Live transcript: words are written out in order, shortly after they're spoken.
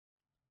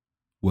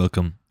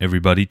Welcome,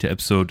 everybody, to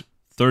episode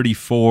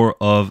 34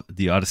 of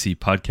the Odyssey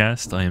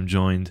podcast. I am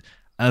joined,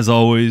 as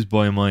always,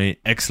 by my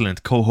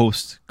excellent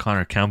co-host,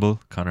 Conor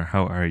Campbell. Conor,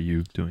 how are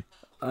you doing?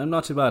 I'm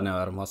not too bad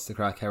now, Adam. What's the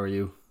crack? How are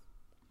you?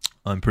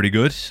 I'm pretty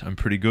good.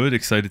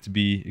 Excited to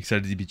be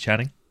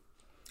chatting.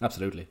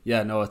 Absolutely.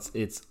 Yeah, no,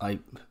 I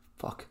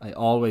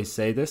always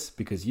say this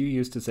because you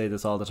used to say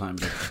this all the time,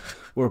 but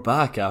we're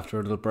back after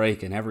a little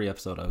break, and every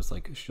episode I was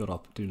like, shut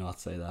up, do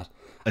not say that.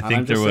 I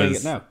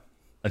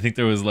think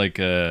there was like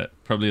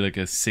probably like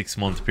a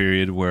 6-month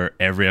period where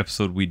every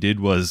episode we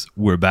did was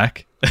we're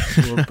back.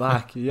 We're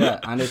back, yeah.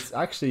 And it's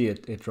actually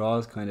it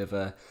draws kind of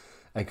a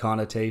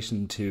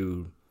connotation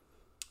to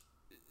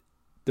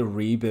the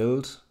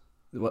rebuild.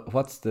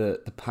 What's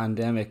the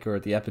pandemic or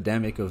the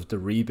epidemic of the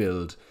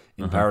rebuild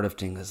in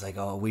powerlifting? It's like,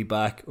 oh, we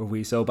back, or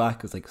we so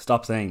back. It's like,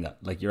 stop saying that.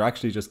 Like, you're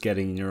actually just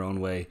getting in your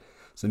own way.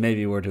 So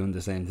maybe we're doing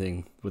the same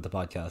thing with the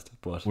podcast,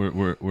 but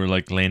we're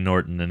like Lane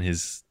Norton and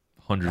his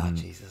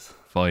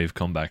 105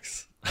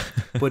 comebacks.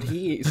 But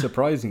he,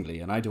 surprisingly,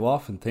 and I do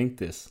often think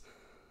this,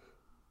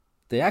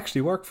 they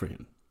actually work for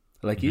him.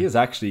 Like, he is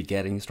actually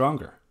getting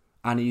stronger,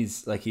 and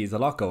he's a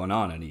lot going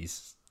on, and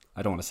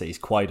I don't want to say he's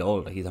quite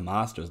old, like he's a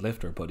masters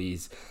lifter, but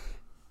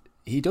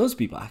he does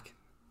be back.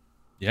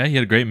 Yeah, he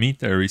had a great meet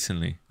there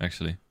recently,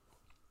 actually.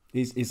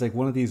 He's like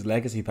one of these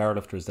legacy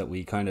powerlifters that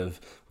we kind of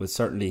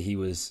he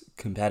was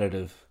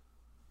competitive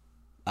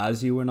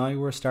as you and I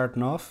were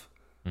starting off,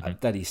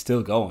 that he's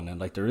still going, and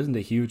like there isn't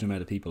a huge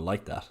amount of people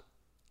like that.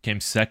 Came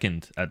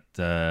second in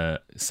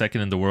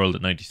the world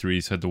at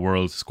 93, so had the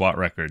world squat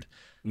record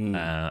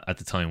at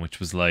the time, which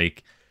was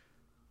like,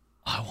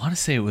 I want to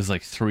say it was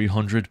like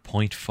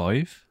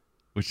 300.5,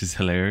 which is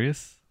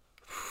hilarious.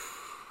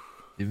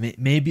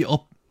 Maybe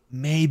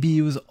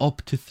it was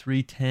up to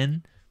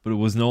 310, but it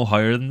was no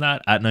higher than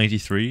that at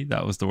 93.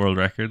 That was the world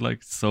record.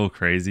 Like, so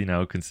crazy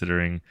now,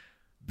 considering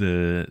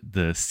the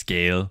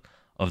scale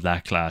of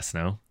that class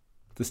now.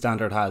 The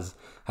standard has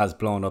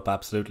blown up,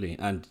 absolutely,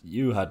 and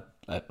you had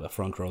a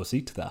front row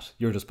seat to that.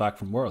 You're just back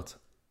from Worlds.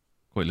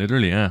 Quite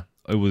literally, yeah.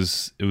 It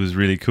was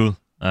really cool.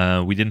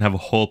 We didn't have a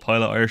whole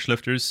pile of Irish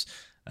lifters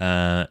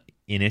in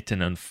it,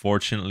 and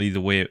unfortunately,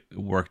 the way it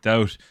worked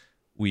out,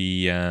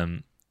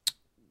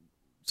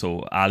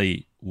 so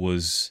Ali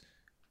was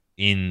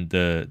in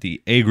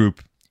the A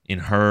group in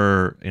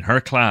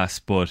her class,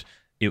 but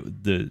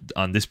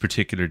on this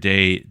particular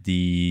day,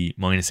 the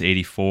minus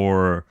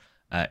 84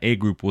 A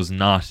group was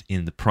not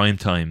in the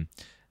primetime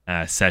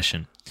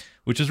session,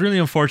 which was really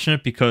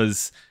unfortunate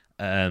because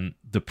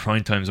the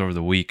prime times over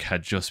the week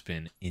had just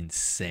been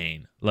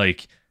insane.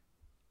 Like,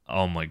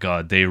 oh my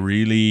god, they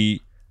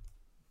really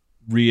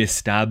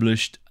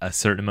re-established a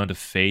certain amount of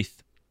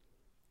faith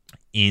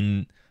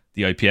in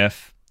the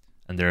IPF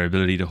and their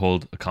ability to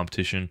hold a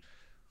competition,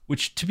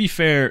 which, to be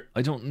fair,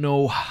 I don't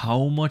know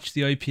how much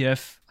the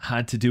IPF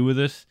had to do with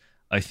it.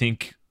 I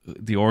think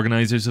the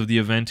organizers of the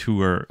event, who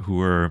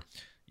were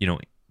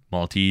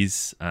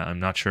Maltese, I'm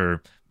not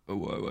sure,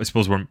 I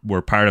suppose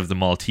we're part of the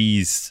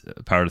Maltese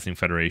Powerlifting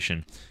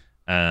Federation.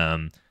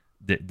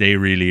 They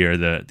really are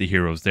the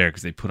heroes there,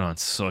 because they put on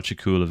such a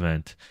cool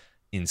event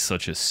in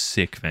such a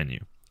sick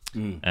venue.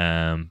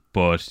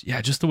 But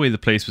yeah, just the way the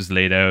place was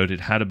laid out,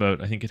 it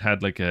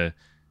had like a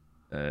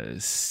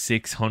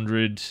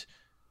 600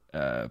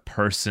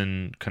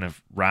 person kind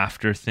of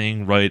rafter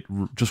thing right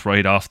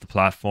off the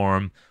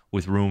platform,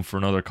 with room for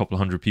another couple of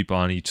hundred people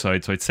on each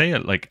side. So I'd say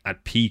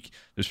at peak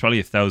there's probably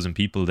 1,000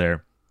 people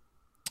there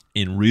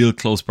in real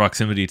close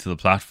proximity to the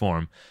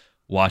platform,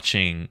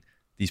 watching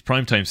these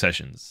primetime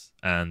sessions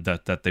and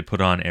that they put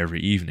on every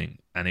evening.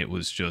 And it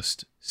was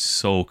just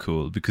so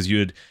cool, because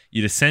you'd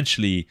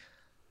essentially,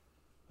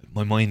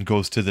 my mind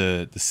goes to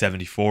the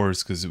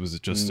 74s, because it was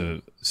just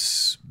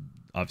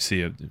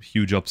obviously a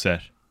huge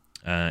upset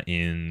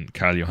in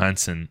Carl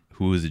Johansson,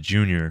 who was a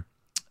junior,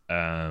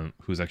 who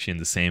was actually in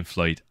the same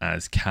flight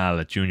as Cal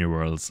at Junior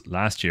Worlds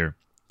last year,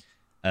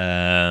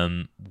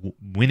 beating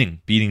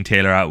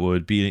Taylor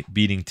Atwood,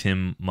 beating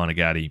Tim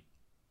Monagatti.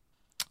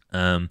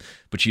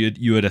 But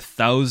you had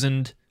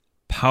 1,000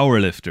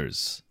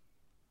 powerlifters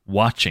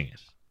watching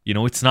it.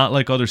 It's not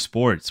like other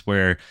sports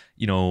where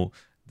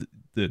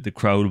the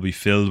crowd will be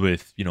filled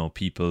with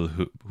people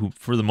who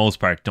for the most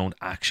part don't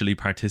actually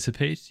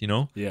participate.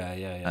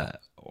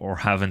 Or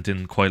haven't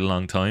in quite a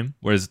long time.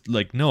 Whereas,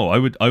 no, I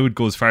would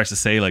go as far as to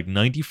say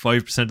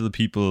 95% of the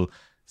people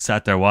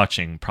sat there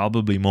watching,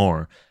 probably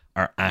more,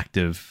 are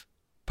active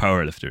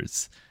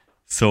powerlifters.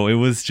 So it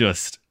was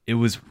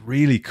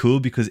really cool,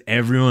 because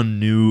everyone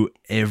knew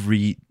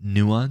every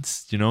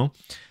nuance, to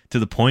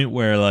the point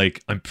where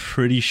I'm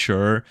pretty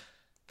sure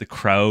the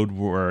crowd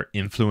were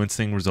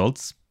influencing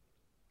results.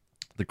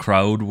 The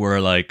crowd were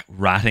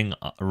ratting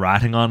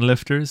on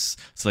lifters.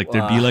 So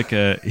there'd be like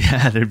a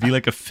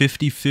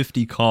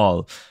 50-50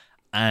 call,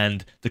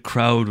 and the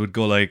crowd would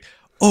go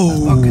oh,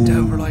 that's fucking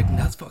down for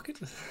that's fucking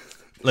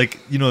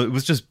it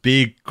was just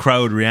big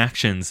crowd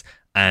reactions,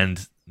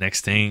 and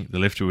next thing the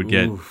lifter would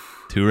get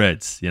 2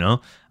 reds,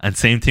 and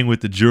same thing with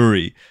the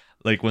jury.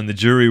 When the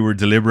jury were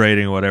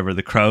deliberating or whatever,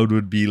 the crowd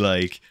would be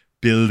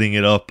building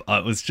it up.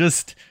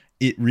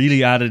 It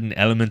really added an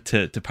element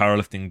to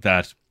powerlifting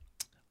that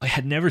I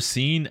had never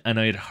seen, and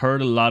I had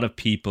heard a lot of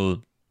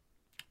people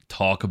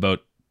talk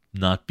about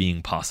not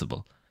being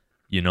possible,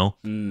 you know?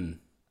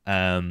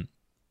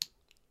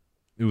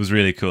 It was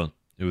really cool.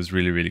 It was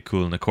really, really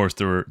cool. And of course,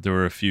 there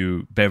were a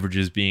few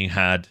beverages being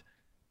had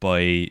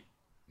by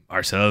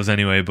ourselves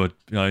anyway, but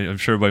I'm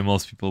sure by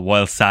most people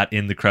while sat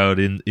in the crowd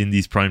in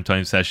these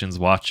primetime sessions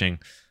watching.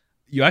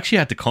 You actually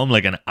had to come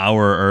like an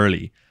hour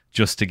early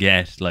just to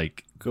get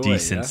like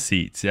decent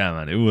seats. Yeah,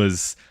 man.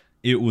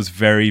 It was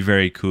very,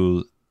 very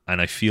cool. And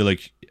I feel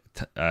like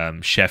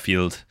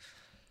Sheffield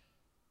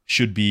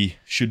should be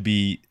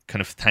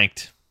kind of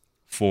thanked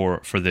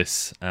for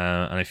this.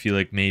 And I feel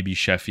like maybe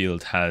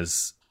Sheffield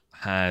has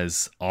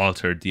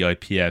altered the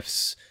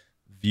IPF's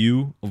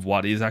view of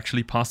what is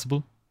actually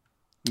possible,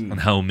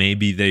 and how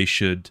maybe they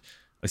should,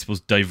 I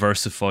suppose,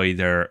 diversify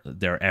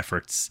their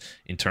efforts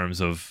in terms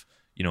of,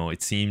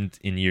 it seemed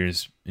in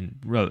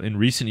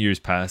recent years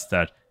past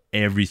that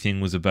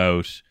everything was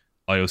about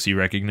IOC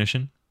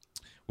recognition,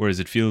 whereas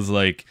it feels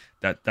like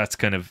that's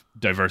kind of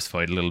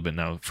diversified a little bit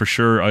now. For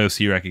sure,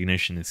 IOC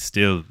recognition is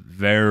still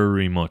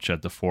very much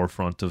at the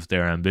forefront of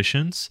their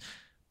ambitions,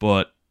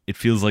 but it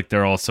feels like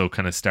they're also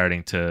kind of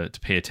starting to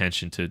pay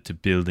attention to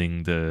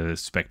building the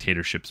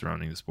spectatorship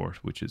surrounding the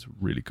sport, which is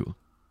really cool.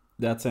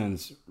 That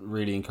sounds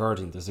really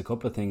encouraging. There's a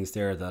couple of things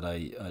there that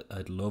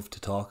I'd love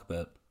to talk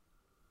about.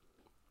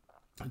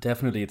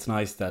 Definitely, it's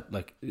nice that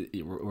like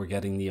we're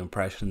getting the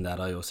impression that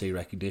IOC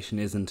recognition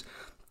isn't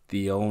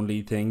the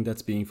only thing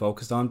that's being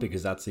focused on,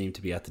 because that seemed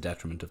to be at the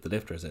detriment of the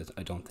lifters.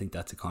 I don't think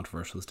that's a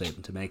controversial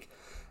statement to make.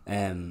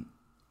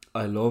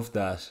 I love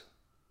that,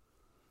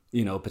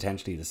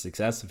 potentially the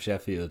success of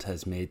Sheffield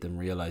has made them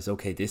realise,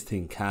 okay, this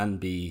thing can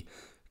be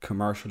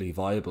commercially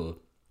viable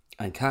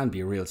and can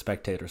be a real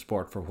spectator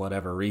sport for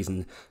whatever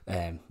reason.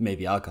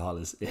 Maybe alcohol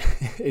is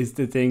is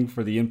the thing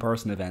for the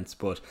in-person events,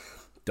 but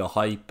the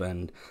hype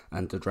and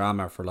the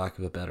drama, for lack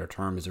of a better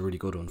term, is a really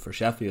good one for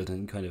Sheffield,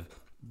 and kind of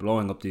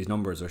blowing up these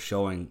numbers or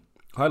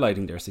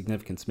highlighting their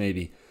significance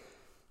maybe.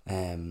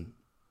 I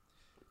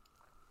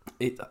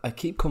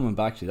keep coming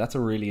back to, that's a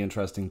really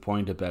interesting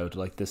point about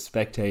like the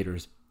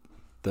spectators,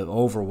 the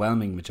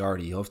overwhelming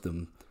majority of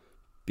them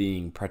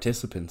being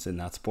participants in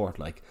that sport.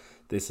 Like,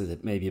 this is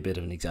maybe a bit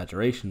of an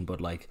exaggeration,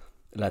 but like,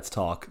 let's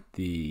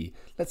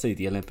say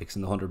the Olympics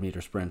and the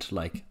 100-meter sprint,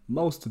 like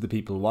most of the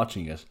people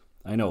watching it,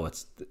 I know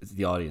it's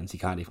the audience, you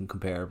can't even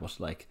compare, but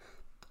like,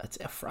 it's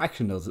a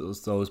fraction of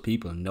those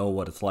people know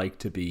what it's like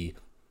to be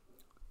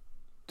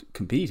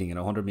competing in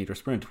a 100-meter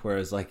sprint.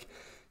 Whereas like,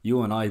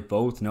 you and I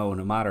both know,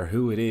 no matter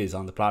who it is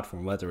on the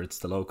platform, whether it's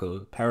the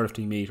local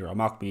powerlifting meet or a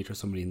mock meet or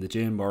somebody in the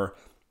gym or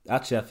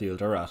at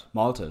Sheffield or at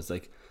Malta, it's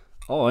like,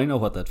 oh, I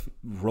know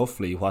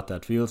roughly what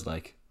that feels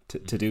like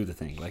to do the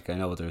thing. Like, I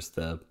know there's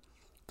the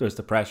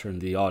pressure in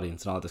the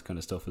audience and all this kind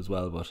of stuff as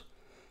well, but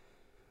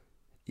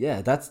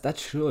yeah, that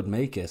should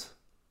make it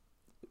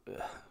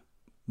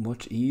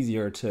much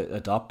easier to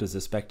adopt as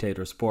a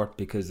spectator sport,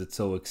 because it's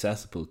so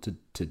accessible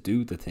to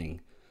do the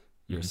thing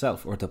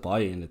yourself, or to buy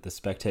in it. The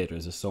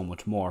spectators is so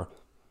much more.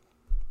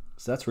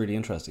 So that's really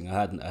interesting. I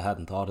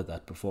hadn't thought of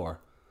that before,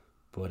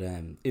 but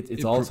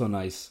it's also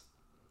nice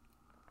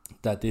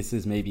that this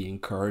is maybe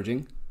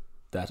encouraging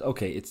that,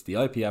 okay, it's the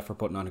IPF for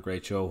putting on a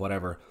great show,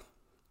 whatever,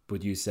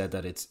 but you said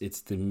that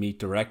it's the meet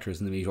directors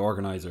and the meet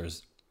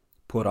organisers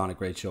put on a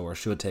great show, or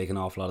should take an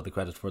awful lot of the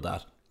credit for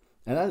that.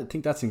 And I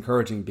think that's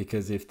encouraging,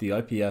 because if the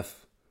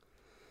IPF,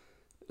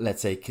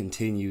 let's say,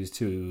 continues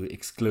to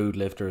exclude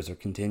lifters or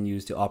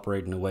continues to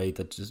operate in a way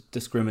that just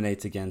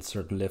discriminates against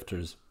certain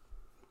lifters,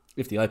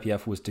 if the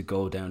IPF was to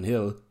go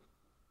downhill,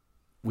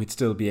 we'd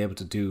still be able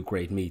to do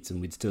great meets,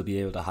 and we'd still be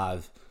able to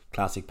have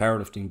classic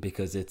powerlifting,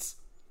 because it's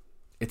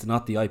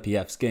not the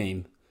IPF's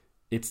game,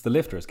 it's the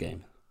lifters'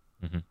 game.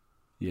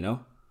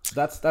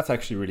 That's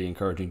actually really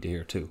encouraging to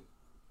hear too.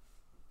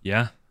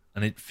 Yeah,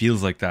 and it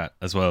feels like that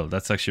as well.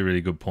 That's actually a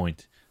really good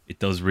point. It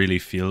does really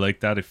feel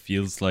like that. It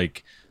feels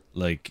like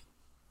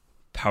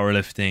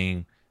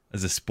powerlifting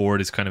as a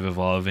sport is kind of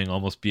evolving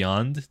almost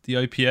beyond the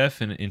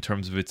IPF in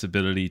terms of its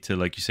ability to,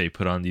 like you say,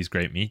 put on these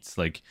great meets.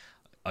 Like,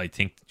 I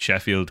think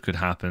Sheffield could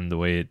happen the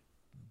way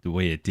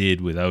it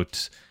did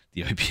without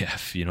the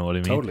IPF, you know what I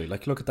mean? Totally.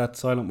 Like, look at that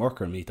silent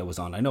worker meet that was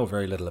on. I know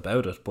very little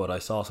about it, but I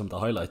saw some of the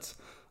highlights,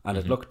 and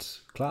it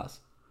looked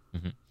class.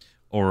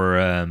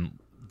 Or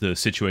the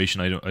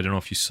situation, I don't know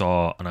if you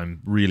saw, and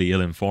I'm really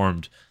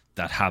ill-informed,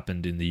 that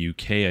happened in the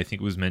UK. I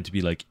think it was meant to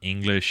be like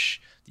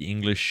the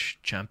English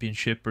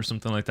Championship or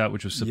something like that,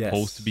 which was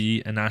supposed to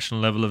be a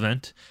national level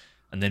event,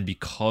 and then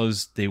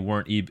because they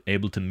weren't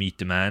able to meet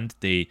demand,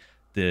 I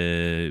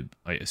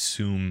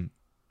assume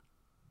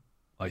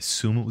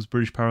it was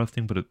British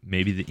Powerlifting, but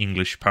maybe the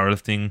English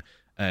Powerlifting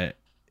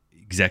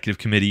Executive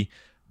Committee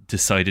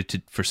decided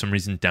to, for some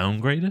reason,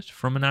 downgrade it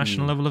from a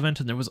national level event,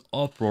 and there was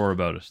uproar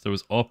about it. There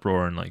was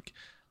uproar and like,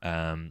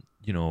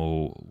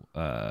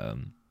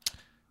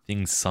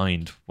 things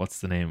signed. What's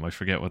the name? I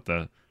forget what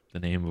the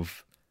name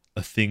of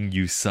a thing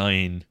you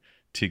sign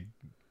to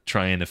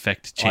try and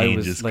affect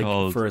change is like,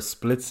 called. for a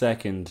split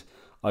second,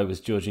 I was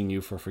judging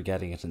you for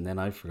forgetting it, and then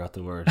I forgot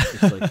the word.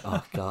 It's like,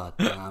 oh god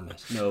damn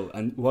it. No,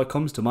 and what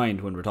comes to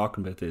mind when we're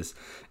talking about this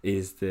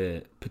is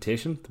the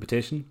petition.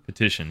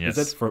 Petition, yes.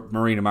 That's for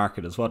Marina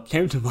Market is what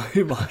came to my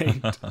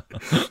mind.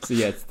 So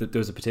yeah,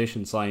 there's a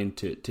petition signed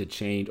to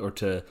change or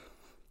to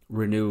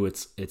renew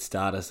its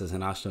status as a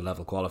national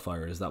level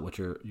qualifier. Is that what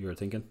you're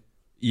thinking?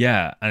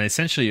 Yeah, and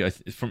essentially,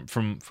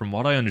 from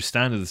what I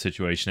understand of the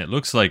situation, it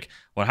looks like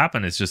what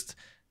happened is just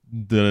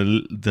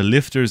the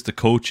lifters, the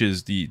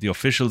coaches, the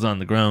officials on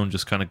the ground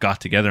just kind of got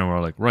together and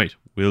were like, right,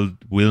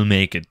 we'll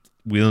make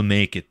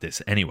it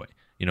this anyway.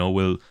 You know,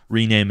 we'll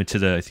rename it to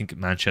the, I think,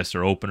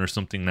 Manchester Open or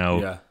something now,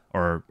 Yeah.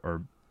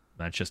 or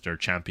Manchester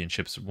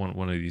Championships,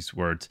 one of these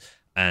words,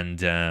 and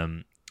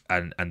they,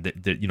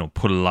 you know,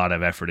 put a lot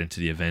of effort into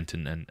the event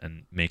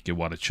and make it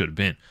what it should have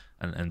been,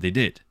 and they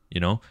did. You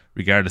know,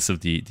 regardless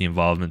of the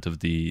involvement of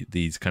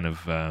these kind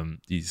of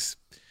these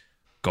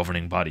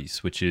governing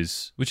bodies, which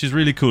is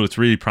really cool. It's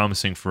really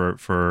promising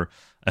for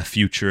a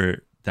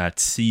future that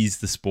sees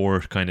the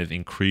sport kind of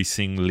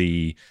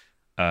increasingly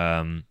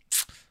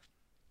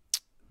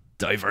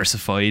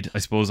diversified. I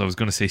suppose I was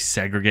going to say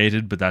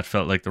segregated, but that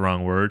felt like the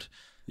wrong word.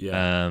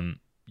 Yeah.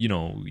 You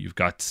know, you've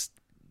got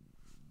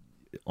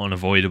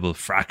unavoidable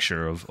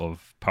fracture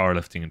of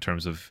powerlifting in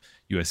terms of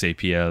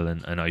USAPL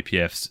and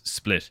IPF's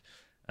split.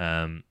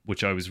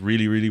 Which I was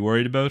really, really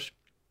worried about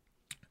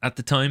at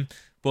the time,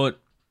 but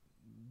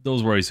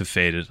those worries have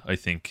faded. I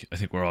think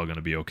we're all going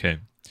to be okay.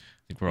 I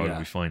think we're all going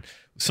to be fine.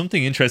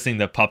 Something interesting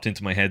that popped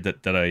into my head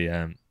that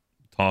I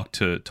talked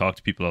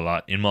to people a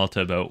lot in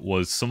Malta about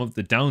was some of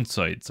the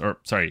downsides,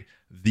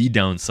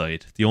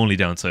 the only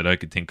downside I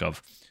could think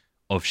of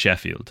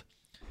Sheffield,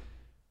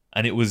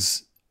 and it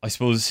was, I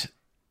suppose,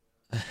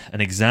 an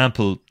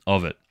example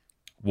of it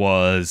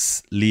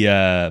was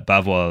Leah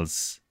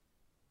Bavoil's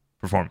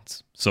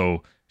performance.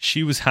 So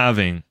she was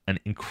having an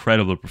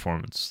incredible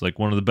performance, like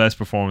one of the best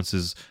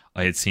performances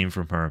I had seen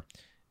from her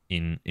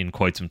in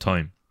quite some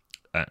time.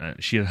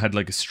 She had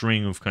like a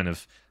string of kind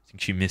of, I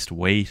think she missed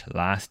weight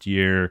last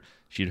year.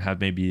 She'd had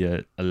maybe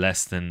a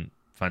less than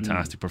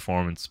fantastic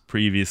performance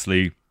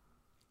previously.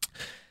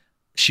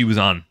 She was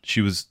on.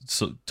 She was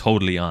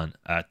totally on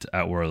at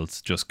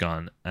Worlds just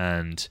gone,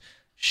 and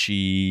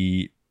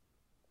she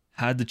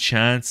had the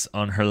chance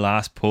on her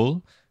last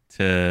pull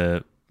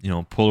to, you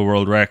know, pull a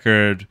world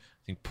record.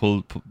 I think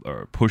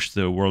push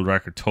the world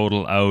record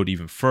total out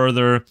even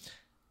further,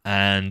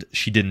 and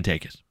she didn't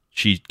take it.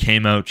 She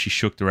came out, she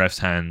shook the ref's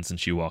hands, and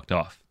she walked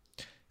off.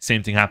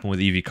 Same thing happened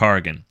with Evie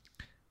Corrigan.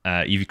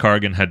 Evie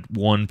Corrigan had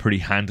won pretty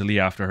handily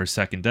after her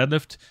second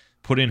deadlift,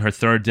 put in her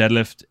third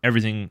deadlift,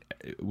 everything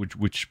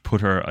which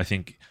put her, I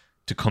think,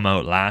 to come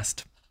out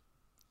last,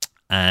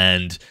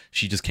 and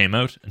she just came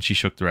out and she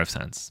shook the ref's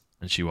hands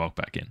and she walked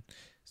back in.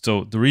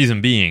 So the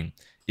reason being,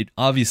 it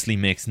obviously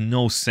makes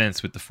no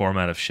sense with the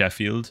format of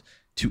Sheffield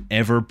to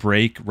ever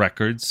break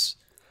records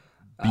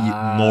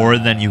more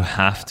than you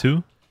have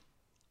to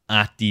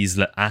at these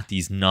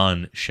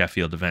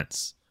non-Sheffield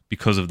events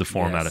because of the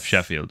format of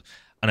Sheffield.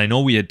 And I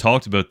know we had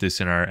talked about this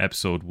in our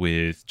episode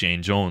with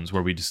Jane Jones,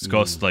 where we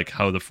discussed like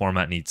how the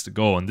format needs to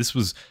go. And this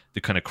was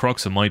the kind of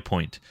crux of my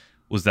point,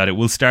 was that it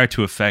will start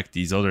to affect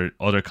these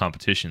other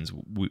competitions.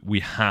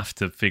 We have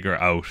to figure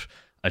out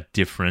a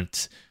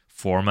different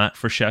format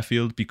for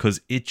Sheffield,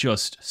 because it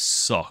just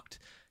sucked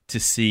to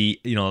see,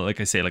 you know,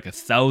 like I say, like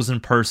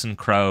 1,000-person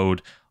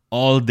crowd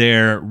all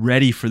there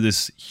ready for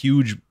this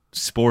huge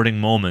sporting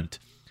moment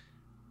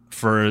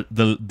for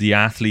the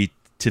athlete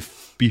to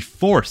be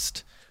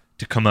forced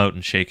to come out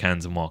and shake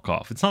hands and walk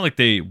off. It's not like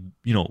they,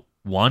 you know,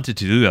 wanted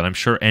to do that. I'm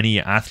sure any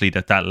athlete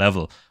at that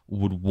level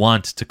would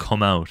want to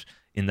come out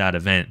in that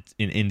event,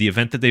 in the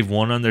event that they've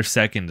won on their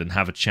second, and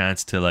have a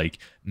chance to like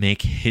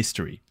make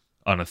history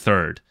on a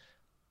third.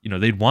 You know,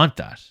 they'd want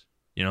that,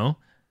 you know,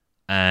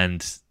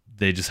 and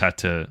they just had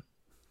to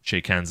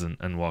shake hands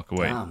and walk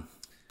away. Damn,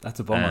 that's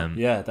a bummer.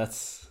 Yeah,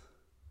 that's.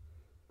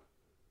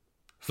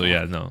 So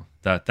yeah, no,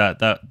 that's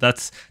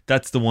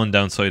the one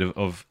downside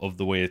of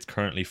the way it's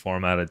currently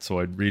formatted. So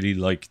I'd really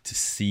like to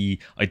see.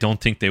 I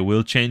don't think they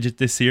will change it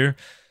this year,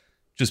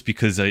 just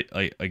because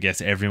I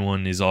guess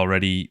everyone is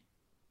already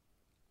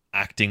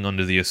acting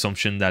under the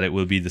assumption that it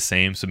will be the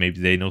same. So maybe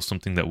they know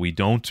something that we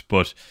don't.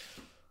 But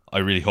I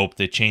really hope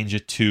they change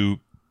it to,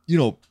 you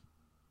know,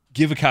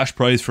 give a cash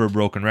prize for a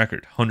broken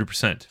record,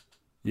 100%.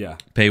 Yeah.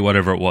 Pay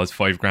whatever it was,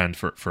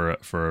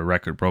 $5,000 for a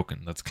record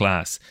broken. That's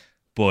class.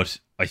 But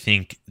I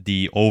think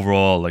the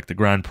overall, like the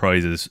grand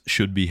prizes,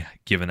 should be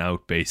given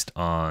out based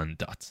on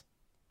dots.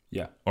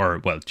 Yeah. Or,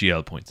 well,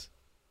 GL points.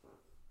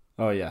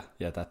 Oh yeah,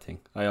 that thing.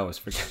 I always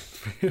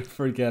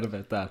forget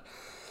about that.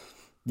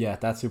 Yeah,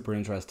 that's super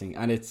interesting,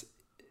 and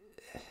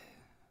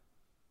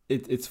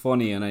it's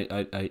funny, and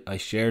I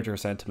shared your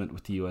sentiment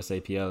with the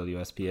USAPL,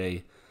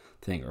 USPA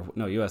thing, or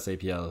no,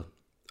 USAPL,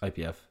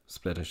 IPF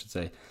split, I should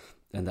say,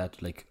 and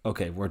that like,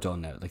 okay, we're done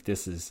now. Like,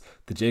 this is,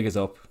 the jig is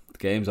up, the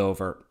game's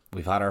over,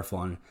 we've had our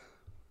fun.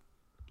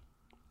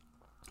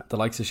 The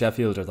likes of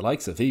Sheffield, or the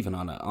likes of even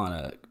on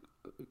a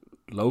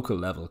local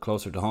level,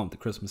 closer to home, the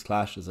Christmas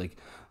Clash is like,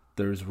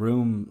 there's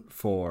room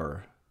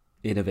for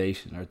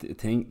innovation, or the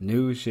thing,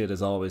 new shit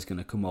is always going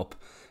to come up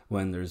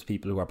when there's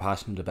people who are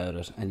passionate about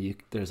it, and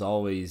there's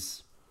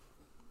always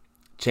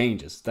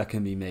changes that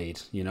can be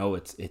made. You know,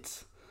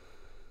 it's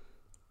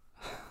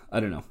I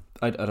don't know.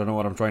 I don't know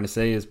what I'm trying to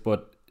say is,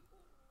 but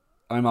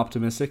I'm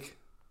optimistic.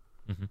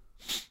 Mm-hmm.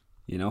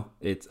 You know,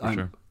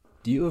 Sure.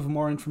 Do you have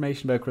more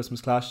information about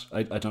Christmas Clash?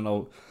 I don't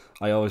know.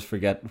 I always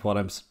forget what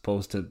I'm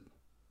supposed to.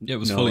 Yeah, it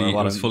was know, fully. or It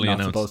what was I'm fully not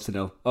announced. supposed to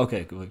know.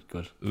 Okay, good.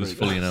 It was Very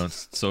fully good.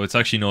 announced. So it's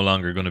actually no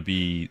longer going to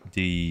be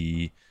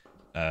the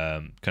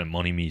kind of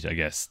money meet, I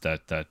guess,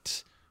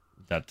 that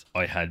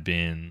I had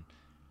been,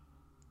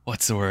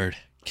 what's the word,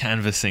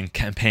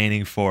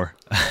 campaigning for.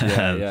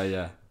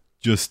 Yeah.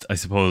 Just, I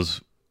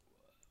suppose,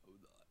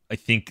 I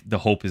think the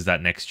hope is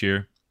that next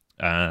year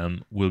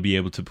we'll be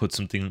able to put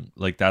something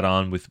like that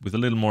on with a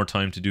little more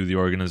time to do the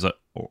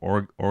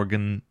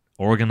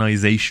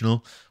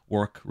organizational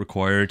work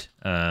required.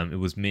 It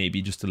was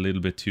maybe just a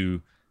little bit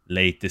too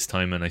late this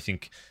time, and I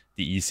think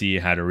the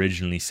EC had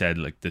originally said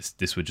like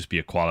this would just be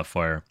a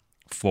qualifier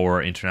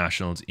for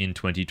internationals in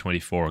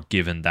 2024,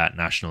 given that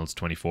nationals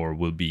 24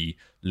 will be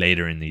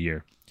later in the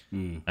year.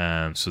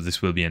 So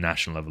this will be a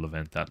national level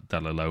event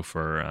that'll allow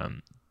for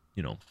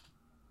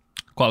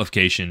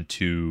qualification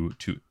to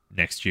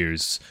next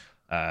year's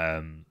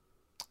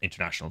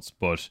internationals.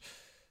 But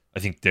I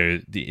think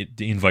the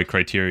invite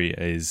criteria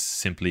is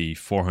simply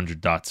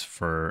 400 dots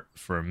for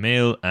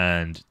male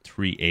and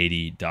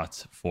 380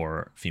 dots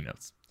for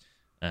females,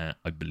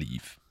 I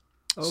believe.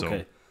 Okay.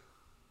 So,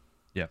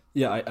 yeah.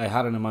 Yeah, I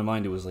had it in my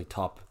mind. It was like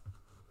top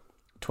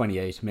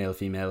 28 male,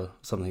 female,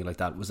 something like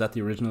that. Was that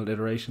the original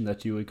iteration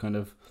that you had kind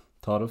of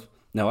thought of?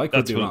 No, I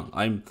could be wrong.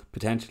 I'm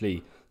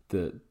potentially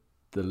the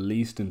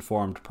least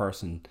informed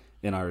person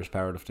in Irish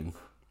powerlifting.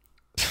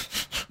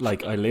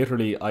 Like,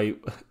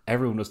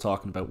 everyone was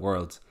talking about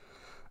Worlds,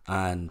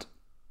 and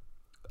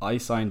I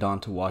signed on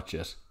to watch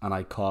it, and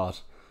I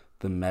caught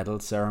the medal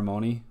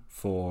ceremony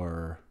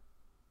for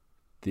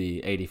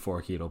the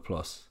 84 kilo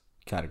plus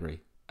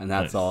category, and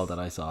that's all that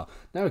I saw.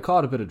 Now, I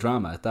caught a bit of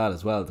drama at that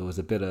as well. There was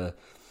a bit of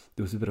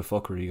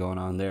fuckery going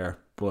on there,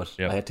 but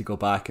I had to go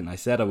back, and I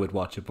said I would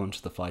watch a bunch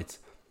of the fights.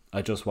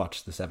 I just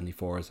watched the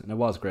 74s, and it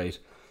was great.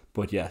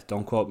 But yeah,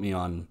 don't quote me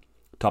on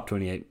top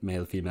 28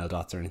 male, female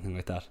dots or anything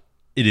like that.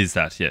 It is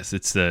that, yes.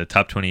 It's the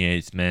top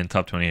 28 men,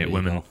 top 28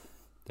 women,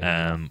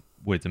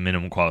 with the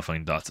minimum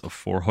qualifying dots of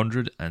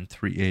 400 and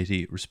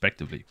 380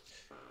 respectively.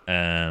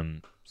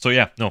 So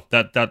yeah, no,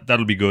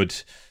 that'll be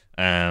good.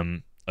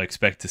 I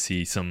expect to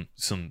see some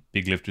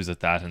big lifters at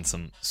that, and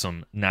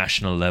some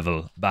national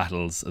level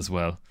battles as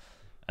well.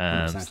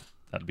 100%.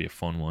 That'll be a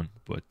fun one.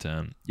 But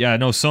yeah,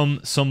 no,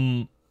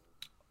 some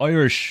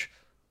Irish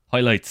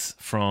highlights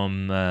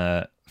from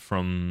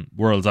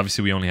Worlds.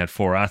 Obviously, we only had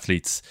 4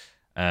 athletes,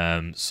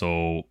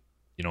 so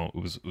it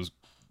was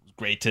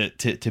great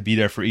to be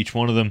there for each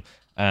one of them.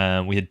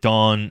 We had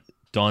Dawn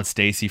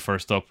Stacey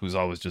first up, who's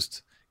always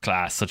just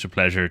class. Such a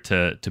pleasure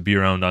to be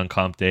around on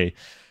comp day.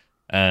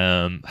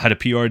 Had a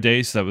PR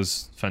day, so that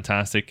was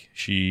fantastic.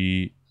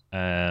 She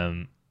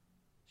had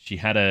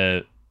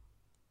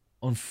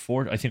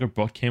I think her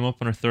butt came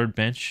up on her third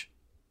bench.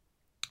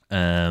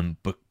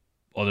 But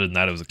other than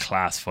that, it was a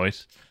class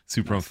fight.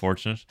 Super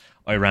unfortunate.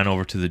 I ran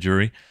over to the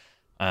jury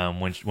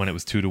when it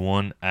was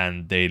 2-1,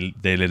 and they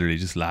literally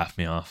just laughed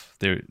me off.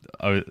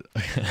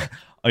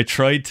 I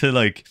tried to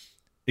like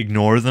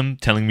ignore them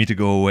telling me to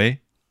go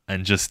away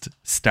and just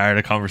start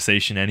a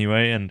conversation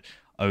anyway, and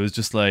I was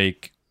just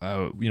like,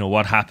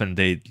 what happened?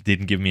 They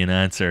didn't give me an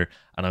answer,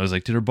 and I was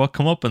like, did her butt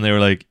come up? And they were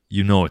like,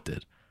 it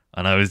did.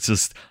 And I was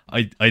just,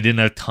 I didn't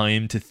have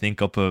time to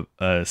think up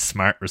a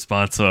smart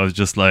response, so I was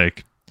just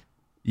like,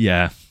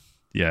 yeah,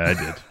 I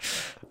did.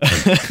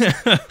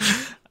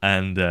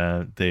 And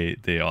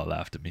they all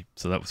laughed at me,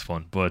 so that was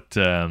fun. But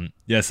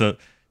so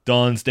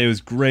Dawn's day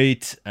was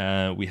great.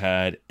 We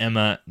had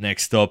Emma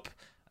next up,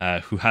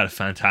 who had a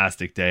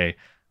fantastic day.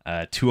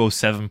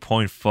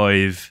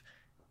 207.5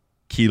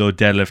 kilo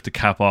deadlift to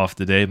cap off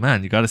the day.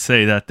 Man, you got to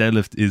say that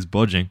deadlift is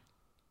budging.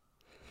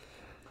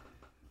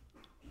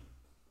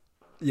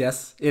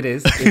 Yes, it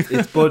is.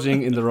 It's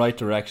budging in the right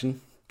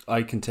direction.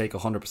 I can take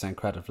 100%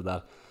 credit for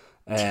that.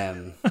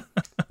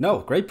 No,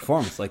 great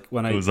performance. Like,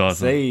 when I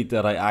say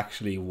that I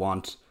actually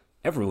want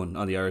everyone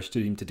on the Irish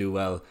team to do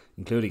well,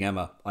 including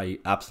Emma, I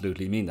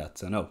absolutely mean that.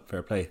 So no,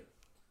 fair play.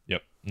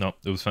 Yep. No,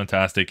 it was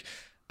fantastic.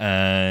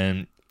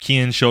 And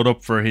Cian showed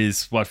up for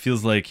what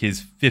feels like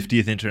his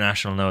 50th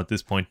international now at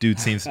this point. Dude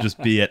seems to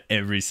just be at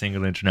every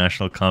single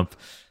international comp.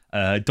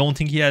 I don't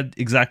think he had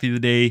exactly the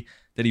day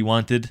that he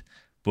wanted,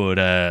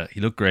 but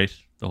he looked great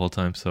the whole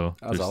time. So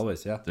as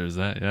always, yeah. There's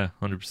that, yeah,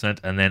 100%.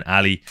 And then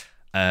Ali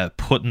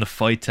putting the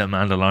fight to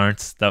Amanda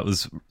Lawrence. That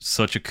was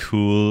such a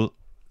cool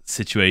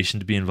situation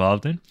to be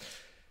involved in.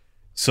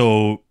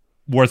 So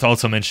worth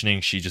also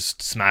mentioning, she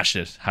just smashed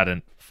it. Had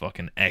a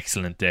fucking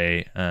excellent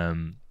day.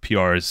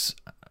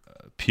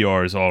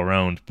 PRs all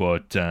around,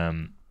 but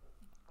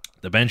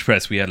the bench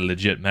press, we had a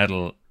legit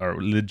medal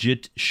or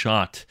legit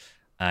shot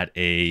at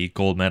a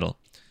gold medal.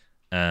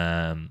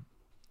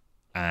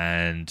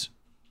 And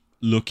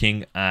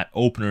looking at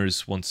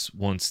openers,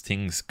 once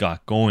things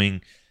got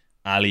going,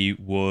 Ali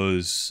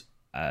was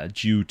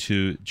due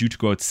to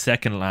go out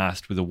second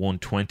last with a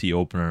 120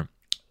 opener.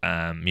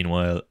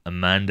 Meanwhile,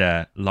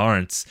 Amanda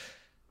Lawrence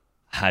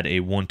had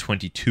a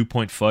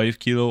 122.5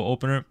 kilo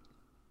opener.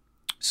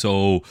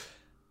 So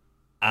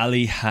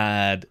Ali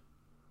had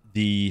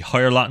the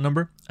higher lot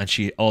number, and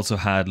she also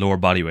had lower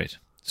body weight.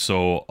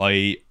 So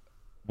I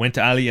went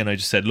to Ali and I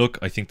just said, look,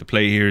 I think the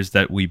play here is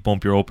that we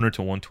bump your opener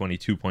to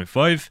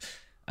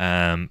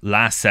 122.5.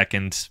 Last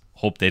second,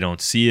 hope they don't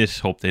see it,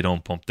 hope they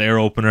don't bump their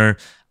opener,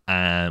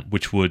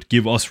 which would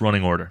give us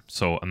running order.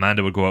 So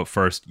Amanda would go out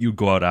first, you'd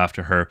go out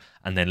after her,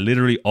 and then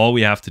literally all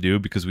we have to do,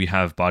 because we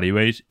have body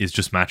weight, is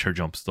just match her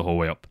jumps the whole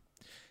way up.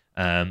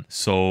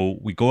 So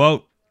we go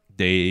out,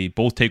 they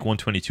both take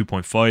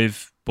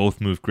 122.5, both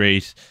move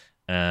great.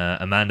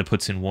 Amanda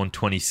puts in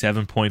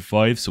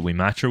 127.5, so we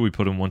match her. We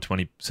put in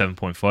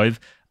 127.5.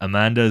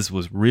 Amanda's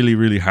was really,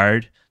 really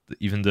hard.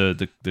 Even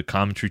the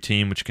commentary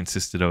team, which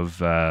consisted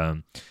of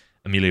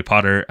Amelia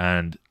Potter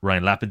and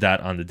Ryan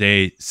Lapidat on the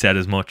day, said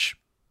as much.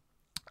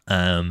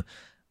 And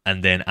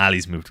then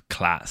Ali's moved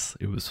class.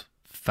 It was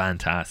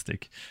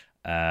fantastic.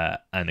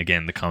 And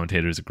again, the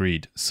commentators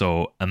agreed.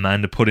 So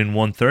Amanda put in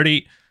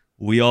 130.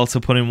 We also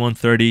put in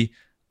 130.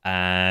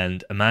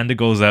 And Amanda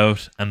goes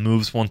out and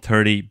moves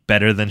 130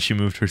 better than she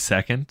moved her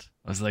second.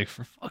 I was like,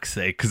 for fuck's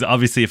sake. Because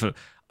obviously, if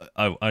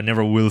I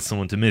never will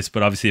someone to miss,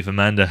 but obviously if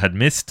Amanda had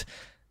missed,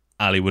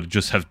 Ali would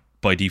just have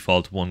by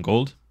default won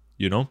gold,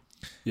 you know?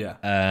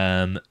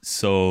 Yeah.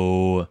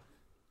 So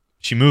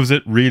she moves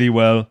it really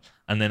well,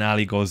 and then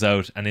Ali goes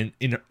out and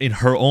in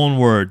her own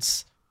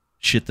words,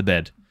 shit the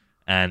bed.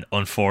 And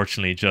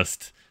unfortunately,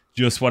 just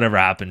whatever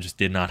happened, just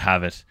did not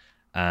have it.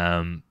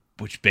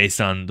 Which based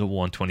on the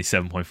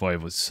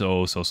 127.5 was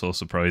so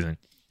surprising.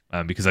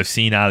 Because I've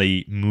seen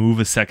Ali move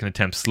a second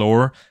attempt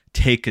slower,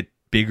 take a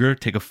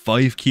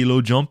 5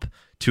 kilo jump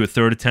to a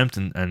third attempt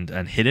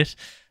and hit it.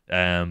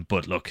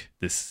 But look,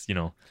 this, you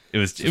know, it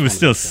was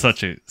still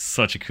such a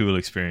cool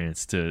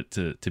experience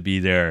to be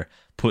there,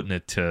 putting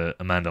it to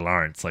Amanda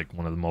Lawrence, like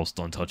one of the most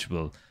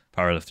untouchable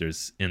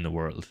powerlifters in the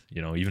world,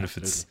 you know, even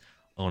Absolutely. If it's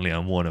only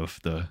on one of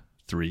the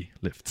 3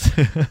 lifts.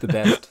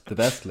 the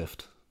best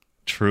lift.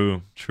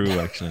 True,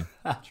 actually.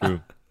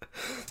 True.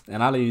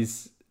 And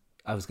Ali's,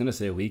 I was going to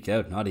say a week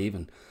out, not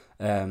even.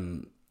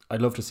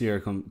 I'd love to see her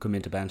come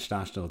into bench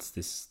nationals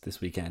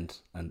this weekend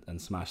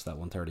and smash that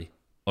 130.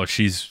 Oh,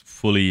 she's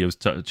fully, I was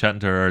chatting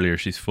to her earlier,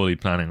 she's fully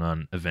planning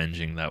on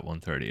avenging that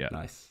 130. Yeah.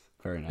 Nice.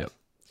 Very nice. Yep.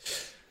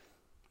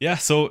 Yeah,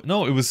 so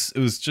no, it was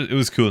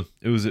cool.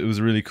 It was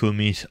a really cool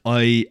meet.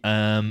 I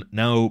am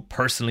now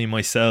personally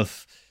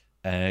myself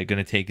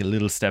gonna take a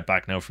little step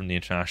back now from the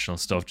international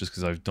stuff, just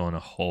because I've done a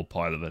whole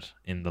pile of it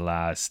in the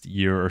last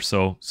year or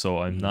so. So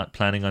I'm not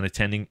planning on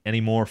attending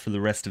anymore for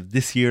the rest of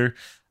this year,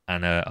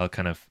 and I'll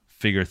kind of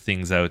figure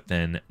things out.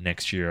 Then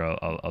next year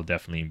I'll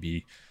definitely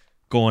be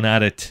going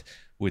at it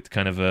with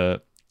kind of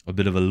a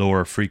bit of a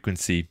lower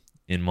frequency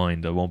in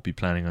mind. I won't be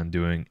planning on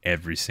doing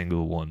every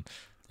single one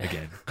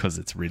again because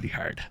it's really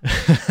hard.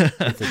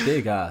 It's a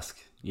big ask,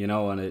 you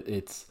know, and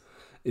it's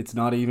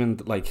not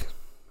even like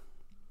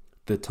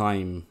the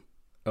time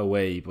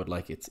away, but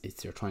like it's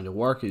you're trying to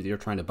work, you're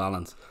trying to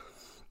balance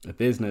a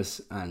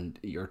business, and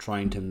you're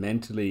trying to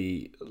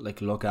mentally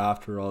like look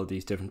after all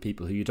these different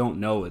people who you don't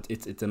know.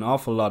 It's an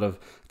awful lot of,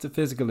 it's a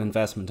physical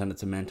investment and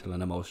it's a mental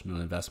and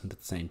emotional investment at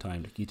the same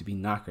time. Like, you need to be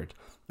knackered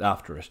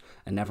after it,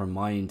 and never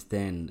mind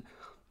then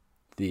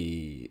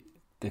the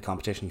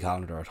competition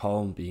calendar at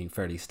home being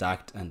fairly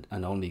stacked and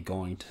only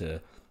going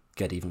to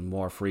get even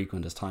more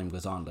frequent as time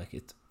goes on. Like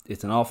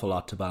it's an awful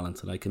lot to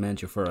balance, and I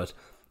commend you for it.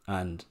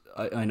 And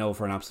I know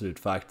for an absolute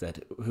fact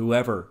that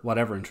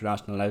whatever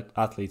international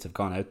athletes have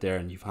gone out there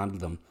and you've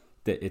handled them,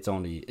 it's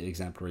only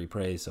exemplary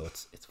praise. So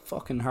it's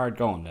fucking hard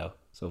going now.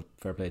 So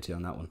fair play to you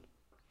on that one.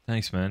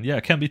 Thanks, man. Yeah,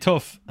 it can be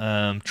tough.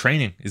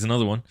 Training is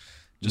another one.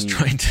 Just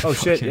trying to I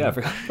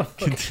forgot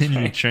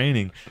continue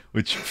training,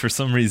 which for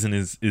some reason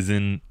is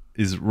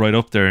right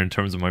up there in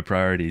terms of my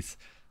priorities.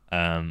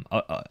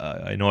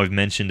 I know I've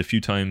mentioned a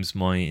few times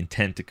my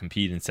intent to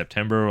compete in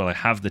September. Well, I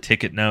have the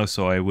ticket now,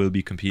 so I will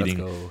be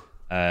competing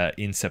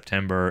in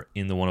September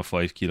in the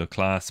 105 kilo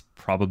class,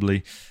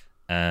 probably.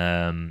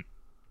 But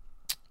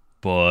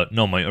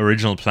no, my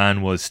original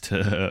plan was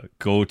to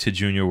go to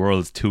Junior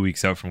Worlds 2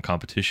 weeks out from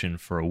competition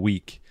for a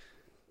week.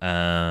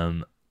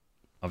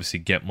 Obviously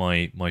get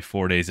my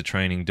 4 days of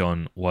training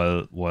done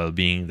while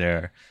being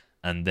there,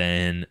 and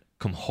then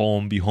come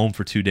home, be home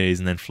for 2 days,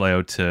 and then fly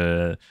out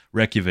to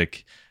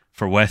Reykjavik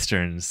for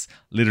Westerns,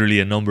 literally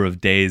a number of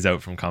days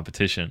out from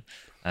competition.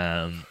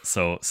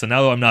 So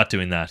now I'm not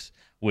doing that,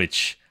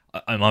 which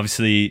I'm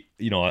obviously,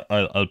 you know,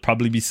 I'll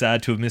probably be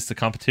sad to have missed the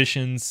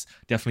competitions,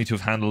 definitely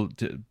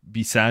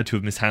be sad to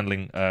have missed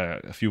handling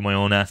a few of my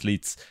own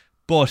athletes,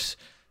 but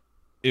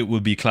it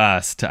will be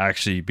class to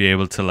actually be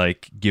able to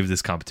like give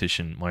this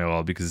competition my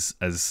all, because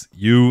as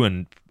you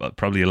and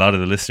probably a lot of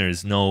the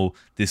listeners know,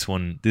 this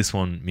one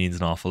means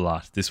an awful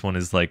lot. This one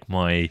is like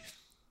my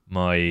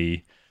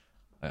I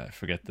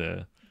forget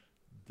the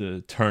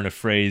turn of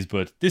phrase,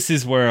 but this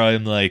is where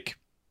I'm like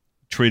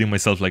treating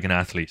myself like an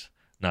athlete,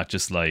 not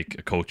just like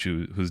a coach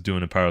who's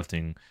doing a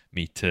powerlifting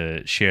meet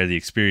to share the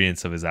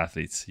experience of his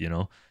athletes. You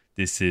know,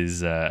 this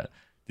is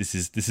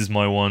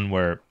my one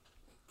where,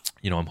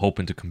 you know, I'm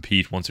hoping to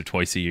compete once or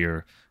twice a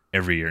year,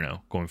 every year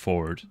now, going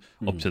forward,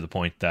 up to the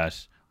point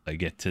that I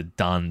get to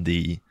don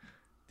the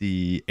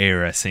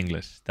era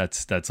singlet.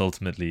 That's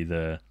ultimately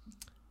the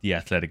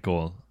athletic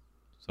goal.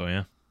 So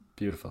yeah.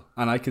 Beautiful.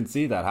 And I can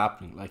see that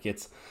happening. Like,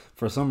 it's,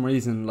 for some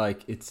reason,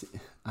 like, it's,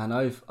 and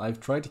I've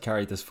tried to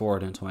carry this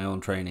forward into my own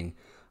training,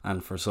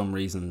 and for some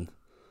reason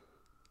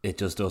it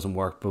just doesn't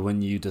work. But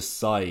when you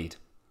decide,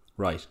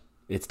 right,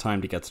 it's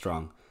time to get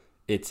strong,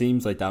 it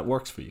seems like that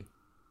works for you.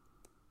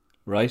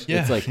 Right?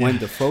 Yeah, it's like when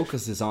the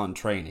focus is on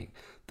training,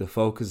 the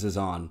focus is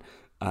on,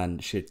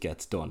 and shit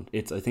gets done.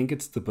 I think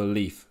it's the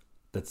belief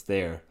that's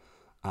there,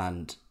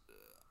 and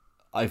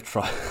I've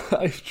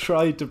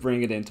tried to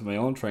bring it into my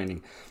own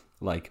training,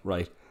 like,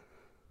 right,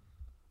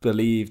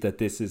 believe that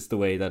this is the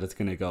way that it's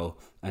going to go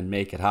and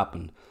make it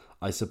happen.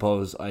 I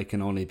suppose I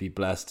can only be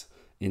blessed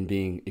in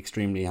being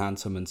extremely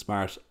handsome and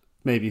smart,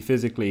 maybe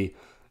physically,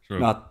 True.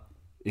 Not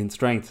in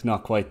strength,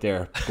 not quite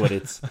there, but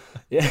it's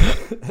yeah,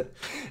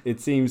 it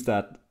seems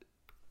that,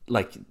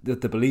 like,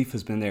 the belief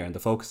has been there and the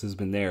focus has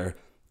been there,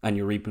 and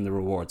you're reaping the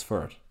rewards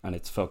for it, and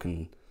it's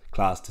fucking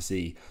class to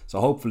see.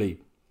 So hopefully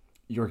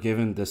you're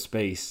given the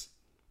space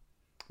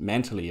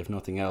mentally, if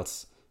nothing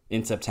else,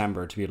 in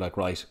September to be like,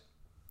 right,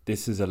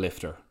 this is a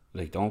lifter.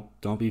 Like,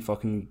 don't be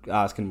fucking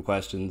asking him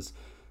questions,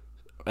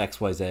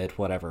 XYZ,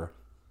 whatever.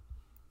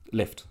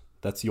 Lift.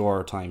 That's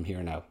your time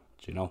here now,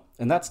 do you know?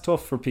 And that's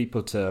tough for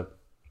people to,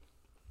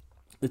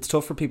 it's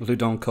tough for people who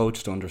don't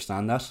coach to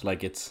understand that.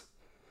 Like, it's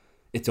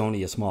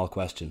only a small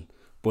question,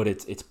 but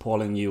it's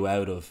pulling you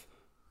out of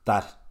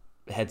that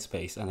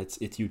headspace, and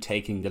it's you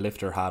taking the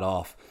lifter hat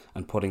off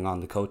and putting on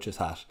the coach's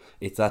hat.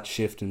 It's that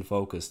shift in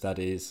focus that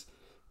is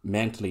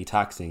mentally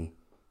taxing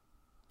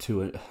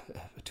to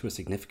a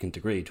significant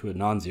degree, to a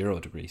non-zero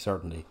degree,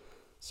 certainly.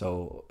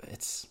 So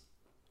it's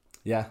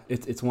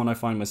one I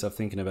find myself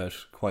thinking about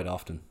quite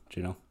often, do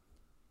you know?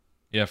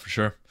 Yeah, for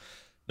sure.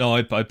 No,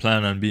 I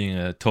plan on being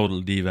a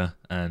total diva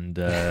and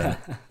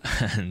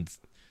and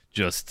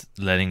just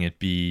letting it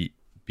be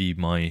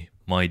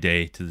my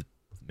day, to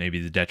maybe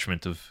the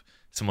detriment of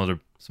some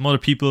other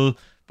people.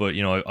 But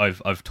you know,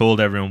 I've told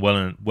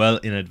everyone well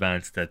in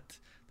advance that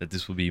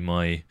this will be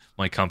my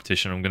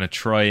competition. I'm gonna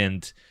try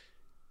and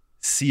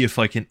see if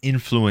I can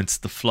influence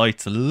the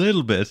flights a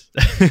little bit,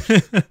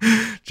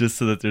 just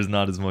so that there's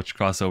not as much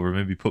crossover.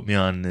 Maybe put me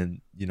on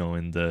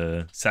in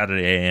the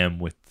Saturday AM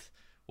with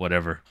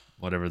whatever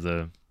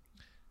the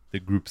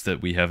groups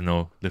that we have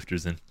no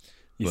lifters in.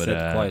 You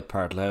said the quiet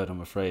part loud,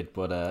 I'm afraid,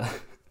 but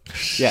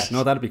yeah,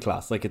 no, that'd be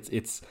class. Like,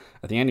 it's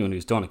I think anyone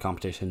who's done a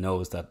competition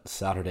knows that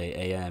Saturday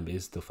AM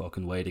is the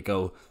fucking way to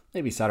go.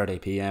 Maybe Saturday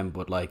PM,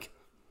 but like,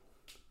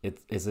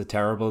 is it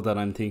terrible that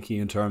I'm thinking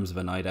in terms of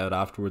a night out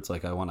afterwards?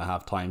 Like, I want to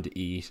have time to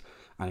eat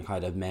and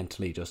kind of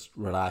mentally just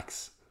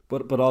relax.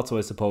 But also,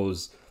 I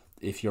suppose,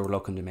 if you're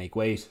looking to make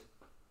weight,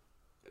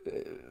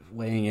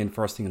 weighing in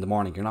first thing in the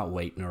morning, you're not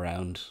waiting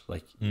around.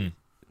 Like, do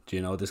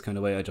you know, this kind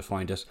of way? I just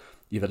find it,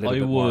 you have a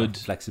little bit more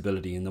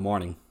flexibility in the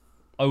morning.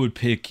 I would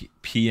pick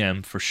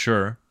PM for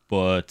sure,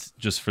 but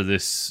just for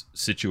this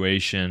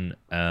situation,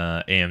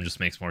 AM just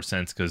makes more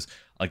sense, because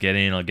I'll get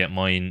in, I'll get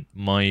my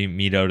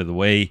meat out of the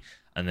way,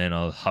 and then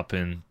I'll hop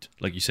in,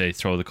 like you say,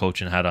 throw the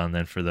coaching hat on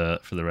then for the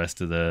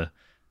rest of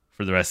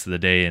the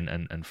day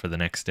and for the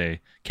next day.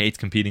 Kate's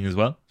competing as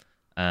well.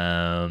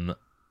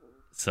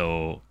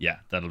 So yeah,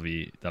 that'll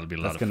be a lot of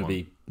fun. That's going to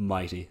be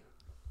mighty.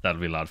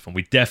 That'll be a lot of fun.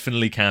 We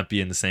definitely can't be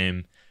in the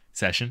same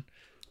session.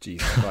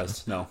 Jesus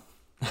Christ, no.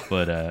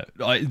 But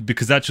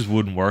because that just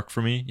wouldn't work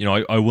for me. You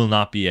know, I will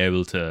not be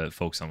able to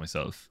focus on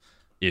myself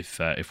if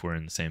we're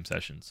in the same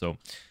session. So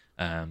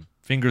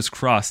fingers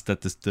crossed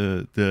that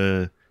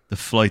the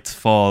flights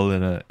fall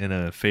in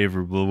a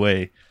favorable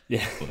way.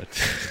 Yeah.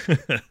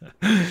 But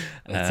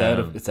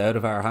it's out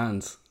of our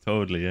hands.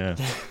 Totally, yeah.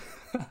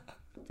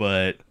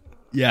 But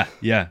yeah.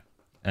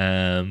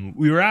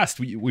 We were asked,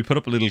 we put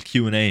up a little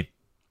Q&A.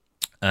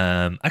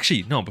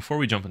 Actually, no, before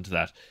we jump into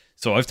that,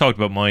 so I've talked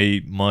about my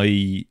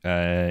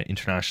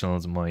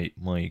internationals and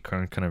my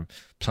current kind of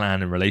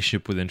plan and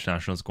relationship with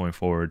internationals going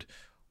forward.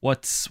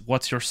 What's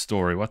your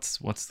story? What's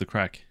the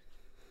crack?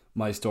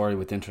 My story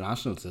with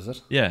internationals, is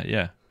it?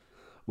 Yeah.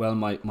 Well,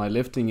 my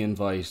lifting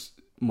invite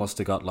must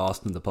have got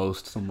lost in the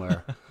post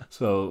somewhere.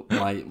 So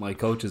my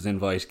coach's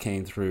invite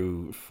came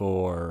through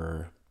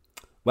for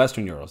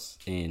Western Euros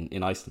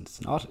in Iceland.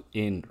 It's not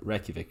in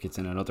Reykjavik, it's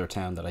in another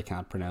town that I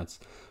can't pronounce,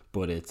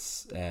 but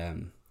it's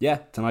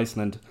it's in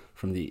Iceland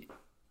from the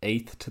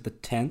 8th to the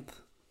 10th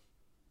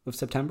of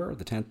September, or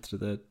the 10th to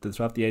the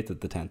 12th, the 8th to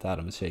the 10th.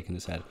 Adam is shaking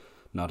his head,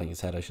 nodding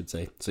his head, I should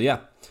say. So yeah,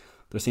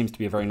 there seems to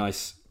be a very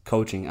nice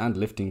coaching and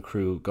lifting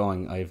crew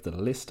going. I have the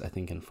list, I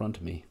think, in front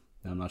of me.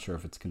 I'm not sure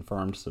if it's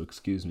confirmed, so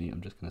excuse me.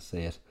 I'm just going to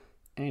say it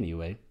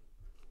anyway.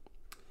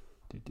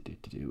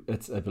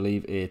 I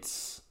believe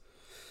it's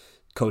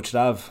Coach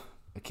Dav,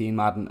 Keane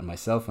Madden, and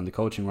myself on the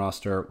coaching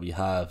roster. We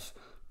have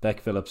Beck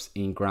Phillips,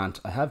 Ian Grant.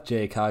 I have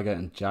Jay Kaga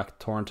and Jack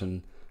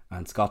Thornton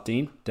and Scott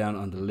Dean down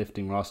on the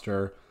lifting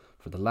roster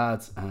for the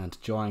lads, and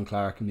Joanne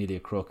Clark, Amelia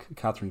Crook,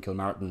 Catherine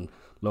Kilmartin,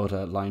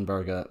 Lotta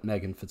Leinberger,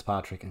 Megan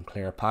Fitzpatrick, and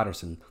Claire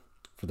Patterson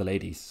for the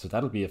ladies. So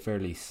that'll be a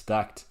fairly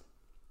stacked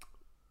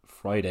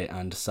Friday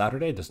and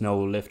Saturday. There's no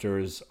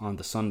lifters on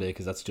the Sunday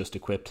because that's just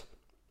equipped.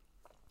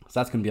 So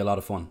that's going to be a lot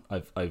of fun.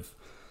 I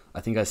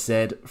think I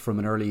said from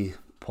an early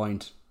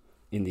point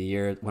in the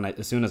year,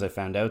 as soon as I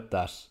found out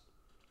that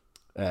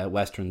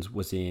Westerns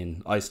was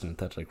in Iceland,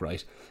 that's like,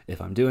 right,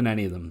 if I'm doing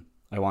any of them,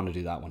 I want to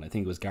do that one. I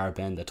think it was Gar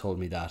Ben that told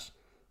me that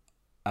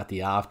at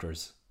the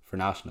afters for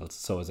nationals.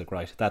 So I was like,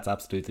 right, that's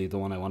absolutely the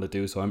one I want to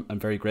do. So I'm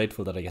very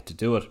grateful that I get to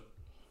do it,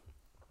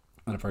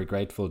 and I'm very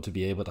grateful to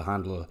be able to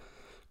handle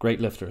great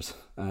lifters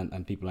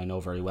and people I know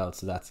very well.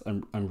 So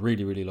I'm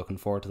really, really looking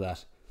forward to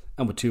that.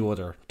 And with 2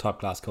 other top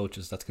class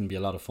coaches, that's going to be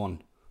a lot of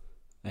fun.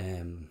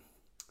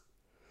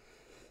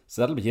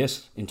 So that'll be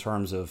it in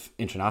terms of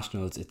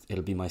internationals.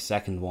 It'll be my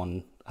second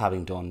one,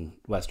 having done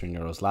Western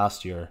Euros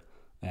last year.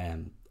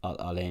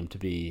 I'll aim to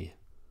be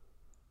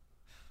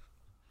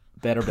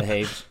better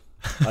behaved,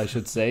 I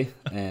should say.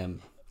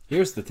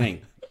 Here's the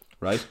thing,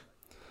 right?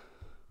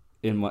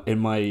 In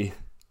my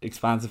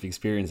expansive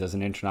experience as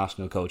an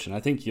international coach, and I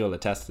think you'll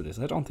attest to this,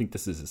 I don't think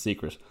this is a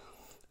secret,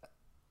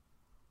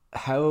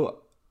 how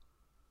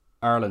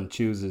Ireland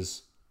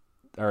chooses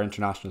our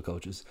international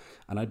coaches,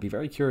 and I'd be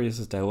very curious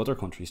as to how other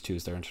countries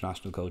choose their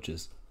international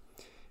coaches.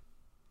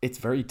 It's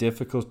very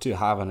difficult to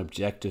have an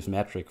objective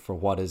metric for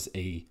what is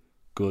a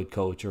good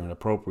coach or an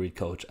appropriate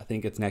coach. I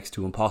think it's next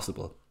to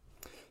impossible.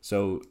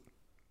 So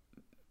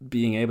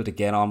being able to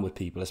get on with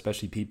people,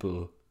 especially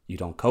people you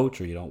don't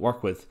coach or you don't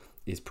work with,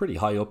 is pretty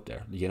high up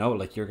there. You know,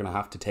 like, you're going to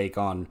have to take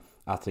on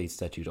athletes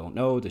that you don't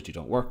know, that you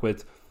don't work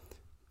with,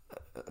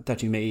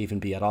 that you may even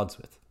be at odds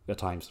with at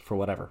times for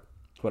whatever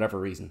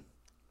reason.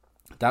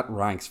 That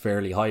ranks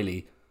fairly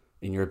highly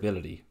in your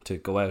ability to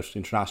go out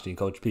internationally and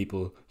coach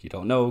people you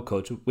don't know,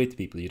 coach with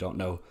people you don't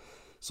know.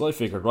 So I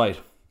figured, right,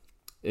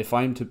 if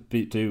I'm to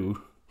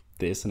do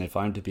this, and if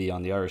I'm to be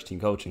on the Irish team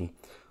coaching,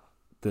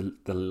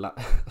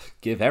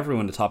 give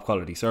everyone the top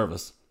quality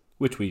service,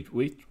 which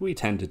we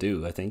tend to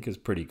do, I think is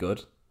pretty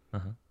good.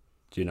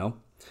 Do you know?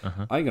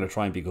 I'm going to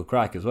try and be good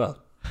crack as well.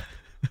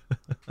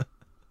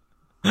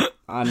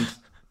 And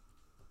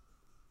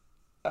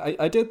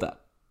I did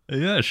that.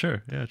 Yeah,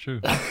 sure. Yeah,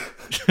 true.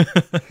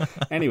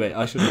 Anyway,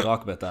 I shouldn't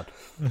talk about that.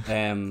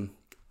 I'm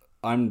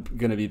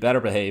going to be better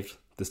behaved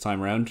this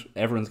time around.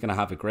 Everyone's going to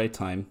have a great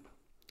time.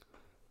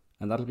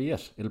 And that'll be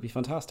it. It'll be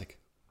fantastic.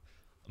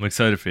 I'm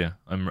excited for you.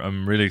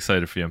 I'm really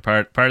excited for you. And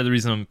part of the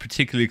reason I'm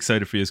particularly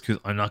excited for you is because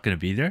I'm not going to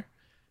be there.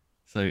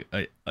 So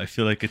I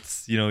feel like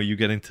it's, you know, you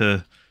getting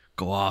to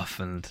go off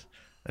and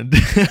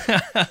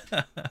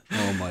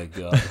oh my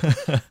god.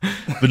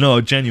 But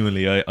no,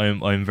 genuinely,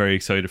 I'm very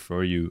excited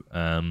for you.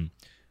 And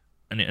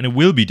it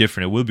will be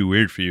different. It will be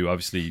weird for you,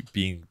 obviously,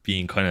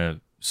 being kind of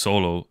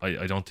solo.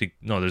 I don't think,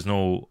 no, there's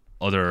no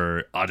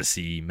other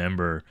Odyssey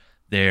member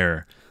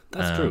there.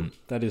 That's true.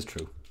 That is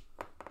true.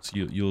 So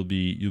you'll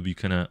be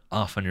kind of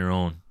off on your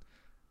own,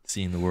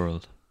 seeing the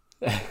world.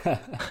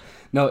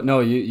 No,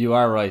 you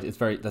are right.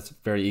 That's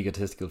very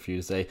egotistical for you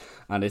to say,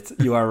 and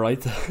you are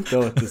right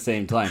though. At the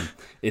same time,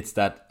 it's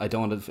that I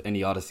don't have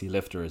any Odyssey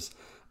lifters,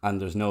 and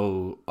there's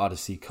no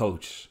Odyssey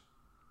coach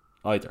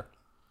either.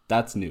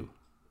 That's new.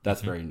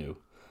 That's very new.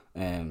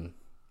 So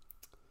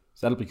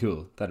that'll be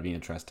cool. That'll be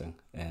interesting.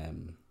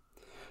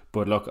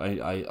 But look,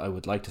 I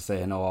would like to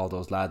say I know all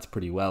those lads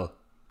pretty well,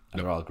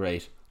 and they're all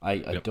great.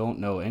 I don't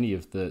know any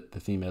of the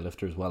female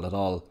lifters well at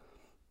all,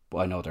 but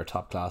I know they're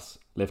top class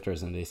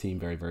lifters and they seem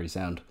very, very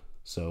sound.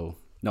 So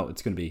no,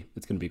 it's gonna be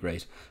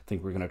great. I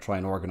think we're gonna try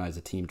and organise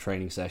a team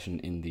training session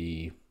in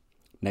the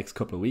next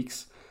couple of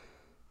weeks.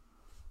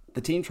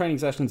 The team training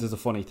sessions is a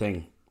funny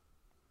thing.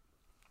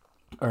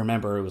 I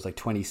remember it was like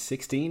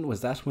 2016. Was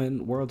that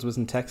when Worlds was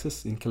in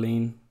Texas, in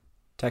Killeen,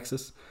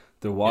 Texas?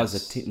 There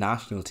was a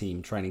national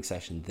team training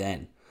session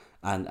then,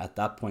 and at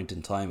that point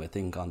in time, I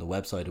think on the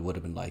website it would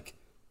have been like,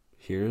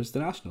 here's the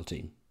national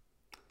team.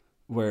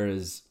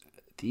 Whereas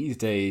these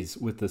days,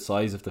 with the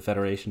size of the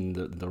federation,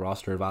 the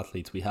roster of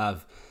athletes we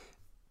have,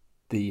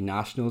 the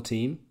national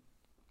team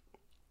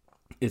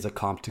is a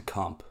comp to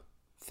comp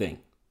thing.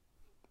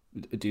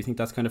 Do you think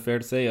that's kind of fair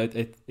to say?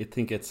 I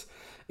think it's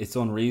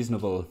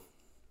unreasonable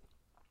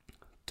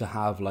to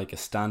have like a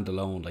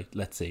standalone, like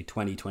let's say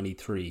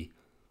 2023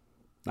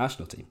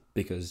 national team,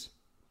 because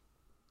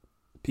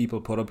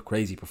people put up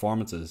crazy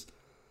performances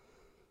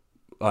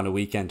on a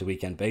weekend to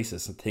weekend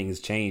basis, and things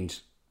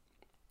change,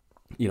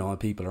 you know, and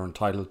people are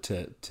entitled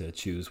to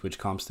choose which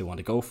comps they want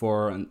to go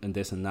for, and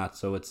this and that.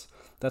 So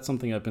that's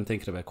something I've been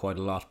thinking about quite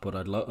a lot. But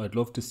I'd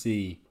love to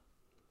see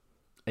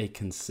a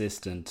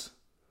consistent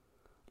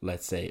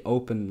let's say,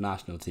 open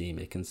national team,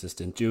 a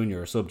consistent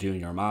junior,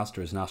 sub-junior,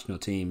 masters national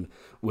team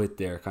with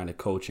their kind of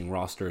coaching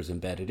rosters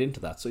embedded into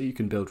that. So you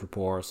can build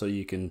rapport, so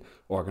you can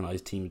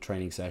organize team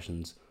training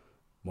sessions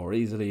more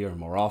easily or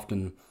more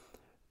often.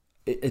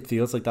 It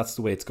feels like that's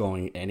the way it's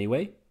going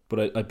anyway,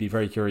 but I'd be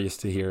very curious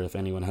to hear if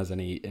anyone has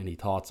any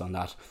thoughts on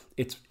that.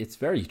 It's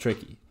very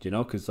tricky, you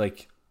know, because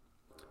like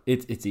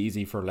it's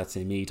easy for, let's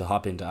say, me to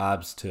hop into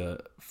abs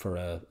for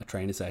a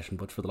training session,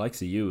 but for the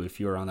likes of you, if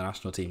you're on the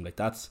national team, like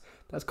that's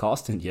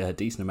costing you a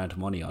decent amount of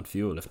money on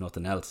fuel, if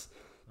nothing else.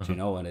 You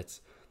know, and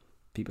it's,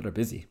 people are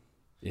busy.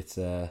 It's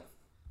so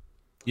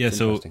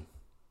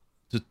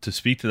to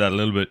speak to that a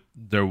little bit,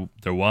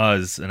 there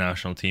was a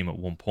national team at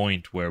one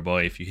point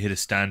whereby if you hit a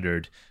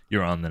standard,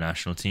 you're on the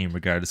national team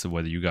regardless of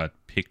whether you got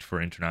picked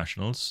for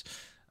internationals.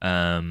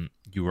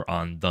 You were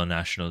on the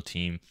national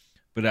team,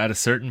 but at a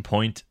certain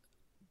point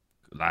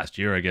last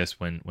year, I guess,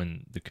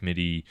 when the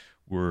committee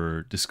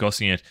were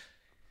discussing it,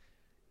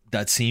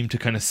 that seemed to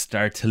kind of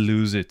start to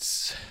lose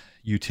its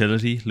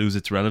utility, lose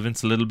its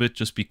relevance a little bit,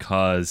 just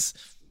because,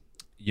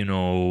 you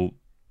know,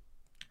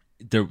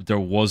 there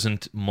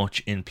wasn't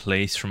much in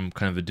place from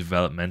kind of a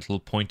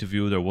developmental point of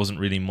view. There wasn't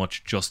really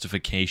much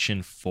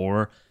justification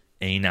for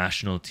a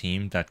national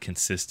team that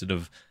consisted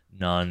of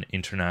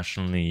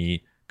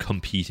non-internationally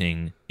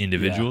competing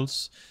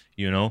individuals.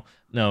 You know,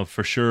 now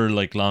for sure,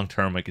 like long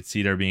term, I could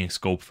see there being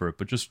scope for it,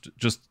 but just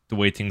the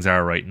way things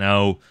are right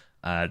now,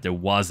 there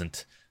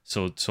wasn't.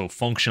 So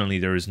functionally,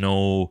 there's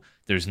no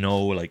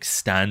like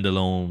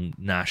standalone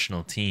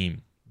national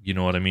team. You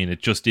know what I mean?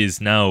 It just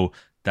is now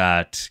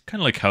that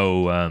kind of like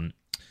how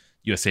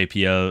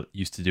USAPL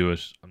used to do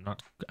it. I'm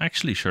not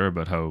actually sure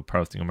about how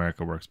Powerlifting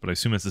America works, but I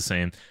assume it's the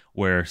same,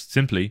 where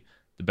simply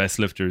the best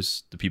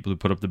lifters, the people who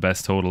put up the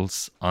best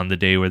totals on the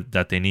day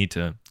that they need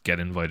to, get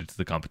invited to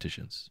the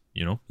competitions.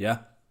 You know? Yeah.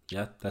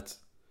 That's.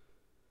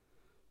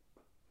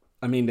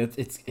 I mean,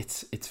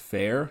 it's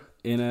fair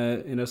in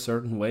a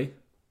certain way.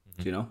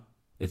 You know,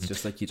 it's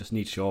just like you just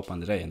need to show up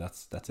on the day, and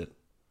that's it.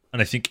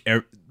 And I think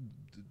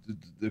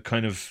the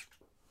kind of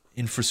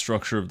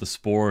infrastructure of the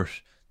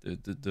sport,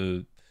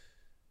 the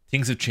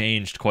things have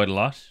changed quite a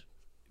lot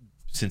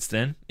since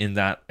then, in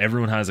that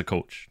everyone has a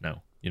coach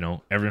now. You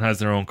know, everyone has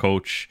their own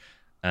coach.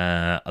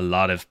 A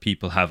lot of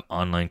people have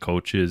online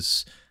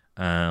coaches.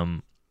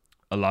 A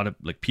lot of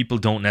like people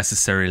don't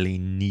necessarily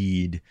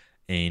need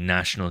a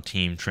national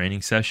team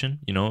training session.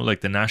 You know,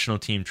 like the national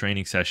team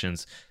training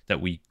sessions that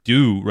we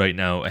do right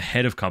now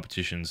ahead of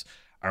competitions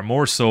are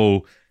more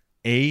so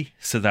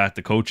so that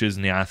the coaches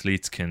and the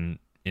athletes can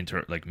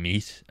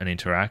meet and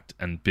interact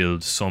and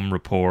build some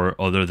rapport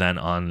other than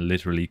on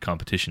literally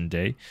competition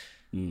day.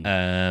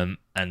 And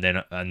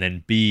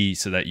then B,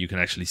 so that you can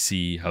actually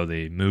see how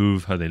they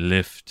move, how they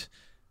lift,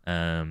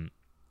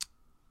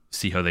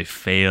 see how they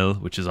fail,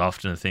 which is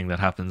often a thing that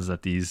happens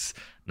at these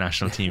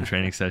national team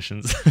training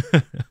sessions.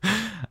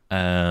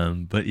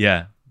 But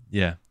yeah,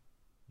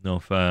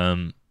 no,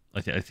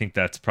 I think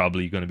that's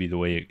probably going to be the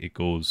way it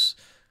goes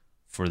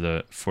for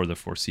the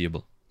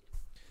foreseeable.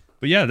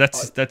 But yeah,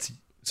 that's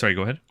sorry,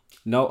 go ahead.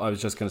 No, I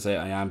was just going to say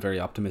I am very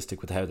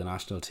optimistic with how the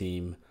national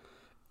team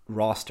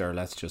roster,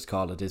 let's just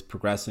call it, is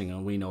progressing,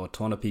 and we know a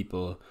ton of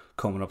people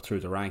coming up through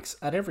the ranks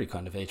at every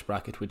kind of age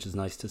bracket, which is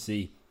nice to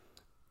see.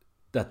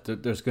 That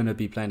there's going to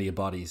be plenty of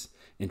bodies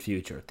in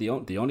future. The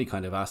only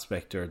kind of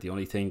aspect, or the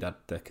only thing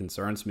that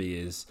concerns me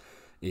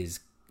is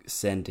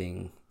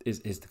sending is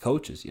the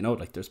coaches. You know,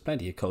 like there's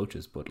plenty of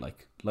coaches, but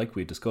like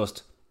we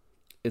discussed,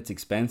 it's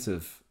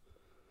expensive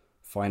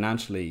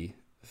financially,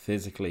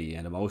 physically,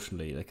 and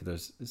emotionally. Like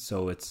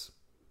it's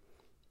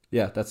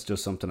that's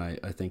just something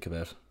I think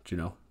about. You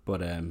know,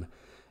 but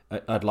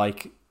I'd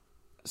like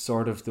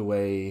sort of the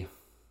way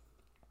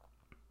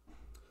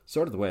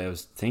I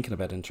was thinking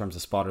about it in terms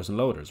of spotters and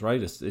loaders,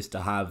 right? Is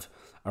to have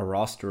a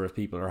roster of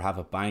people, or have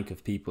a bank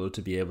of people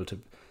to be able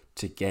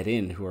to get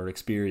in who are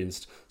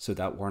experienced, so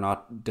that we're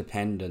not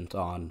dependent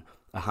on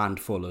a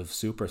handful of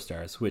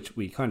superstars, which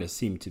we kind of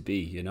seem to be,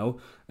 you know.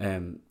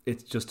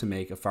 It's just to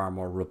make a far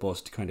more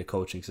robust kind of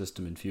coaching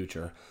system in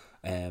future.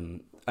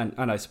 And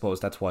I suppose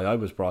that's why I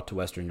was brought to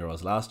Western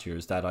Euros last year,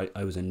 is that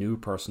I was a new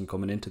person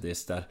coming into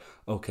this, that,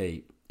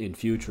 okay, in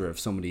future, if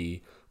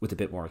somebody with a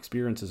bit more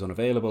experience is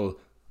unavailable,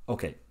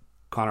 okay,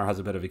 Conor has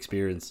a bit of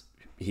experience,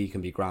 he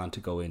can be grand to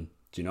go in,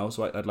 do you know?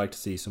 So I'd like to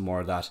see some more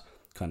of that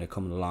kind of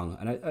coming along.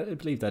 And I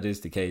believe that is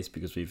the case,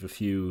 because we have a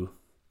few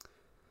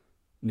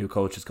new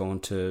coaches going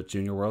to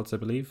Junior Worlds, I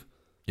believe.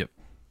 Yep.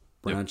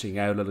 Branching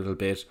out a little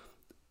bit.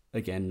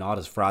 Again, not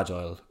as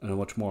fragile and a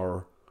much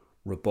more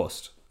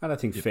robust and I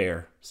think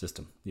fair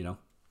system, you know?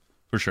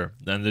 For sure.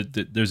 And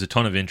there's a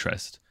ton of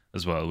interest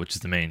as well, which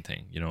is the main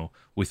thing, you know.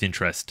 With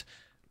interest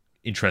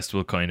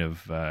will kind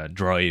of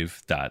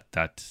drive that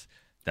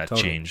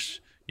totally.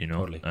 Change, you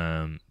know.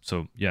 Totally.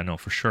 So yeah, no,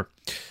 for sure.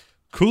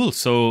 Cool.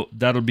 So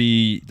that'll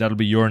be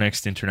your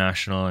next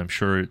international. I'm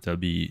sure there'll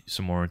be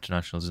some more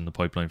internationals in the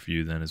pipeline for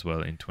you then as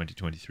well in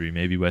 2023.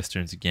 Maybe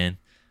Westerns again,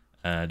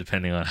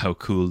 depending on how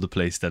cool the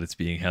place that it's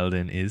being held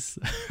in is.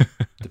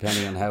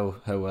 Depending on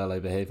how well I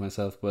behave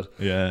myself, but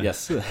yeah.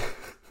 Yes.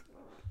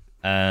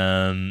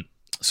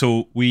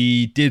 So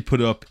we did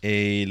put up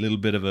a little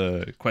bit of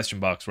a question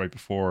box right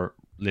before,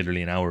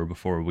 literally an hour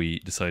before we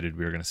decided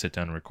we were going to sit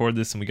down and record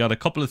this, and we got a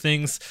couple of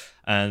things,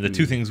 and the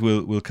two things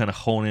we'll kind of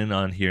hone in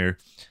on here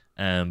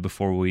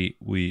before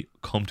we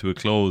come to a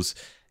close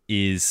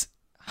is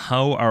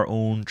how our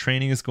own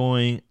training is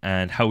going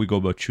and how we go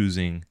about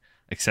choosing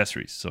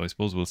accessories. So I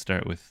suppose we'll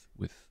start with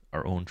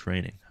our own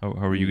training. How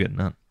are you getting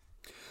on?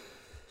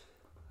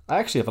 I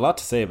actually have a lot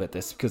to say about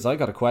this because I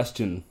got a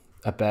question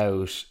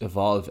about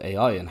Evolve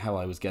AI and how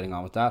I was getting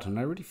on with that, and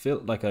I really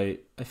felt like I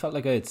felt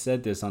like I had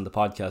said this on the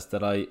podcast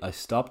that I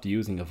stopped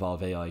using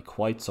Evolve AI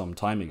quite some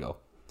time ago.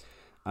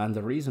 And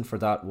the reason for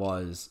that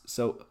was,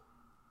 so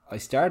I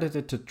started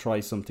it to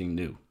try something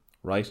new,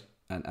 right?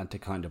 And to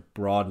kind of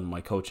broaden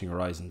my coaching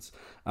horizons.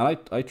 And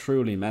I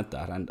truly meant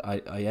that. And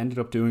I ended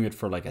up doing it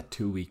for like a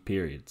 2-week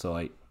period. So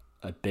I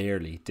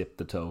barely dipped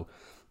the toe.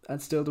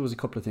 And still there was a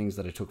couple of things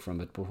that I took from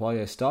it. But why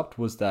I stopped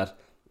was that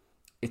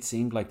it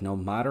seemed like no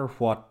matter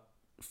what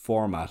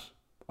format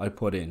I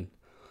put in,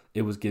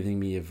 it was giving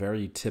me a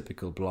very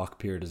typical block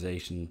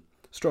periodization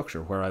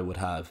structure where I would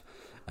have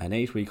an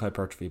 8-week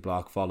hypertrophy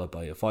block followed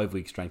by a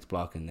 5-week strength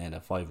block and then a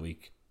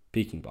 5-week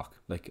peaking block.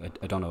 Like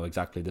I don't know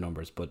exactly the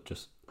numbers, but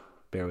just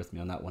bear with me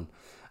on that one.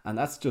 And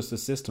that's just a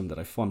system that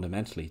I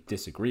fundamentally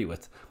disagree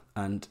with.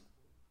 And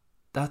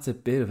that's a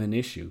bit of an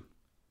issue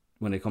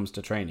when it comes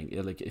to training.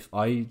 Like if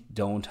I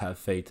don't have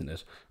faith in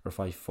it, or if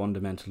I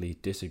fundamentally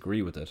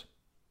disagree with it,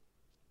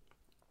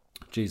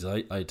 geez,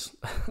 I'd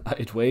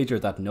wager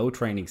that no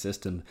training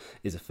system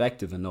is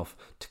effective enough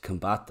to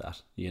combat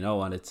that, you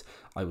know. And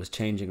I was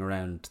changing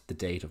around the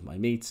date of my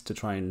meets to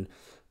try and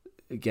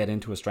get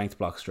into a strength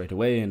block straight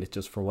away, and it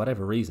just, for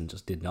whatever reason,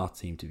 just did not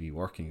seem to be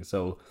working.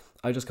 So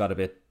I just got a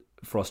bit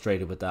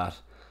frustrated with that,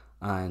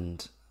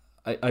 and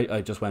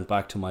I just went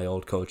back to my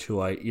old coach,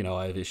 who I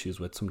have issues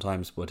with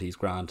sometimes, but he's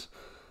grand.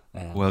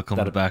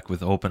 Welcome back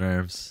with open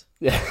arms.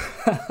 Yeah.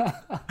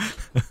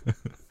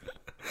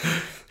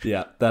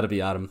 Yeah, that'd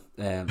be Adam.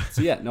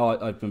 So yeah, no,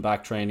 I've been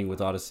back training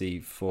with Odyssey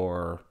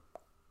for,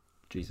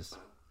 Jesus,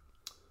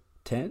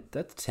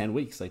 10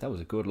 weeks. Like, that was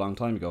a good long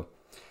time ago.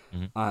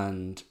 Mm-hmm.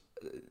 And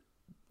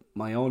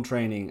my own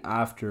training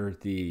after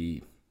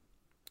the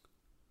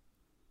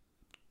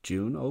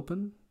June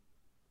Open,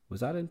 was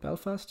that in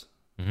Belfast?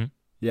 Mm-hmm.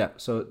 Yeah,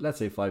 so let's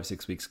say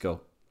 5-6 weeks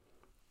ago,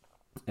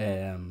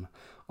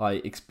 I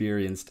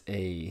experienced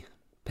a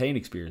pain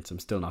experience. I'm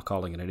still not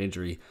calling it an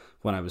injury.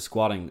 When I was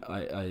squatting,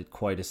 I had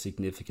quite a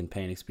significant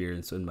pain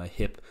experience in my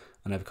hip,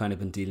 and I've kind of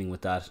been dealing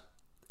with that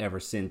ever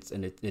since,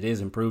 and it is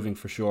improving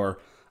for sure.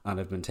 And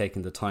I've been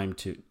taking the time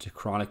to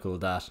chronicle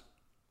that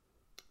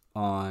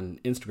on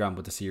Instagram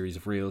with a series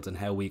of reels and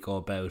how we go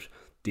about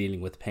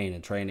dealing with pain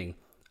and training.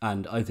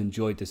 And I've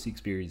enjoyed this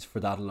experience for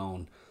that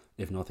alone,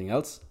 if nothing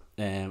else.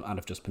 And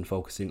I've just been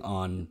focusing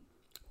on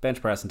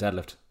bench press and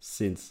deadlift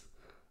since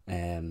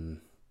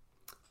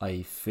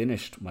I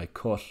finished my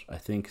cut, I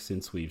think,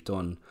 since we've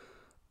done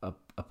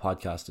a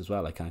podcast as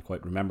well. I can't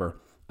quite remember.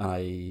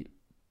 I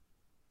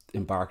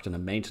embarked on a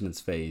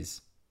maintenance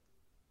phase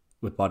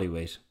with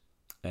bodyweight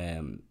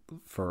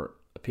for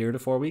a period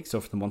of 4 weeks. So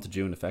for the month of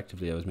June,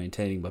 effectively, I was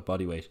maintaining my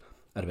body weight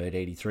at about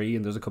 83,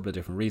 and there's a couple of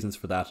different reasons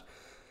for that.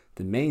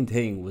 The main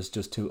thing was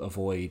just to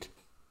avoid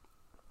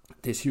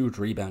this huge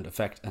rebound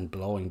effect and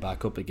blowing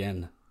back up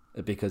again,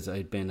 because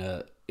I'd been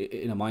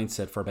in a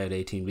mindset for about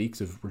 18 weeks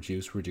of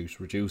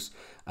reduce,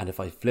 and if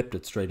I flipped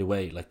it straight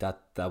away like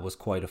that was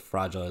quite a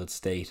fragile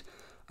state.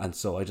 And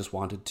so I just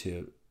wanted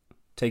to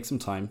take some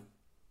time,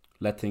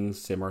 let things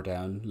simmer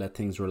down, let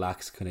things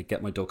relax, kind of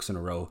get my ducks in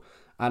a row.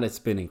 And it's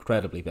been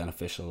incredibly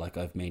beneficial. Like,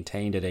 I've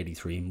maintained at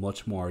 83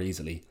 much more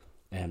easily.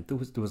 There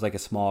was like a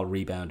small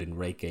rebound in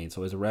weight gain.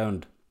 So I was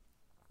around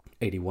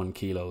 81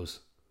 kilos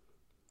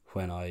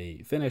when I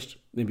finished,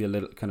 maybe a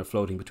little kind of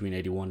floating between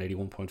 81,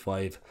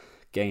 81.5,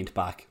 gained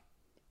back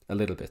a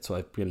little bit. So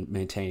I've been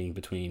maintaining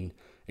between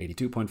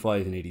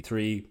 82.5 and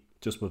 83,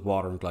 just with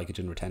water and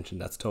glycogen retention.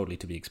 That's totally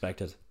to be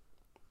expected.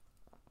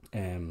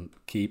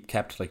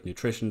 Kept like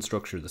nutrition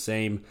structure the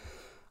same,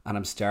 and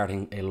I'm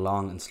starting a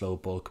long and slow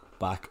bulk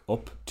back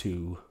up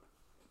to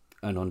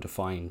an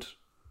undefined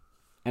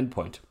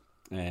endpoint.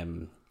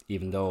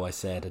 Even though I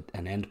said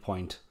an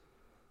endpoint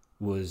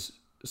was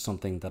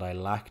something that I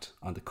lacked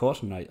on the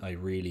cut, and I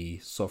really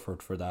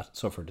suffered for that.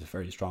 Suffered is a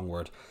very strong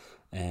word.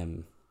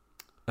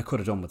 I could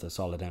have done with a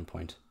solid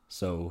endpoint.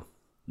 So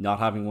not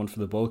having one for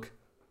the bulk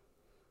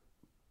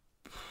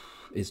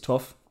is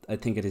tough. I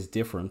think it is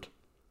different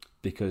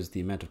because the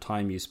amount of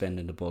time you spend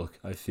in the bulk,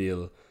 I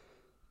feel,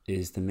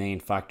 is the main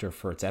factor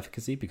for its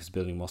efficacy, because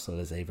building muscle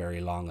is a very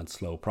long and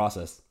slow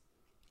process.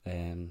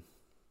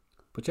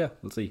 But yeah,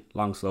 we'll see.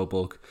 Long, slow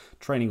bulk,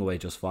 training away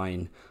just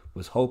fine.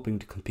 Was hoping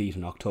to compete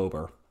in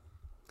October.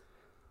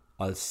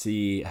 I'll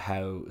see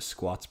how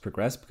squats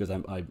progress, because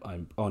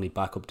I'm only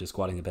back up to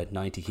squatting about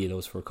 90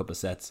 kilos for a couple of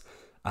sets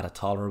at a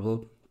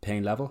tolerable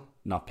pain level.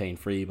 Not pain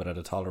free, but at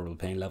a tolerable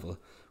pain level,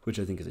 which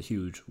I think is a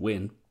huge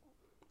win.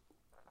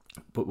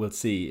 But we'll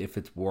see if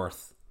it's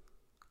worth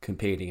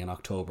competing in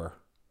October.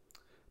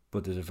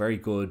 But there's a very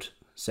good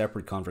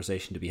separate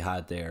conversation to be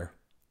had there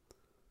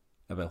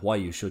about why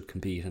you should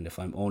compete, and if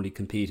I'm only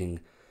competing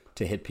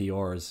to hit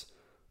PRs,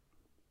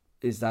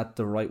 is that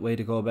the right way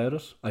to go about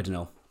it? I don't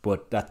know,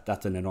 but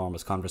that's an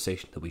enormous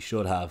conversation that we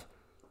should have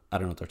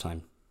at another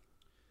time.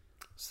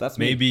 So that's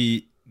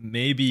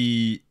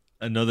maybe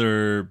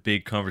another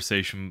big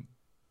conversation,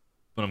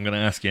 but I'm going to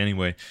ask you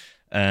anyway.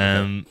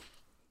 Okay.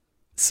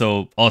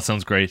 So all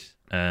sounds great.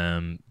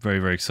 Very,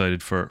 very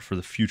excited for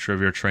the future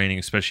of your training,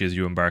 especially as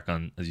you embark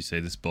on, as you say,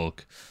 this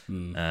bulk.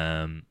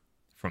 From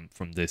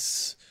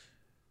this,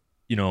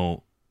 you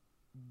know,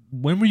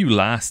 when were you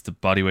last the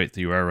body weight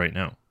that you are right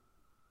now?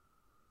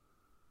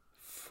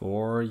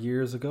 4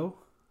 years ago.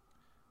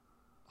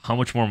 How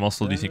much more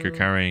muscle do you think you're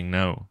carrying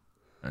now,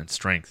 and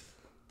strength,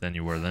 than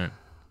you were then?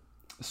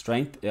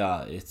 Strength,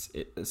 yeah, it's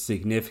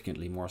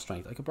significantly more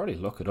strength. I could probably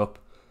look it up,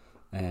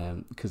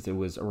 because it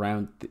was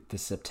around the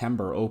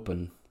September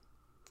Open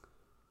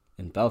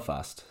in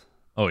Belfast.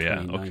 Oh yeah,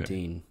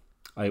 2019.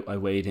 Okay. I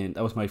weighed in.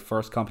 That was my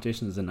first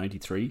competition as a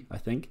 93, I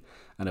think,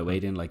 and I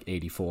weighed in like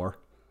 84.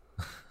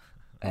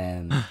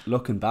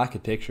 Looking back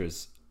at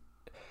pictures,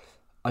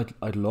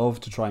 I'd love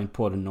to try and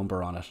put a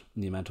number on it,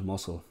 the amount of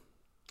muscle,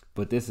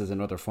 but this is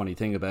another funny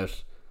thing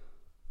about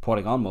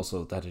putting on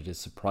muscle, that it is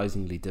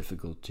surprisingly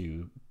difficult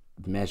to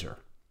measure,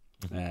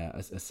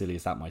 as silly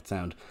as that might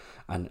sound,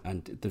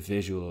 and the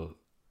visual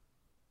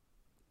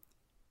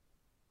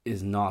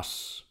is not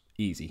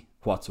easy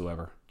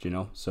whatsoever, do you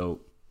know?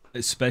 So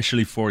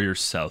especially for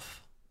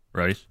yourself,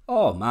 right?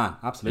 Oh man,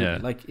 absolutely. Yeah.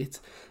 Like, it's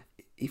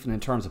even in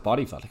terms of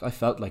body fat, like I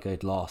felt like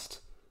I'd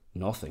lost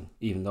nothing,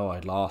 even though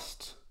I'd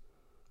lost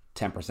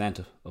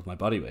 10% of my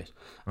body weight.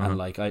 And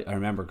like I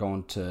remember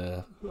going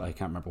to, I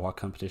can't remember what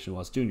competition it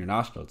was, junior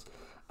nationals,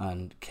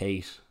 and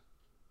Kate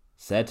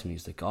said to me,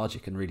 she's like, God,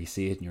 you can really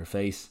see it in your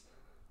face.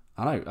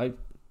 And I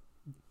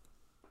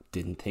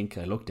didn't think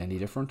I looked any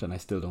different, and I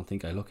still don't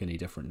think I look any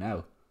different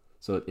now.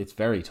 So it's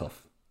very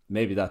tough.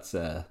 Maybe that's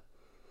a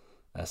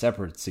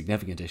separate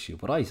significant issue,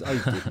 but I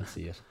didn't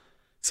see it.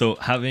 So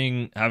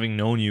having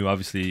known you,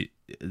 obviously,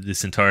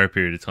 this entire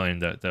period of time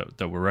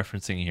that we're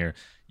referencing here,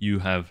 you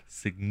have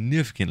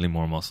significantly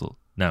more muscle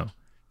now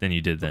than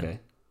you did then. Okay.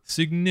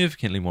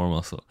 Significantly more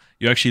muscle.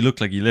 You actually look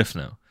like you lift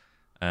now,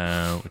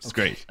 which is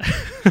great.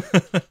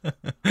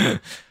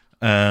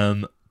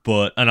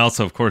 But and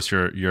also, of course,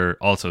 you're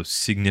also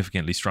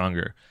significantly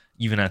stronger,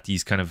 even at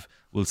these kind of,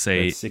 we'll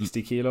say, about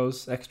 60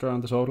 kilos extra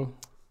on the total.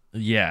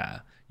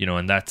 Yeah, you know,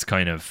 and that's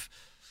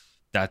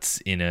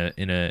in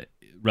a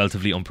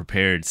relatively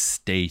unprepared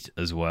state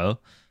as well.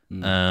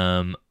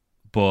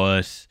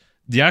 But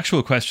the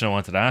actual question I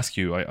wanted to ask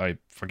you, I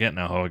forget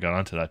now how I got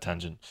onto that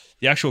tangent.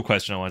 The actual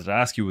question I wanted to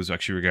ask you was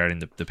actually regarding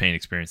the pain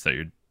experience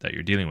that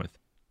you're dealing with.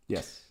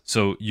 Yes.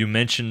 So you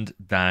mentioned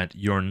that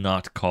you're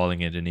not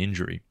calling it an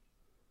injury.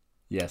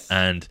 Yes.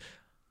 And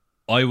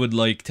I would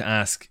like to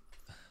ask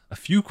a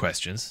few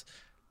questions.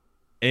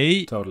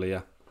 A, totally,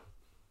 yeah.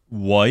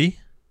 Why?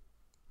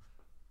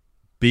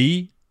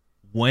 B,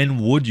 when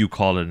would you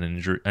call it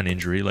an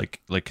injury?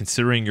 Like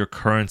considering your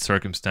current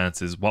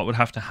circumstances, what would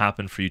have to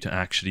happen for you to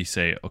actually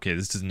say, okay,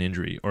 this is an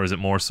injury? Or is it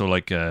more so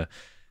like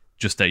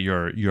just that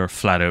you're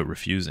flat out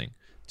refusing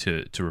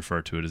to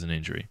refer to it as an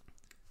injury?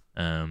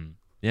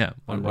 Yeah.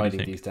 I'm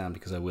writing these down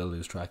because I will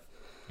lose track.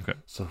 Okay.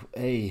 So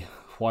A,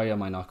 why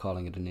am I not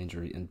calling it an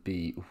injury? And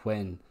B,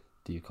 when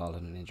do you call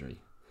it an injury?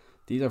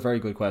 These are very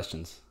good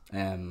questions.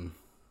 And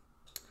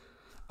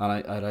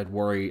I'd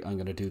worry I'm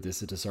going to do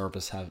this a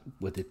disservice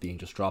with it being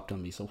just dropped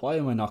on me. So why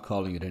am I not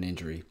calling it an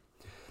injury?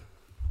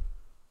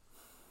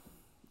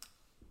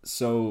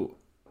 So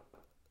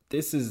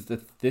this is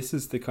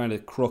the kind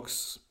of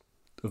crux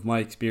of my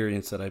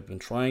experience that I've been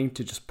trying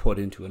to just put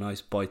into a nice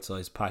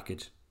bite-sized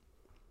package.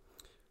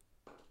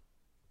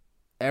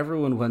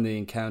 Everyone, when they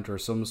encounter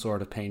some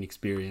sort of pain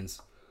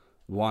experience,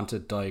 want a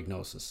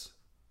diagnosis.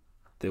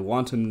 They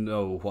want to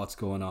know what's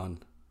going on,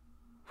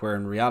 where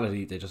in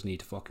reality they just need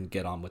to fucking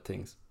get on with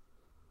things.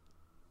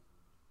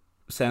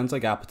 Sounds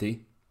like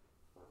apathy.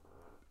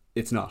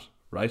 It's not,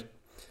 right?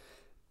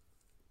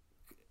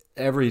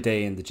 Every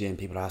day in the gym,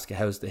 people ask you,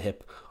 how's the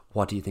hip?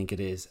 What do you think it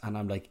is? And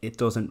I'm like, it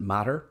doesn't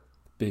matter,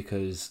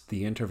 because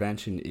the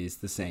intervention is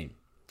the same.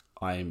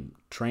 I'm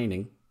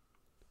training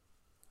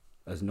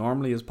as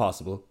normally as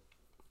possible,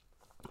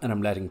 and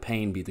I'm letting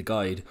pain be the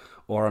guide,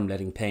 or I'm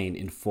letting pain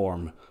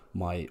inform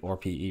my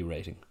RPE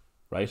rating,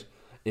 right?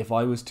 If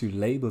I was to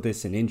label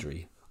this an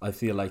injury, I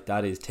feel like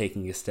that is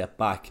taking a step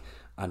back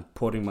and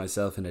putting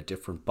myself in a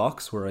different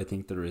box where I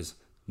think there is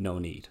no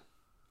need.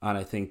 And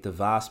I think the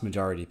vast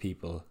majority of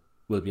people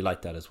will be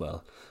like that as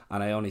well.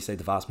 And I only say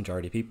the vast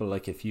majority of people,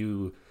 like if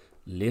you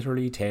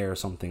literally tear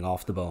something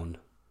off the bone,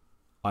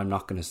 I'm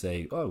not going to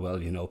say, oh,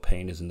 well, you know,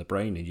 pain is in the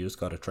brain and you just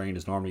got to train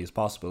as normally as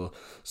possible.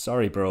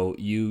 Sorry, bro,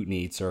 you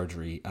need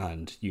surgery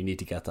and you need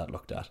to get that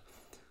looked at.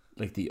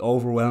 Like the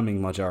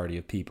overwhelming majority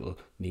of people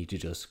need to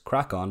just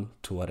crack on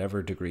to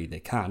whatever degree they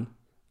can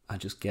and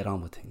just get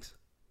on with things.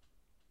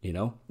 You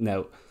know?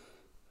 Now,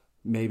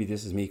 maybe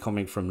this is me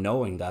coming from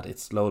knowing that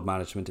it's load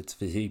management, it's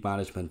fatigue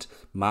management,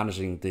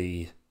 managing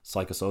the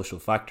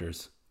psychosocial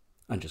factors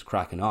and just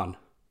cracking on.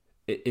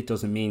 It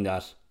doesn't mean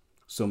that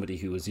somebody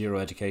who has zero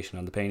education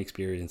on the pain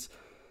experience,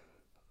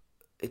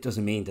 it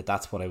doesn't mean that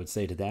that's what I would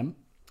say to them.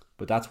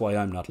 But that's why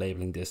I'm not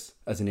labeling this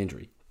as an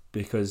injury,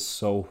 because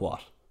so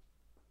what?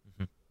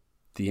 Mm-hmm.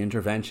 The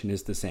intervention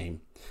is the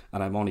same,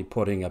 and I'm only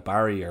putting a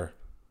barrier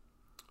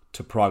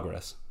to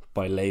progress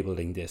by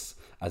labeling this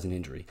as an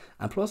injury.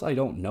 And plus, I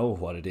don't know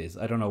what it is.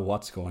 I don't know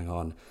what's going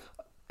on.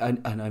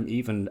 And I'm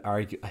even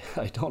I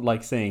don't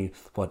like saying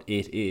what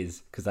it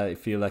is, because I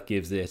feel that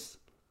gives it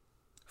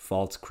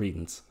false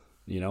credence,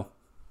 you know?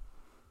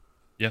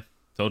 Yeah,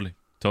 totally.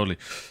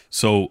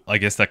 So I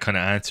guess that kind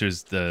of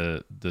answers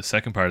the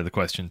second part of the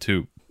question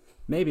too.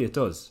 Maybe it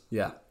does,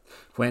 yeah.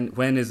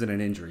 When is it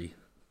an injury?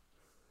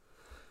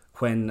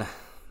 When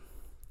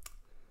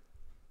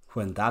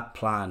that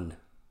plan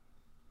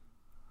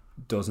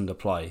doesn't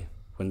apply,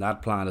 when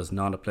that plan is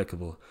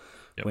non-applicable,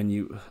 yep. When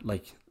you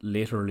like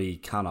literally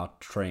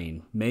cannot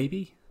train,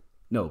 maybe?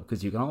 No,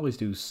 because you can always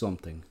do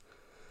something.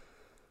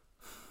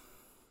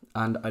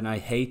 And I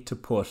hate to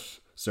put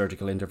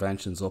surgical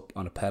interventions up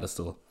on a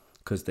pedestal,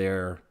 because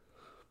they're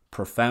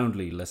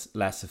profoundly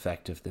less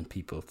effective than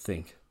people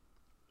think.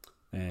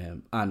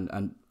 And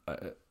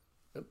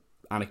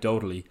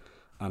anecdotally,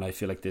 and I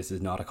feel like this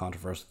is not a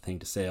controversial thing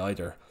to say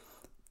either,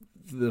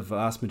 the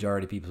vast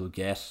majority of people who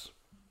get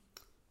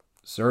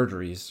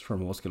surgeries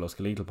from a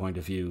musculoskeletal point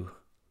of view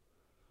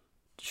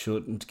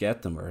shouldn't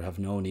get them, or have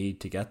no need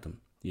to get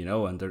them, you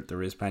know. And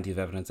there is plenty of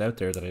evidence out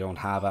there that I don't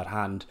have at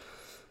hand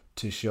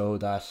to show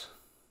that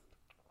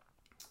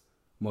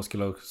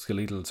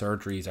musculoskeletal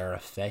surgeries are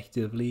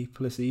effectively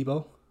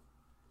placebo.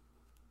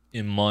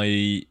 In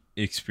my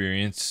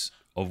experience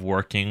of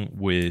working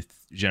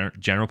with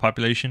general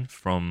population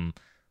from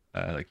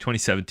like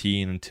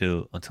 2017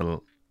 until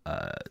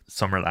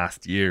summer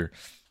last year,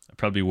 I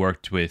probably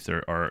worked with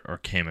or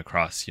came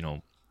across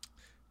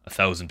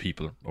 1,000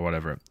 people or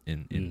whatever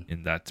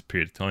in that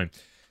period of time.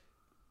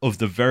 Of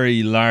the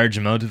very large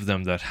amount of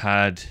them that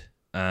had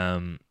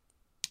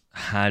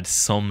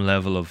some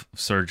level of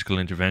surgical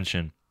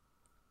intervention,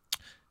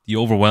 the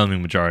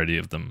overwhelming majority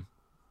of them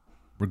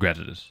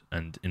regretted it,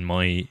 and in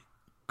my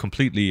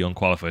completely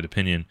unqualified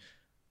opinion,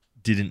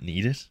 didn't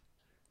need it,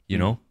 you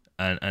know.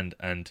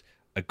 And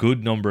a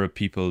good number of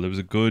people, there was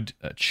a good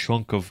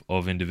chunk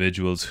of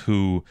individuals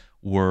who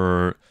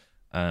were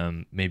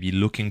maybe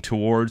looking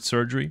towards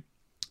surgery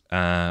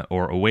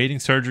or awaiting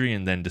surgery,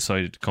 and then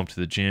decided to come to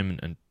the gym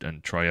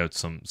and try out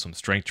some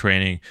strength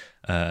training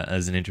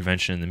as an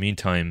intervention in the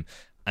meantime,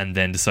 and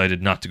then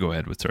decided not to go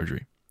ahead with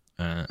surgery.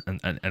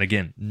 And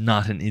again,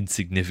 not an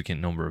insignificant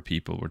number of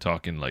people. We're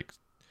talking like,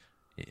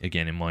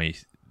 again, in my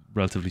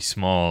relatively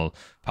small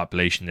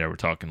population there, we're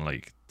talking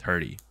like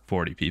 30,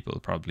 40 people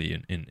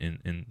probably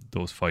in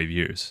those 5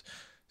 years.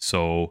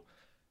 So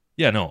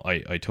yeah, no,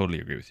 I totally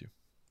agree with you.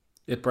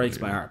 It breaks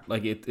my heart.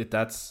 Like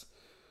that's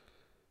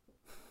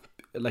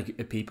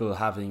like people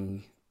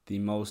having the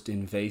most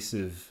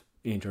invasive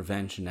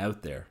intervention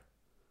out there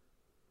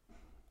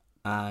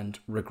and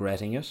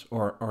regretting it,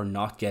 or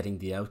not getting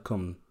the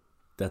outcome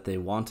that they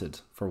wanted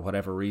for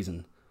whatever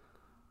reason,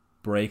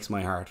 breaks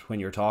my heart. When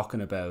you're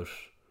talking about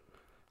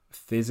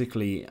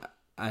physically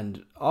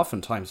and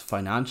oftentimes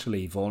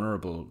financially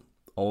vulnerable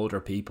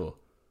older people,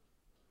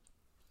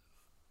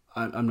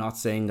 I'm not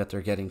saying that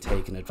they're getting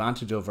taken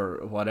advantage of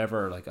or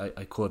whatever. Like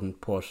I couldn't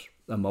put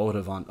a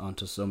motive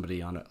onto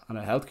somebody, on a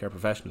healthcare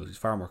professional who's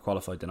far more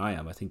qualified than I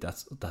am. I think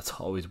that's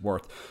always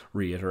worth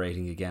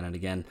reiterating again and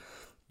again.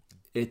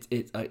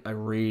 I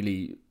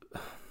really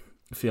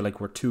feel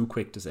like we're too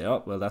quick to say,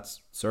 oh well,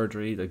 that's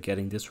surgery, they're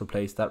getting this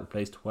replaced, that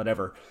replaced,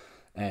 whatever.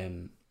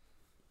 Yeah,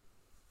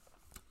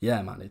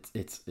 man,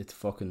 it's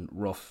fucking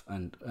rough.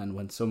 And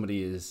when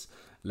somebody is,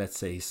 let's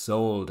say,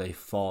 sold a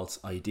false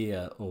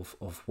idea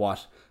of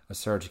what a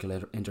surgical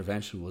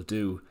intervention will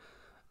do,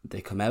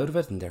 they come out of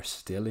it and they're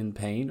still in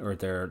pain, or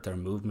their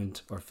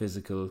movement or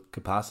physical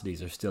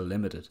capacities are still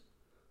limited.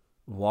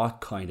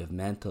 What kind of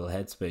mental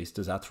headspace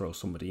does that throw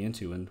somebody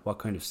into, and what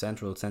kind of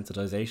central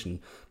sensitization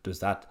does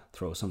that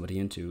throw somebody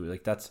into?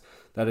 Like that's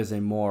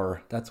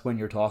when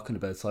you're talking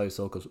about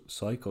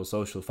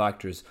psychosocial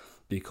factors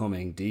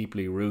becoming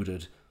deeply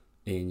rooted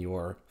in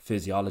your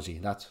physiology.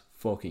 That's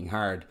fucking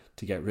hard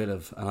to get rid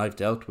of. And I've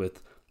dealt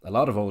with a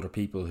lot of older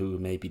people who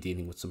may be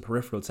dealing with some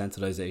peripheral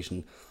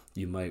sensitization.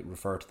 You might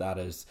refer to that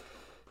as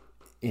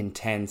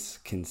intense,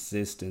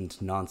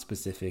 consistent,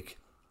 non-specific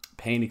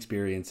pain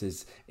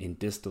experiences in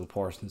distal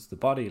portions of the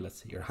body.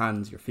 Let's say your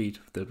hands, your feet,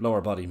 the lower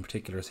body in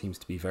particular seems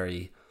to be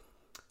very,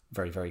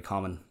 very, very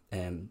common.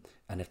 And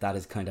if that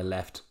is kind of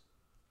left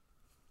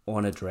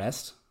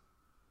unaddressed,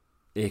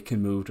 it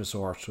can move to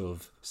sort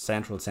of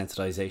central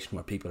sensitization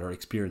where people are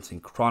experiencing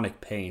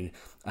chronic pain,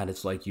 and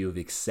it's like you've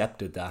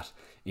accepted that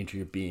into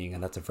your being,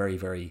 and that's a very,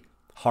 very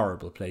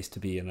horrible place to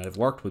be. And I've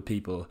worked with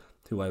people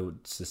who I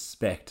would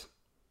suspect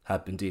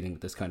have been dealing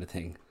with this kind of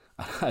thing.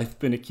 I've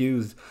been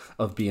accused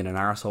of being an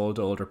arsehole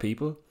to older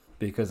people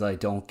because I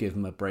don't give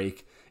them a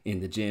break in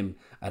the gym,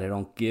 and I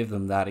don't give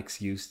them that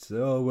excuse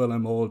to, oh well,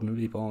 I'm old and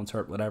my bones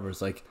hurt, whatever.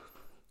 It's like,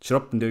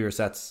 shut up and do your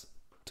sets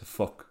to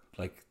fuck.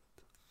 Like,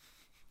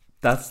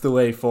 that's the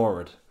way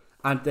forward.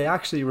 And they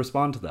actually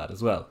respond to that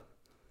as well.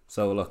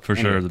 So look, for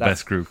sure, the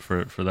best group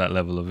for that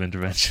level of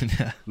intervention.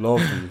 Yeah,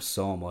 love them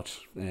so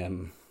much.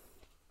 So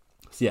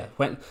yeah,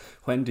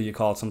 when do you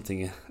call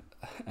something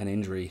an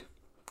injury?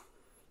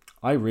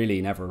 I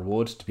really never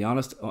would, to be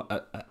honest.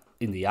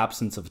 In the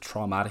absence of a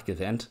traumatic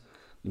event,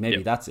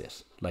 maybe that's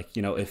it. Like,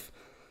 you know, if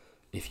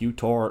you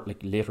tore,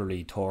 like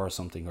literally tore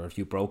something, or if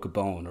you broke a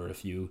bone, or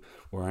if you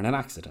were in an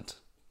accident,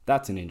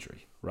 that's an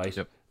injury, right?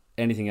 Yep.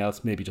 Anything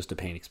else, maybe just a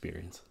pain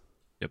experience.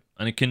 Yep.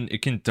 And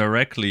it can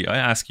directly, I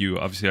ask you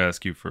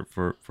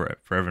for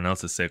everyone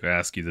else's sake, I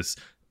ask you this,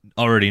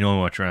 already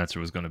knowing what your answer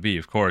was going to be,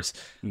 of course.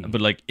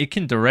 But like, it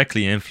can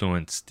directly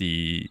influence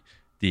the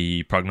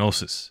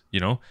prognosis, you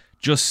know?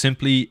 Just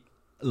simply,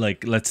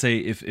 like, let's say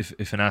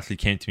if an athlete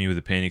came to me with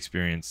a pain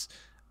experience,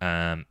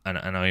 and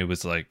I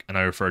was like, and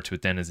I refer to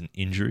it then as an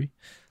injury,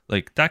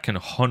 like, that can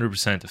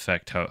 100%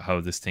 affect how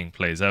this thing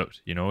plays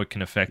out. You know, it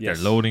can affect their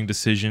loading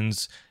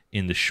decisions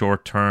in the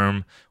short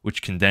term,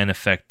 which can then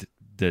affect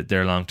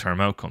their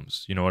long-term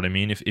outcomes. You know what I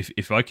mean?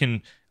 If I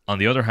can, on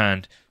the other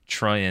hand,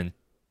 try and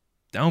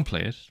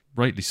downplay it,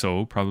 rightly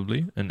so,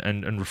 probably,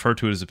 and refer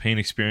to it as a pain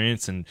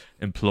experience, and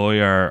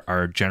employ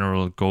our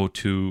general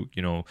go-to,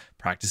 you know,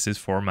 practices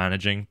for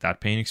managing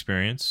that pain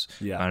experience.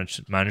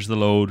 Manage the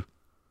load.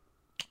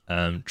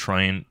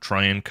 Try and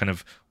kind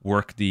of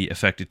work the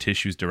affected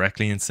tissues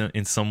directly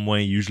in some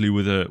way, usually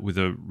with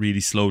a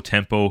really slow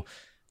tempo,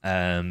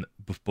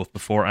 both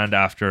before and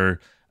after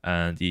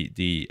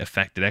the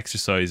affected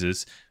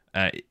exercises.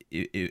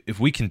 If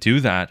we can do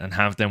that and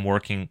have them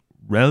working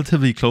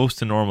relatively close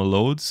to normal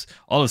loads,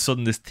 all of a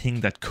sudden this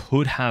thing that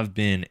could have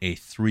been a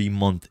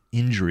 3-month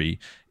injury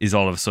is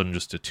all of a sudden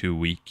just a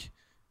 2-week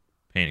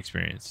pain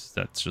experience.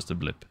 That's just a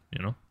blip,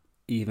 you know?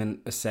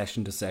 Even a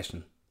session to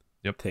session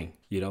thing,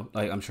 you know?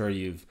 Like, I'm sure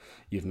you've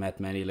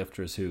met many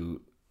lifters who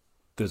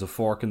there's a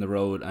fork in the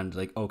road, and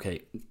like,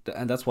 okay,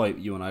 and that's why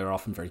you and I are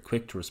often very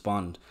quick to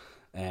respond.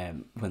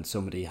 When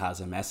somebody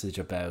has a message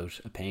about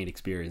a pain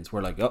experience,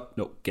 we're like, oh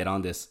no, get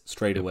on this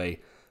straight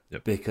away.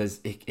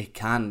 Because it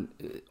can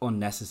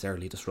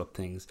unnecessarily disrupt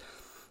things.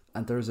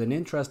 And there's an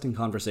interesting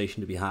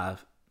conversation to be had,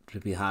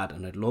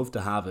 and I'd love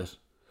to have it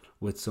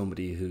with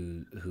somebody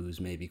who's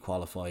maybe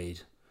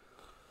qualified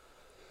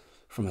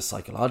from a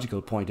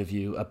psychological point of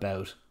view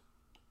about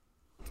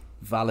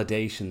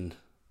validating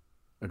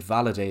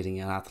an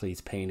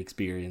athlete's pain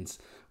experience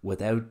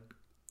without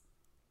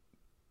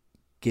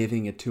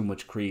giving it too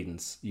much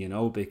credence, you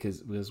know,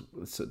 because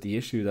the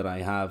issue that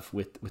I have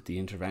with the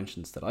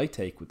interventions that I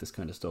take with this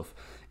kind of stuff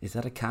is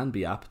that it can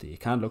be apathy.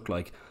 It can look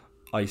like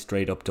I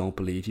straight up don't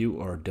believe you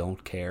or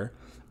don't care,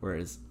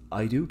 whereas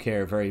I do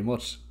care very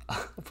much,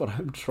 but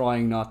I'm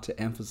trying not to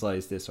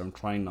emphasize this, or I'm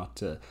trying not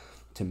to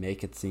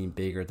make it seem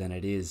bigger than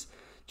it is,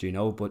 do you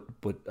know? But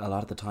a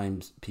lot of the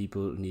times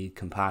people need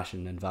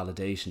compassion and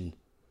validation.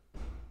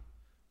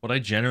 What I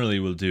generally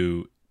will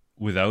do,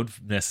 without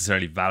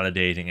necessarily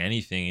validating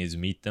anything, is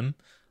meet them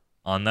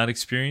on that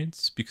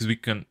experience, because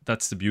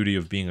that's the beauty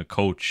of being a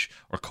coach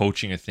or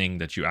coaching a thing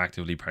that you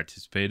actively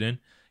participate in.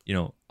 You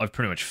know, I've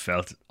pretty much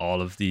felt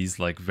all of these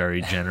like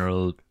very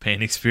general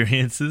pain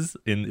experiences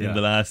over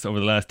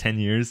the last 10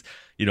 years.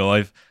 You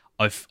know,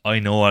 I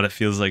know what it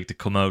feels like to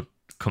come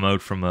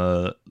out from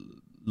a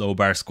low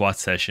bar squat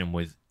session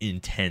with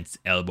intense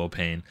elbow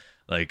pain,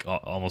 like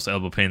almost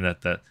elbow pain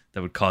that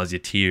would cause you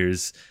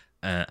tears.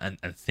 And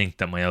think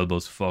that my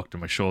elbow's fucked or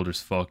my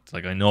shoulder's fucked.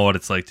 Like, I know what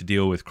it's like to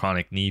deal with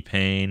chronic knee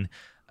pain.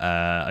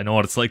 I know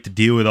what it's like to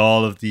deal with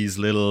all of these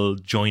little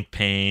joint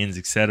pains,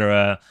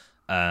 etc.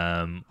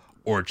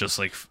 Or just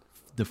like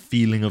the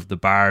feeling of the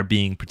bar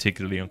being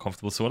particularly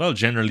uncomfortable. So what I'll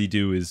generally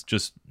do is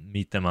just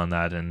meet them on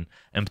that and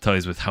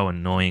empathize with how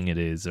annoying it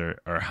is, or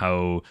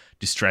how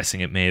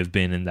distressing it may have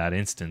been in that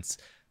instance,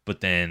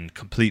 but then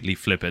completely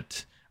flip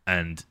it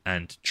and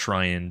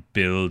try and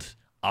build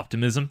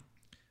optimism.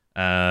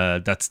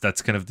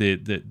 That's kind of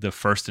the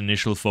first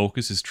initial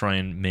focus, is try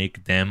and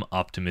make them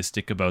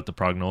optimistic about the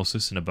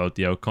prognosis and about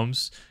the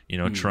outcomes. You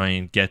know, try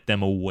and get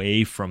them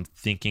away from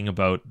thinking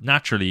about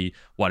naturally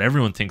what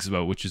everyone thinks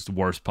about, which is the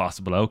worst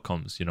possible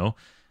outcomes, you know,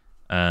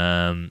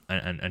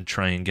 and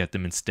try and get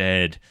them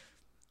instead,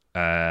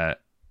 I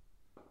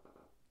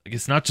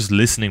guess not just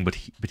listening, but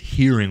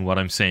hearing what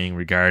I'm saying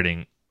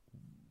regarding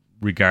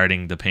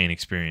the pain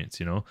experience,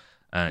 you know,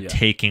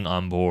 taking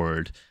on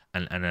board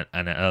and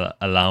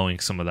allowing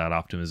some of that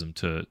optimism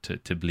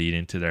to bleed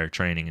into their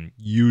training. And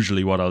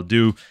usually what I'll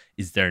do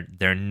is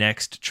their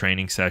next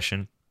training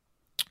session,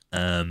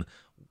 you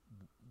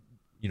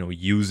know,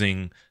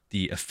 using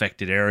the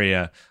affected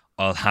area,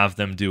 I'll have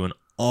them do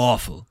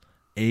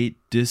a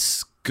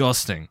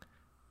disgusting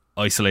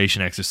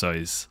isolation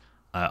exercise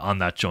on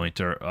that joint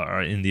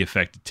or in the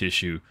affected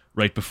tissue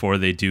right before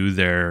they do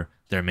their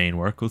main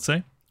work, we'll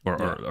say,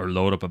 or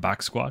load up a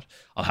back squat.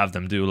 I'll have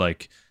them do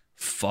like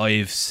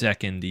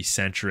 5-second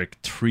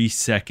eccentric,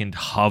 3-second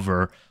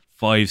hover,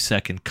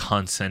 5-second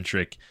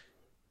concentric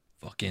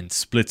fucking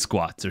split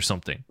squats or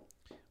something,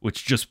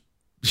 which just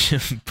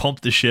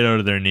pump the shit out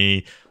of their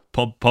knee,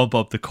 pump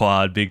up the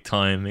quad big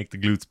time, make the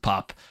glutes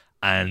pop,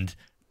 and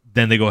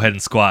then they go ahead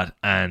and squat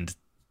and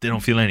they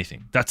don't feel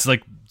anything.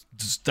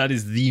 That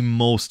is the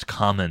most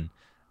common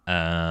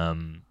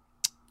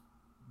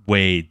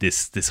way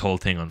this whole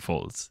thing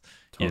unfolds.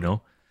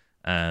 Totally.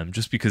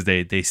 Just because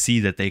they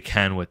see that they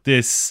can with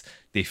this,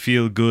 they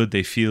feel good,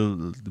 they feel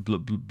the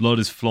blood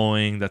is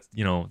flowing, that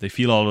they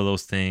feel all of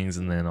those things,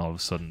 and then all of a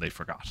sudden they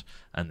forgot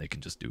and they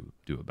can just do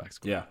a back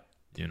squat.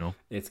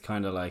 It's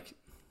kind of like,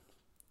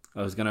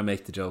 I was gonna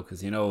make the joke,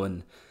 because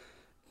when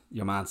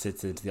your man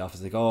sits into the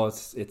office like, oh,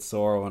 it's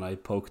sore when I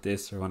poke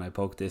this or when I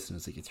poke this, and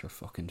it's like, it's your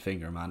fucking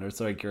finger, man. Or it's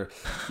like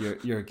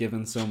you're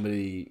giving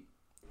somebody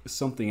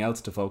something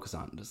else to focus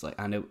on. It's like,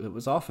 and it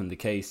was often the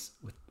case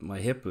with my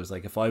hip. It was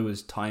like, if I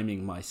was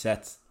timing my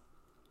sets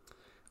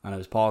and I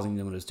was pausing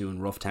them when I was doing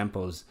rough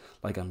tempos,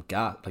 like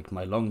like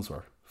my lungs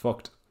were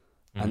fucked.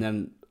 And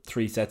then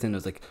 3 sets in, I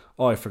was like,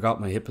 oh, I forgot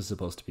my hip is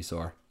supposed to be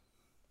sore.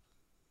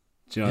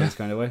 Do you know this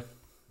kind of way?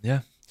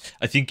 Yeah.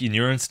 I think in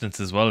your instance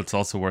as well, it's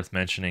also worth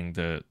mentioning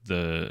the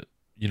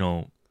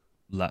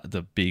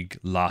big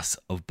loss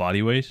of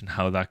body weight and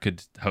how that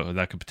could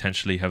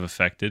potentially have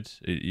affected.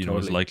 Totally.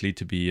 Was likely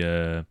to be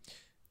a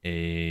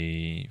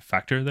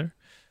factor there,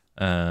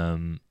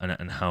 and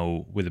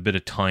how with a bit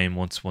of time,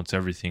 once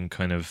everything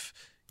kind of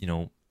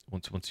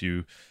once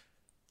you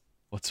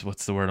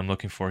what's the word I'm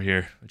looking for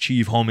here,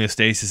 achieve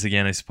homeostasis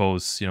again, I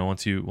suppose.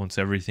 Once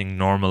everything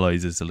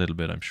normalizes a little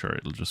bit, I'm sure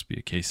it'll just be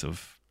a case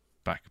of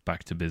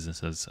back to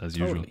business as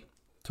usual.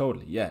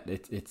 Totally. Yeah,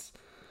 it's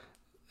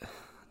there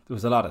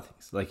was a lot of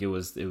things. Like it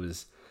was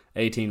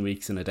 18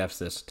 weeks in a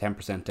deficit,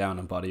 10% down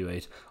on body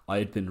weight. I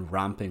had been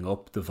ramping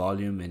up the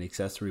volume in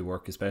accessory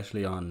work,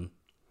 especially on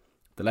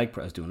the leg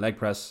press. I was doing leg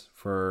press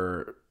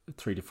for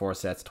 3 to 4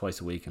 sets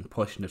twice a week and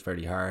pushing it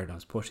fairly hard. I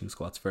was pushing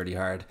squats fairly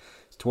hard.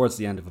 Towards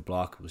the end of a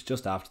block, it was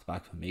just after the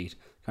back of a meet.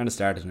 Kind of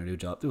started a new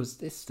job. There was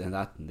this and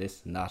that and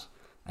this and that,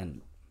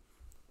 and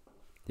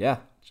yeah,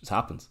 it just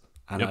happens.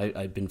 And yep.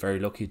 I've been very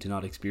lucky to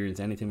not experience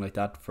anything like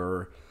that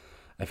for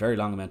a very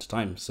long amount of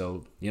time.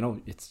 So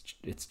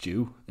it's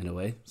due in a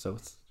way. So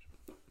it's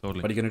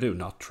totally. What are you gonna do?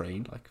 Not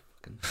train? Like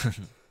fucking.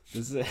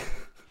 This is it.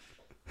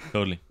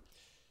 Totally.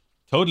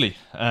 So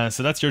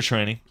that's your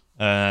training.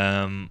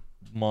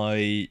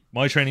 My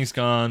training's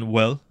gone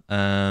well.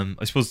 I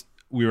suppose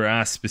we were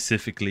asked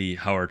specifically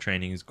how our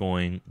training is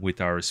going with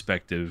our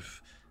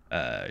respective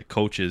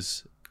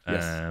coaches.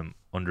 Yes.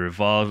 Under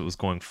Evolve, it was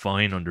going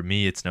fine. Under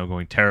me, it's now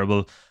going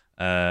terrible.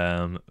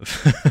 For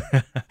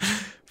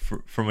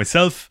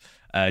myself,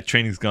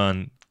 training's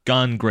gone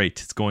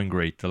great. It's going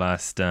great. The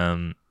last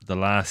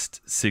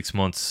 6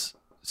 months,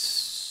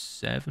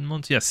 7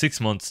 months,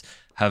 6 months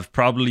have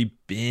probably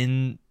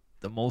been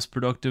the most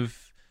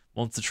productive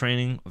months of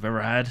training I've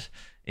ever had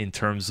in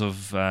terms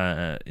of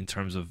I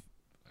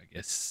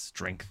guess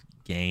strength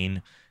gain,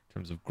 in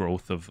terms of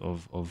growth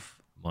of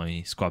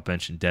my squat,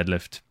 bench, and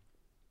deadlift.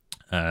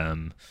 I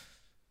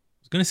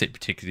was going to say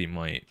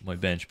particularly my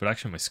bench, but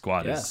actually my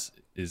squat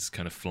is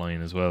kind of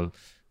flying as well,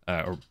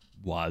 or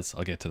was.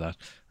 I'll get to that.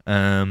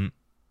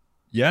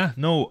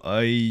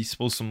 I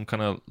suppose some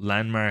kind of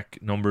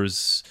landmark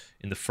numbers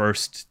in the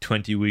first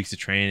 20 weeks of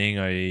training.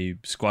 I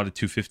squatted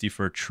 250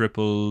 for a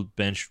triple,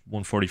 bench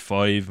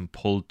 145, and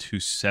pulled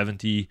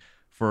 270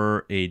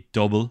 for a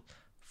double.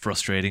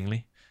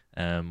 Frustratingly,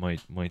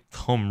 my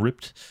thumb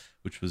ripped,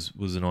 which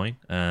was annoying.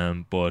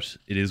 But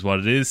it is what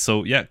it is.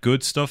 So yeah,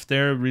 good stuff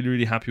there. Really,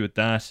 really happy with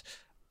that.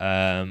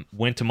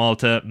 Went to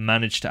Malta,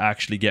 managed to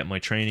actually get my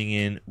training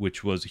in,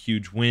 which was a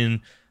huge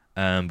win.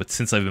 But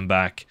since I've been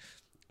back,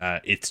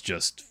 it's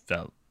just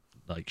felt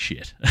like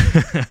shit.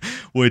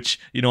 Which,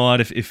 you know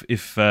what,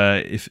 if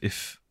I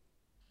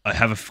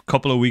have a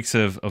couple of weeks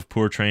of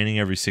poor training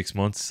every 6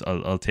 months,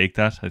 I'll take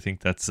that. I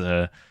think that's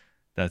a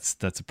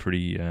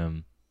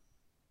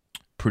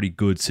pretty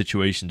good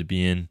situation to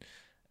be in.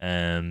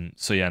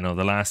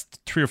 The last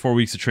 3 or 4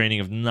 weeks of training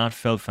have not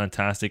felt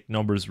fantastic.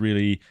 Numbers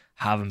really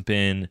haven't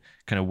been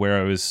kind of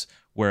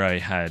where I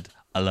had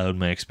allowed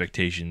my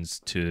expectations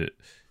to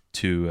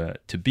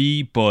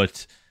be,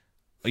 but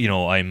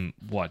I'm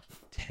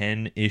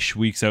 10-ish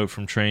weeks out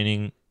from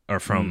training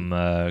or from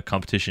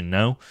competition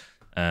now.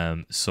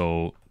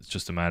 So it's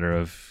just a matter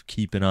of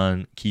keeping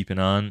on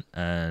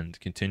and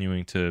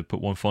continuing to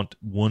put one foot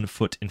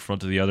in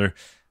front of the other,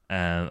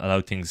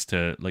 allow things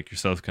to, like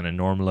yourself, kind of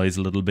normalize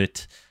a little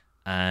bit,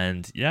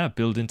 and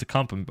build into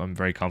comp. I'm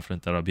very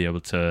confident that I'll be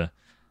able to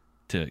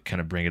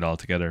kind of bring it all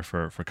together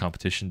for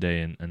competition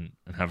day and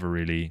have a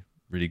really,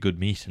 really good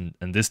meet. And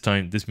this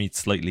time, this meet's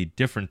slightly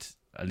different,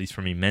 at least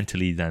for me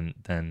mentally, than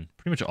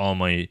pretty much all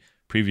my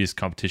previous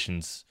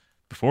competitions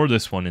before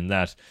this one, in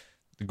that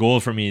the goal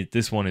for me at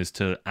this one is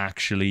to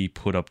actually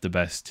put up the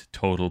best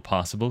total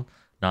possible,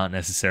 not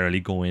necessarily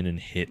go in and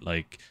hit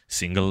like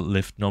single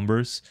lift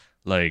numbers.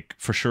 Like,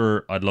 for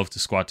sure, I'd love to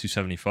squat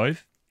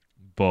 275,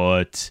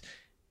 but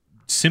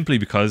simply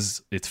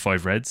because it's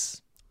 5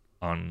 reds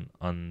on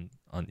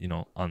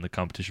the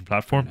competition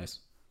platform. Nice.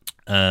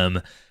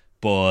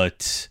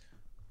 But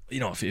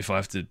if I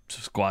have to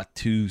squat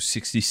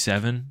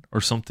 267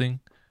 or something,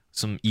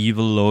 some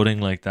evil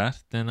loading like that,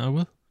 then I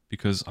will,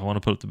 because I want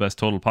to put up the best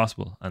total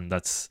possible, and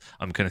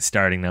I'm kind of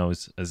starting now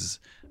as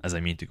I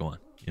mean to go on.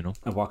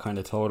 And what kind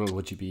of total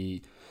would you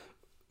be?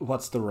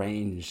 What's the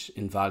range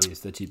in values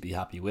that you'd be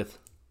happy with?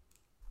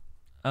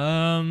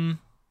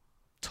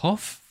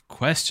 Tough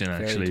question,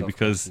 actually, tough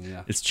because question,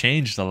 yeah. it's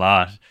changed a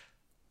lot,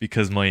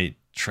 because my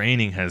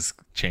training has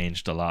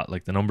changed a lot.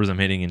 Like the numbers I'm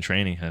hitting in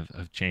training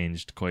have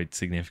changed quite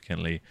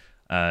significantly.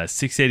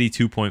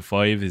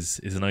 682.5 is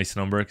a nice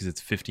number because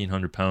it's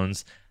 1,500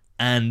 pounds,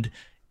 and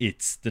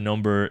it's the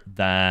number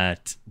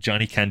that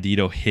Johnny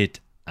Candido hit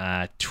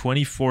at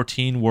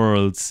 2014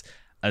 Worlds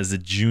as a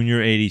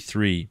junior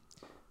 83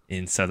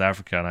 in South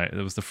Africa, and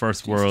it was the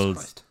first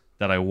Worlds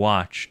that I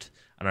watched,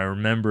 and I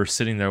remember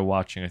sitting there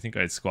watching. I think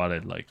I had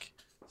squatted like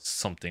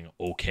something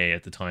okay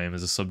at the time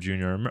as a sub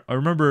junior. I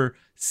remember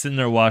sitting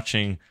there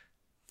watching,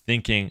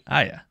 thinking,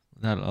 yeah,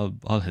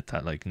 I'll hit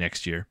that like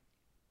next year.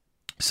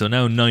 So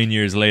now 9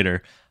 years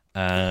later,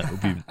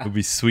 it would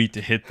be sweet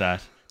to hit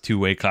that 2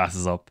 weight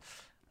classes up.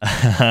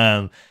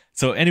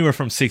 So anywhere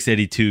from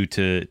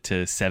 682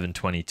 to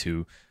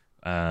 722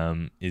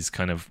 is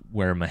kind of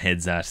where my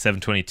head's at.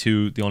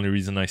 722, the only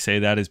reason I say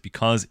that is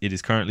because it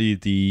is currently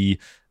the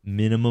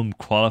minimum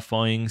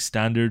qualifying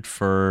standard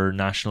for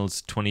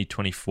Nationals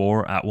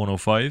 2024 at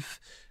 105.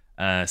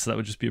 So that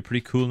would just be a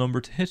pretty cool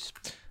number to hit.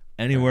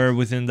 Anywhere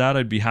within that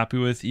I'd be happy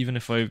with, even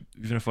if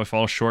I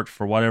fall short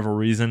for whatever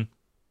reason.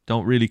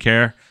 Don't really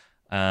care.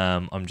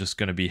 I'm just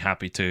going to be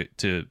happy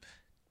to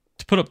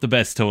put up the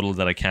best total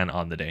that I can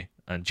on the day,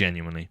 and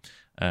genuinely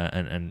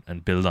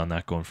and build on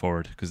that going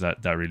forward, because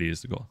that really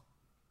is the goal.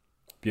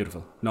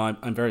 Beautiful. No,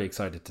 I'm very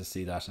excited to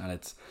see that, and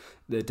it's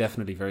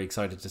definitely very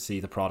excited to see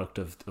the product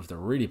of the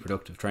really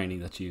productive training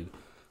that you've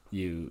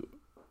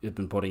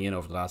been putting in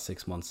over the last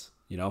 6 months,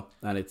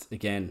 and it's,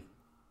 again,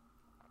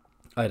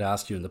 I'd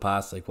asked you in the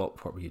past, like,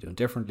 what were you doing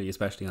differently,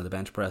 especially on the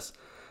bench press,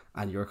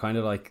 and you were kind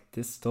of like,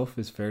 this stuff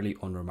is fairly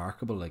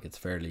unremarkable, like it's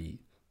fairly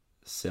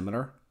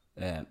similar,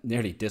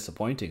 nearly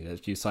disappointing.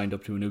 If you signed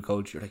up to a new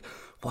coach, you're like,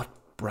 what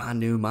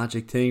brand new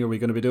magic thing are we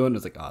going to be doing?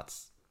 It's like,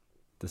 it's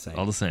the same.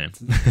 All the same. It's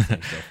the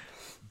same stuff.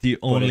 The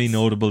only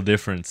notable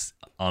difference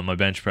on my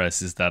bench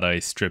press is that I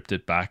stripped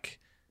it back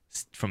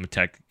from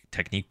a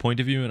technique point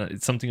of view, and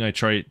it's something I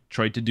tried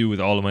to do with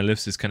all of my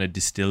lifts, is kind of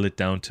distill it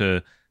down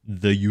to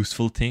the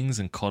useful things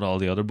and cut all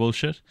the other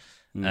bullshit.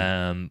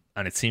 And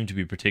it seemed to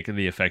be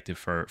particularly effective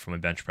for my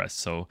bench press.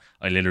 So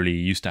I literally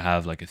used to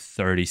have like a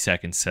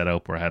 30-second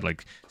setup where I had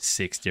like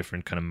 6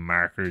 different kind of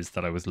markers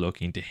that I was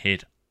looking to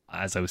hit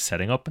as I was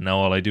setting up, and now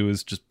all I do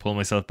is just pull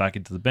myself back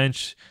into the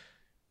bench,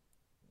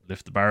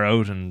 lift the bar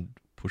out, and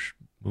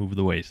move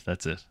the weight.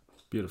 That's it.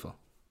 Beautiful.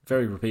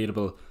 Very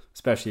repeatable,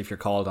 especially if you're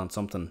called on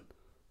something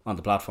on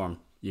the platform.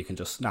 You can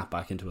just snap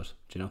back into it,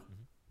 do you know?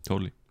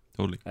 Totally.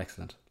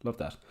 Excellent. Love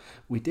that.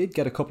 We did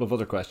get a couple of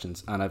other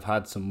questions, and I've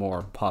had some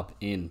more pop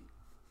in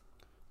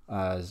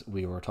as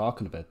we were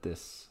talking about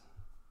this.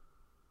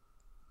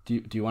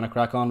 Do you want to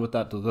crack on with the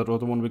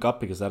other one we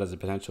got, because that has a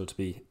potential to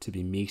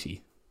be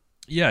meaty?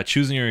 Yeah,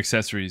 choosing your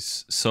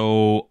accessories.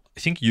 So I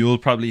think you'll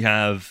probably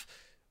have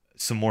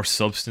some more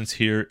substance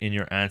here in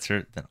your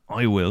answer than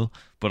I will,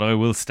 but I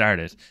will start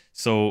it.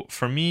 So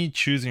for me,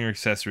 choosing your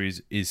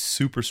accessories is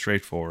super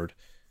straightforward.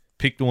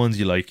 Pick the ones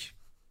you like.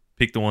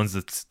 Pick the ones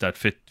that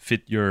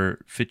fit your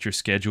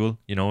schedule.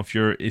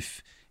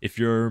 If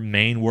your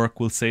main work,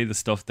 will say the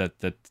stuff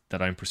that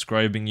I'm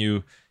prescribing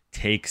you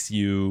takes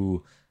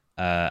you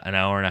an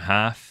hour and a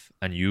half,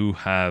 and you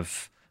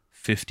have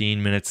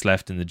 15 minutes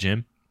left in the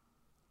gym,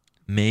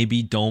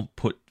 maybe don't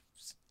put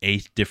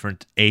 8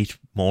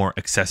 more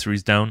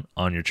accessories down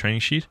on your training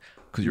sheet,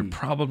 because you're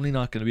probably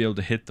not going to be able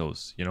to hit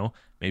those.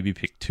 Maybe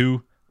pick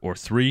 2 or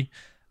 3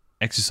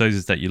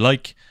 exercises that you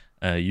like,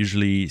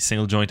 usually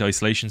single joint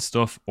isolation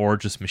stuff, or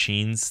just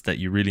machines that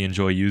you really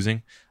enjoy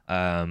using.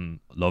 I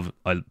love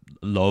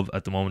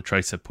at the moment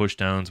tricep push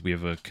downs. We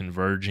have a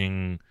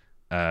converging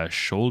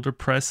shoulder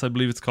press, I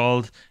believe it's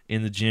called,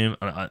 in the gym.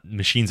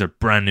 Machines are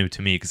brand new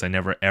to me because I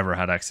never ever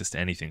had access to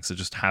anything, so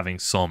just having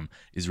some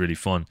is really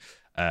fun.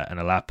 And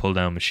a lat pull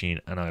down machine,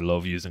 and I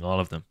love using all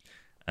of them.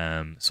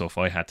 So if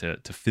I had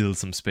to fill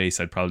some space,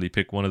 I'd probably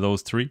pick one of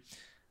those 3.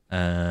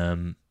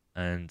 And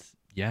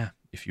yeah,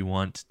 if you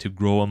want to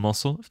grow a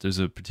muscle, if there's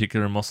a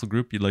particular muscle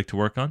group you'd like to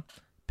work on,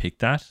 pick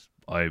that.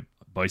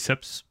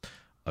 Biceps,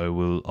 I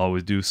will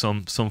always do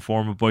some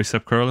form of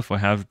bicep curl if I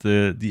have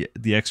the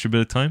extra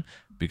bit of time,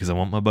 because I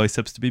want my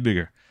biceps to be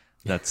bigger.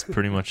 That's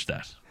pretty much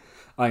that.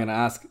 I'm going to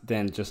ask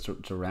then, just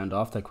to round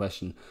off that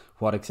question,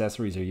 what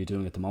accessories are you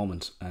doing at the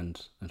moment,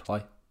 and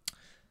why?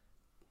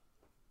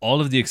 All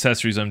of the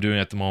accessories I'm doing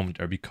at the moment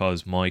are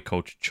because my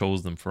coach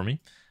chose them for me,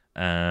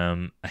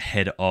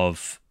 ahead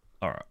of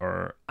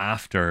or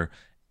after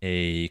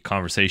a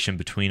conversation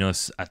between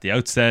us at the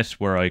outset,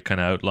 where I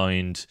kind of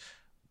outlined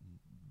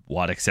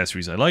what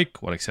accessories I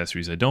like, what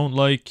accessories I don't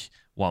like,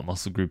 what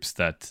muscle groups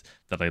that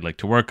I'd like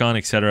to work on,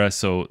 etc.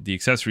 So the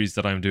accessories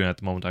that I'm doing at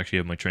the moment, I actually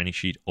have my training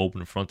sheet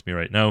open in front of me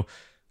right now.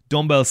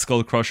 Dumbbell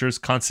skull crushers,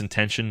 constant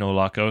tension, no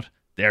lockout.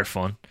 They're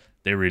fun.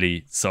 They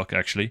really suck,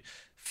 actually.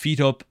 Feet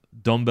up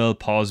dumbbell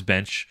pause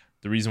bench.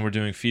 The reason we're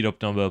doing feet up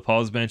dumbbell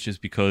pause bench is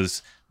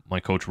because my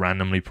coach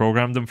randomly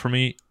programmed them for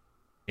me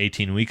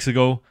 18 weeks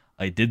ago.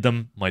 I did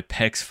them. My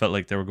pecs felt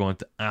like they were going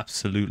to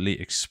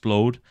absolutely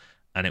explode,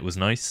 and it was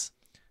nice.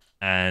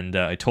 And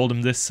I told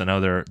him this, so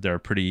now they're a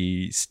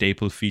pretty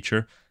staple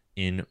feature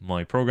in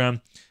my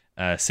program.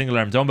 Single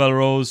arm dumbbell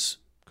rows,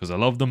 because I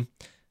love them.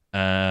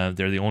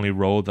 They're the only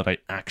row that I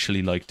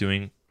actually like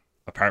doing,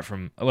 apart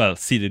from, well,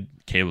 seated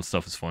cable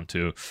stuff is fun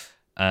too.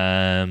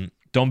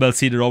 Dumbbell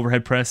seated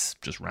overhead press,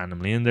 just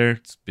randomly in there.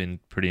 It's been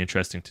pretty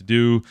interesting to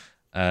do.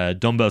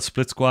 Dumbbell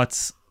split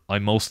squats, I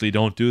mostly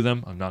don't do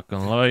them, I'm not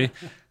gonna lie.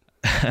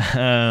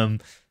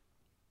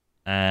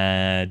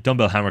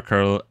 Dumbbell hammer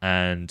curl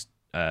and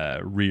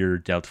rear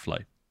delta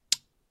fly,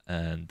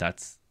 and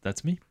that's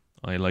me.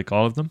 I like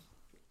all of them.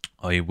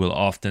 I will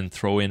often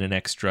throw in an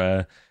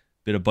extra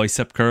bit of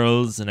bicep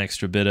curls, an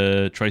extra bit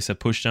of tricep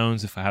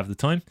pushdowns if I have the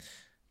time,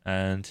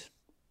 and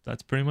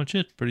that's pretty much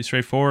it. Pretty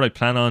straightforward. I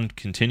plan on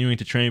continuing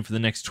to train for the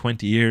next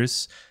 20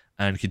 years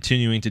and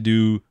continuing to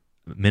do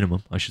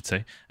minimum, I should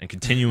say, and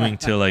continuing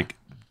to like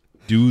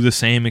do the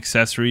same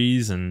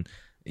accessories and,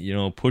 you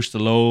know, push the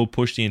low,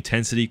 push the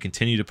intensity,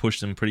 continue to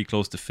push them pretty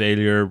close to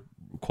failure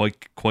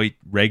quite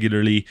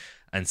regularly.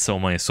 And so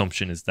my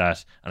assumption is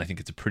that, and I think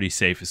it's a pretty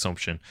safe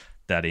assumption,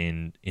 that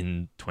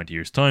in 20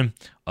 years time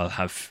I'll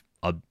have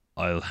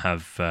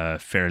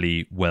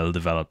fairly well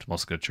developed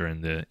musculature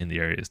in the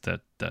areas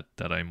that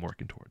I'm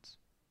working towards.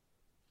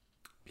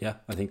 Yeah,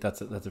 I think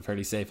that's a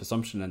fairly safe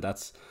assumption, and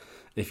that's,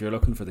 if you're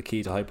looking for the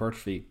key to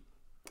hypertrophy,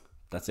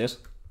 that's it.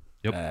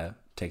 Yep.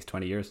 Takes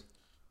 20 years.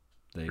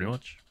 Pretty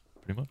much.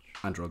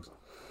 And drugs.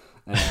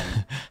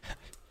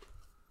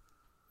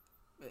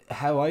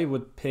 How I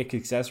would pick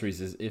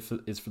accessories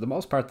is for the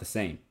most part the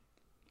same.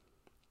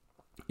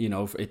 You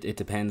know, it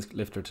depends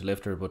lifter to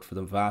lifter, but for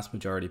the vast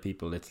majority of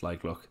people, it's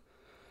like, look,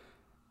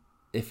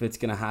 if it's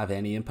going to have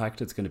any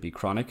impact, it's going to be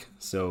chronic.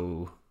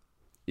 So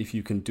if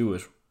you can do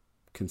it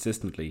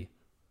consistently,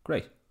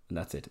 great. And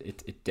that's it.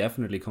 It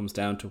definitely comes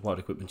down to what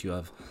equipment you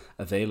have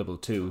available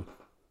to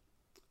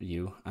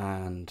you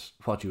and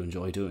what you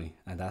enjoy doing.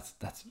 And that's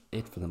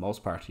it for the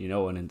most part, you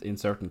know. And in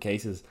certain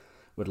cases,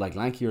 with like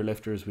lankier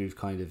lifters, we've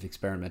kind of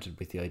experimented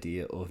with the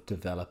idea of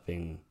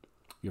developing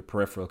your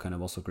peripheral kind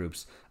of muscle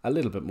groups a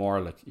little bit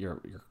more, like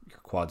your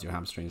quads, your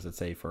hamstrings, let's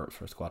say for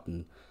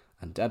squatting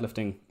and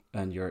deadlifting,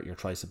 and your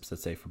triceps,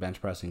 let's say for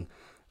bench pressing.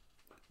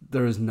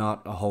 There is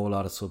not a whole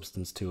lot of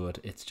substance to it.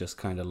 It's just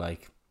kind of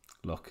like,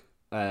 look,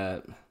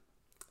 at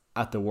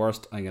the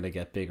worst, I'm going to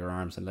get bigger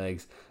arms and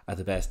legs. At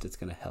the best, it's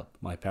going to help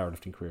my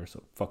powerlifting career.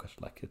 So fuck it.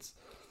 Like, it's,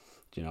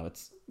 you know,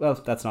 it's, well,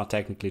 that's not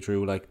technically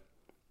true. Like,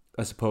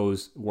 I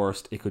suppose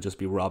worst, it could just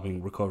be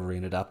robbing recovery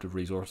and adaptive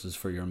resources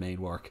for your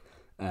main work,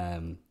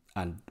 and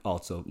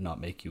also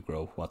not make you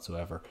grow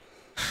whatsoever.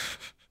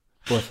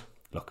 But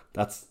look,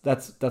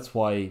 that's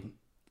why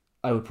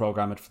I would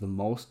program it for the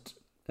most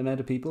amount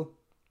of people.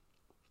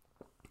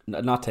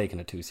 Not taking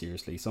it too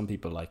seriously. Some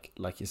people,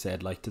 like you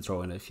said, like to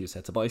throw in a few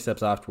sets of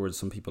biceps afterwards.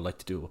 Some people like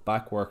to do it with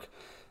back work.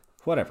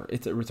 Whatever.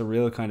 It's a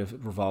real kind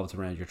of revolves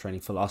around your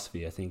training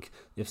philosophy. I think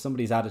if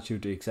somebody's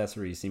attitude to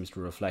accessories seems to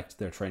reflect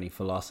their training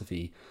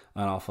philosophy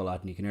an awful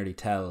lot, and you can really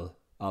tell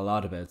a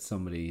lot about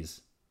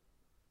somebody's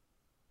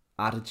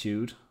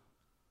attitude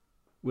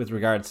with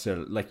regards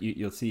to, like,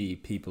 you'll see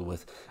people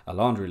with a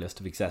laundry list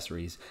of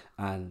accessories,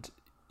 and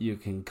you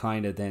can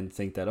kind of then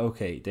think that,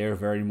 okay, they're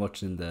very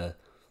much in the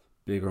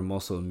bigger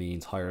muscle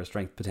means higher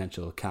strength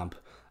potential camp,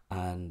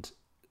 and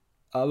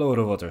a load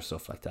of other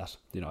stuff like that.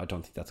 You know, I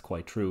don't think that's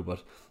quite true,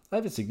 but I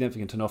have a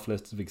significant enough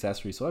list of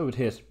accessories, so I would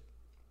hit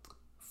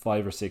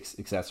 5 or 6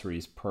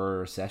 accessories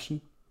per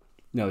session.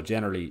 You know,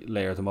 generally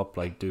layer them up,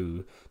 like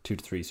do 2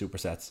 to 3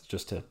 supersets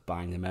just to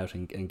bang them out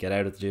and get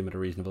out of the gym at a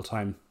reasonable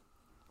time.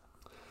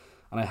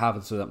 And I have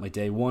it so that my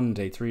day 1,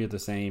 day 3 are the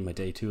same, my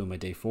day 2 and my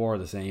day 4 are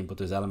the same, but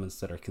there's elements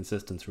that are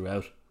consistent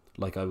throughout.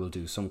 Like I will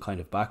do some kind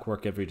of back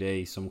work every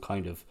day,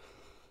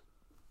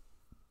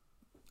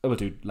 I will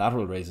do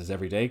lateral raises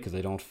every day, because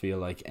I don't feel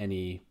like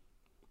any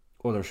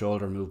other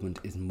shoulder movement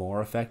is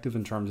more effective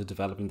in terms of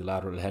developing the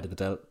lateral head of the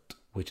delt,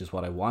 which is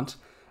what I want,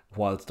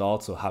 whilst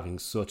also having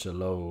such a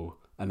low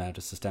amount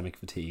of systemic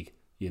fatigue,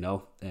 you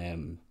know.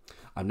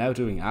 I'm now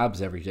doing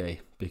abs every day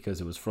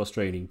because it was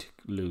frustrating to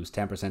lose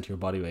 10% of your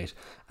body weight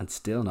and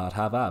still not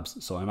have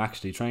abs. So I'm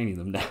actually training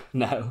them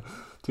now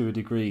to a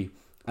degree.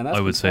 And that's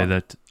I would say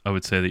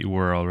that you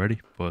were already,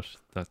 but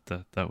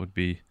that would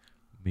be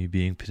me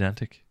being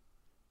pedantic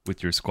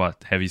with your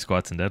heavy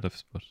squats and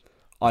deadlifts. But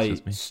I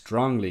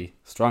strongly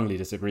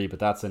disagree. But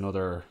that's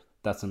another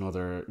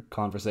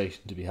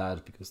conversation to be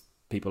had, because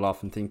people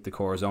often think the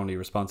core's only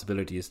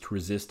responsibility is to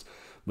resist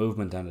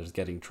movement, and it is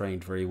getting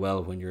trained very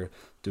well when you're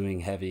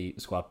doing heavy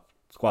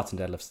squats and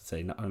deadlifts.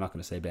 I'm not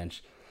going to say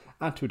bench,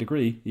 and to a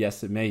degree,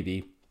 yes, it may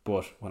be.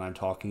 But when I'm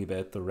talking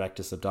about the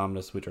rectus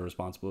abdominis, which are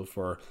responsible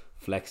for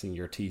flexing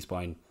your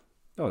T-spine,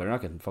 no, they're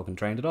not getting fucking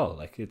trained at all.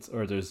 Like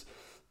there's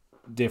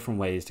different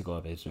ways to go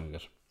about doing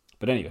it.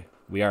 But anyway,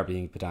 we are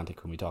being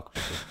pedantic when we talk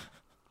about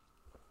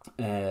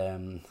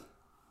this.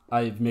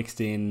 I've mixed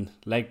in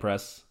leg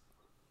press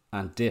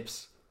and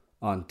dips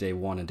on day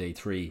 1 and day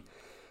 3.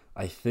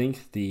 I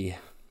think the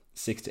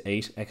 6 to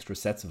 8 extra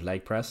sets of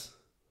leg press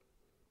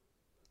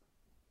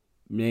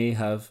may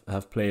have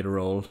played a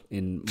role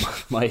in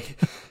my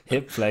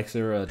hip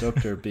flexor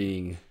adductor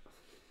being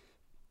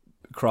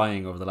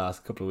crying over the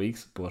last couple of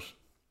weeks, but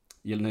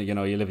you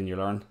know, you live and you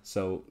learn.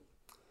 So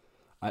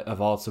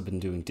I've also been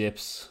doing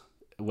dips,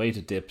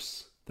 weighted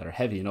dips that are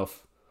heavy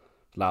enough.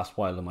 Last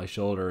while, and my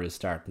shoulder is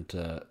starting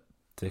to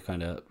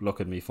kind of look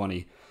at me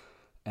funny,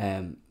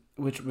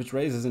 which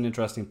raises an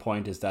interesting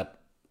point, is that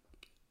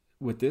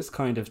with this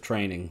kind of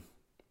training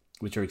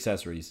with your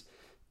accessories,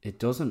 it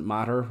doesn't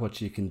matter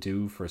what you can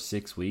do for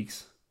 6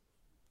 weeks.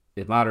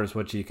 It matters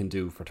what you can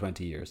do for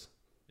 20 years.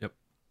 Yep.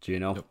 Do you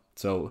know? Yep.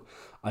 So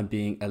I'm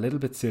being a little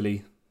bit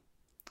silly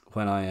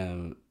when I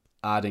am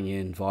adding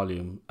in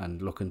volume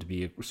and looking to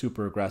be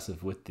super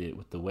aggressive with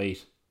the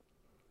weight.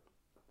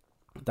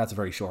 That's a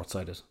very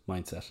short-sighted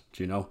mindset,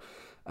 do you know?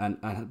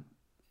 And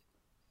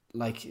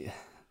like,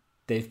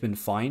 they've been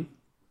fine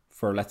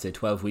for, let's say,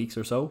 12 weeks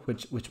or so,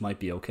 which might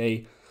be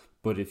okay.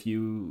 But if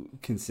you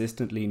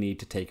consistently need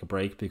to take a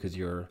break because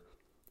your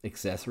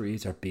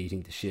accessories are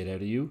beating the shit out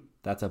of you,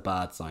 that's a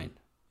bad sign.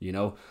 You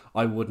know,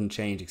 I wouldn't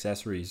change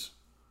accessories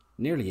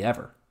nearly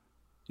ever.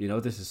 You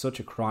know, this is such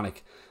a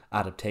chronic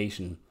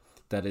adaptation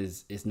that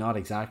is not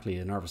exactly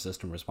a nervous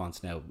system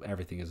response. Now,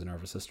 everything is a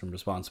nervous system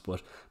response,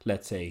 but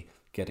let's say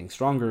getting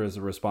stronger is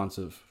a response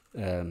of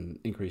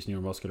increased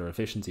neuromuscular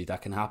efficiency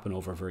that can happen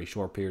over a very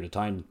short period of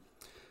time,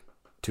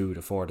 2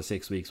 to 4 to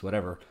 6 weeks,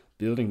 whatever.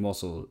 Building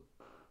muscle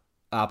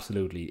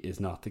absolutely is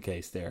not the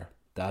case there.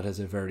 That is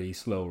a very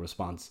slow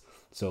response.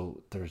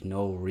 So there's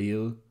no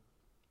real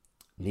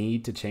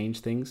need to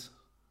change things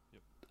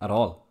at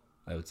all,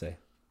 I would say.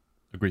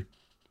 Agree.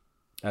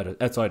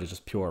 Outside of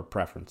just pure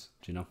preference,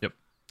 do you know? Yep,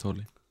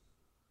 totally.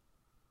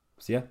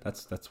 So yeah,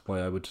 that's why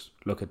I would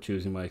look at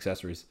choosing my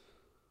accessories.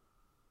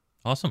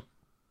 Awesome.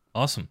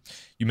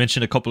 You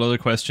mentioned a couple other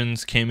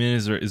questions came in.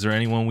 Is there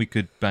anyone we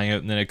could bang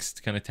out in the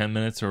next kind of 10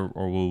 minutes, or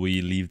will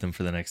we leave them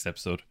for the next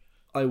episode?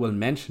 I will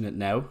mention it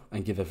now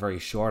and give a very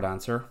short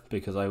answer,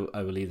 because I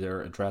will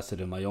either address it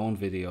in my own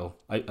video.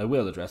 I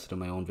will address it in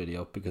my own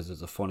video because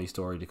there's a funny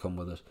story to come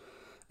with it.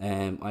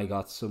 I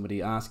got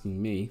somebody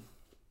asking me,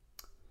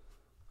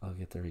 I'll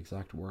get their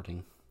exact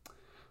wording,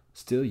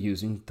 still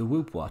using the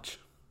Whoop watch?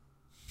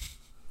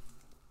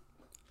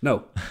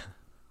 No.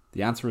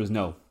 The answer is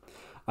no.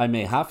 I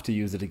may have to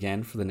use it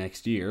again for the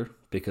next year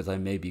because I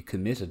may be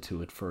committed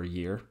to it for a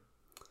year.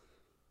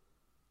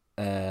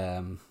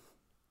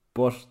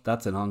 But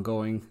that's an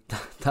ongoing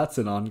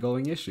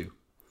issue.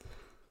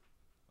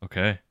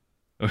 Okay.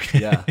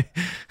 Yeah.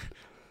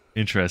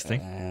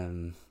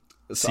 Interesting.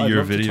 See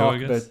your video, I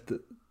guess.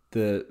 About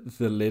the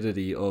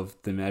validity of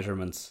the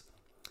measurements.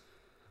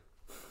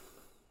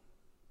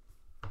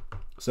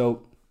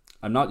 So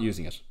I'm not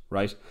using it,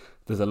 right?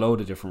 There's a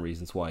load of different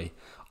reasons why.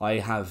 I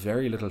have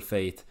very little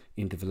faith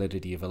in the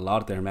validity of a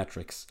lot of their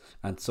metrics.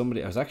 And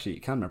somebody, I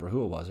can't remember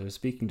who it was. I was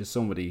speaking to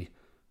somebody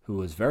who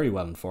was very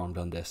well informed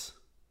on this.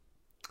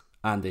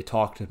 And they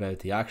talked about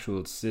the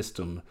actual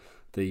system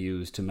they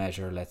use to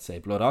measure, let's say,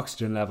 blood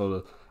oxygen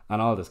level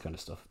and all this kind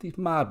of stuff. These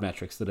mad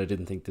metrics that I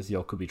didn't think this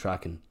yoke could be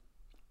tracking.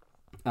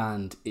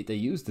 And they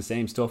use the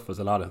same stuff as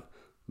a lot of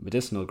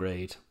medicinal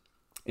grade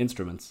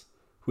instruments,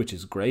 which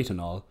is great and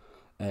all.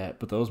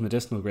 But those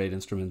medicinal grade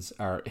instruments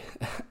are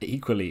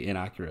equally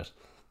inaccurate,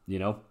 you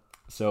know?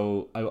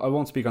 So I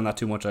won't speak on that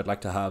too much. I'd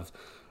like to have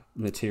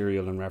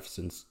material and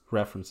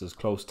references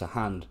close to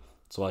hand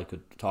so I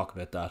could talk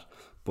about that.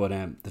 But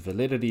the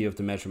validity of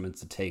the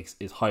measurements it takes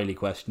is highly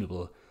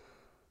questionable.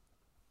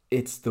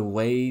 It's the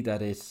way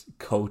that it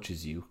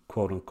coaches you,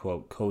 quote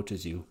unquote,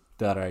 coaches you,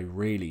 that I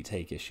really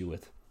take issue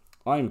with.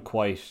 I'm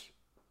quite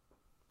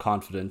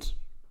confident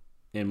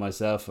in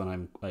myself,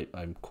 and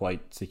I'm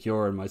quite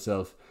secure in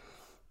myself.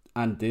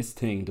 And this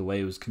thing, the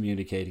way it was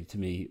communicating to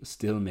me,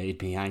 still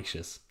made me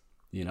anxious.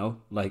 You know,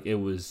 like it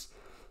was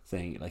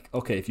saying, like,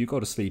 okay, if you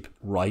go to sleep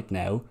right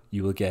now,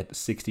 you will get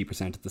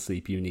 60% of the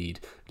sleep you need.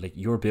 Like,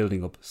 you're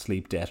building up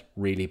sleep debt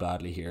really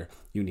badly here.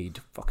 You need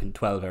fucking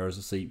 12 hours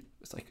of sleep.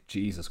 It's like,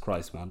 Jesus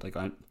Christ, man. Like,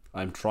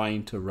 I'm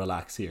trying to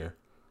relax here.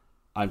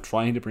 I'm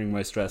trying to bring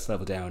my stress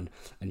level down,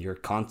 and you're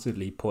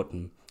constantly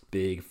putting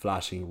big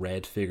flashing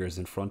red figures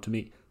in front of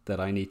me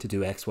that I need to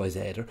do X, Y,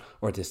 Z,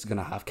 or this is going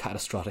to have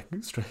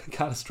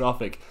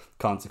catastrophic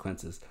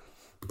consequences.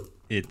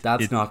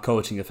 That's not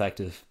coaching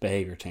effective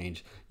behavior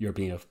change. You're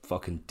being a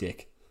fucking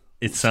dick.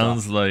 It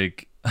sounds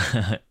like...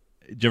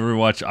 Did you ever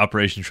watch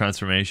Operation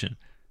Transformation?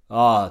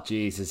 Oh,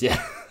 Jesus,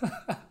 yeah.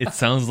 It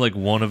sounds like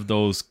one of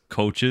those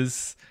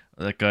coaches,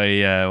 that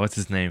guy, what's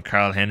his name?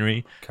 Carl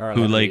Henry.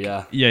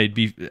 He'd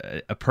be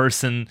a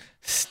person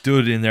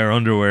stood in their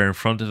underwear in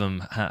front of him,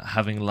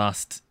 having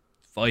lost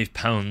 5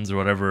 pounds or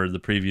whatever the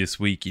previous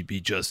week. He'd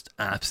be just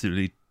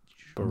absolutely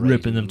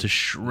ripping them to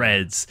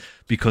shreds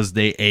because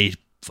they ate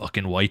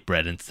fucking white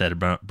bread instead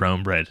of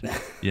brown bread.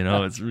 You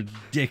know, it's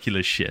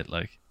ridiculous shit.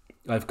 Like,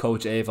 I've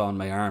Coach Ava on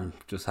my arm,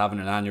 just having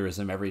an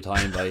aneurysm every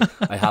time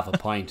I have a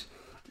pint.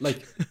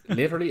 Like,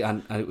 literally,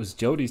 and it was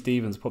Jodie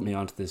Stevens put me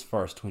onto this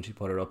first. When she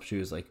put it up, she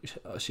was like,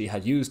 she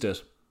had used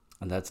it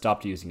and had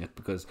stopped using it,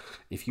 because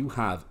if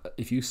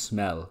you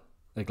smell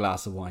a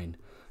glass of wine,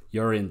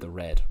 you're in the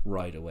red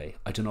right away.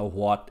 I don't know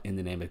what in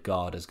the name of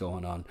God is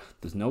going on.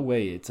 There's no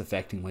way it's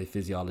affecting my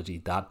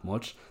physiology that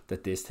much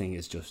that this thing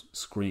is just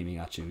screaming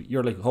at you.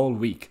 Your like whole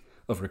week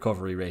of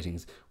recovery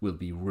ratings will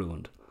be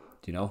ruined.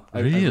 Do you know?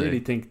 Really? I really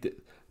think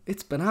that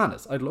it's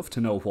bananas. I'd love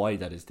to know why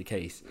that is the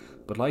case.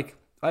 But like,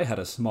 I had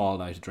a small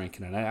night of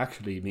drinking, and I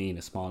actually mean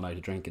a small night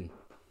of drinking.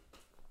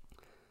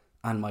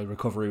 And my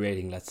recovery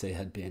rating, let's say,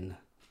 had been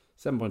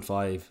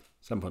 7.5,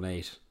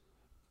 7.8,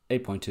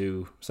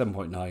 8.2,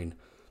 7.9,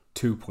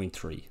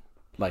 2.3.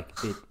 Like,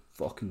 it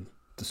fucking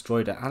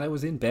destroyed it. And I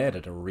was in bed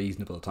at a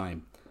reasonable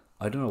time.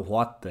 I don't know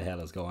what the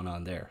hell is going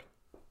on there.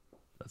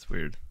 That's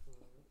weird.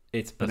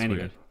 But anyway,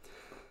 weird.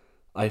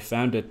 I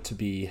found it to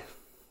be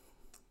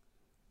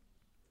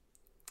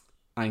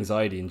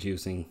anxiety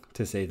inducing,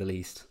 to say the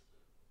least.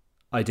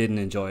 I didn't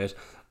enjoy it.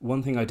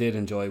 One thing I did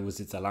enjoy was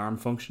its alarm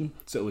function.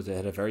 So it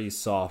had a very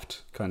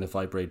soft kind of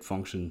vibrate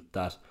function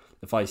that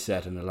if I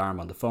set an alarm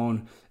on the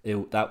phone,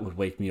 that would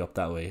wake me up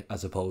that way,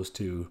 as opposed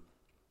to,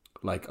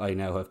 like, I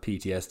now have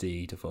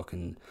PTSD to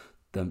fucking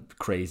the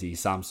crazy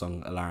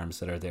Samsung alarms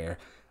that are there.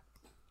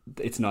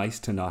 It's nice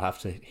to not have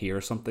to hear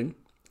something,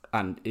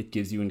 and it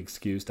gives you an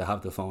excuse to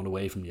have the phone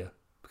away from you,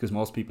 because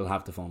most people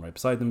have the phone right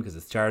beside them because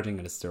it's charging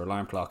and it's their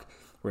alarm clock.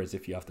 Whereas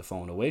if you have the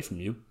phone away from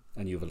you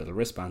and you have a little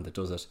wristband that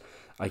does it,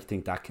 I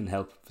think that can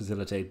help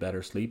facilitate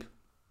better sleep.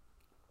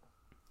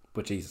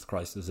 But Jesus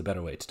Christ, there's a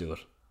better way to do it.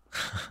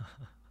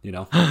 You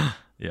know?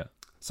 Yeah.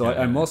 So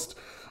yeah, I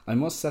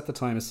must set the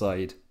time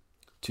aside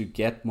to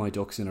get my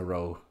ducks in a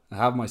row,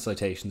 have my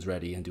citations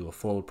ready, and do a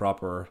full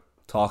proper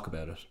talk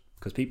about it,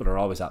 because people are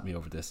always at me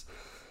over this.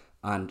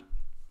 And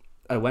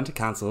I went to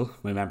cancel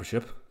my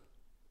membership,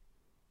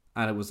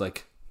 and it was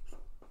like,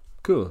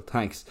 cool,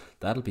 thanks,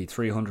 that'll be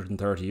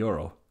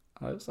 €330.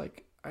 I was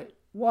like,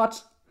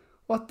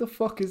 what the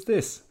fuck is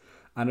this?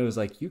 And it was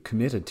like, you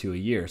committed to a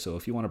year, so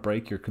if you want to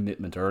break your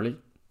commitment early,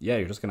 yeah,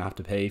 you're just gonna have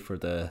to pay for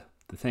the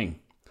thing.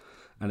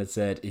 And it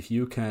said, if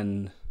you've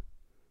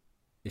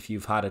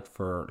had it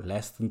for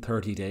less than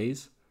 30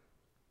 days,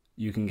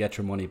 you can get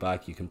your money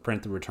back. You can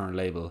print the return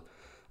label.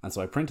 And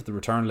so I printed the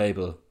return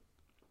label,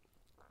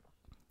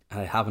 and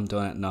I haven't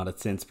done it on it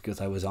since, because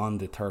I was on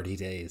the 30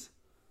 days.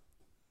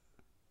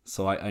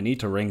 So I need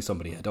to ring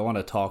somebody. I don't want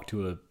to talk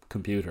to a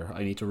computer.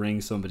 I need to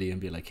ring somebody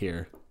and be like,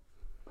 here,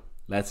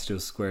 let's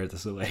just square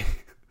this away.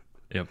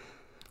 Yep.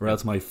 Or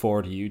else my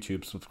 40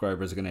 YouTube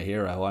subscribers are going to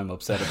hear how I'm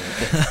upset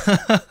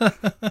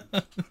about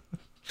this.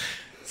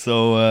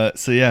 So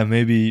yeah,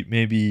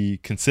 maybe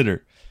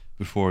consider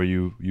before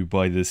you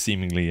buy this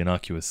seemingly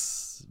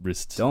innocuous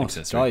wrist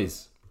accessory.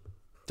 Guys,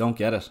 don't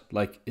get it.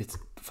 Like, it's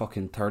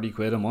fucking 30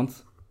 quid a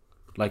month.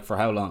 Like, for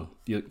how long?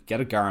 You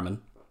get a Garmin,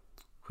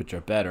 which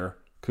are better,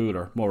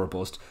 cooler, more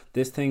robust.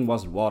 This thing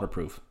wasn't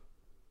waterproof,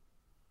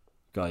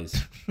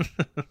 guys.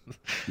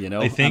 You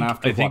know, and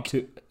after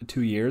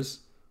 2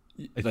 years,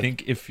 I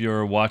think if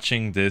you're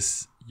watching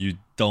this, you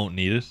don't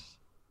need it.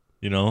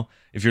 You know,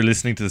 if you're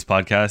listening to this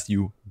podcast,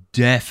 you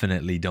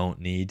definitely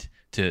don't need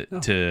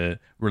to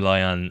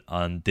rely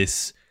on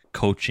this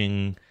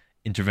coaching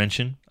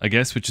intervention, I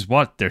guess, which is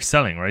what they're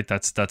selling, right?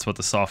 That's what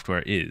the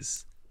software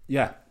is.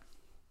 Yeah.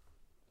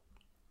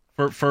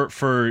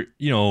 For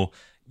you know,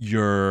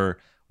 your,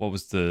 what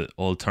was the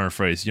old turn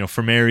phrase? You know,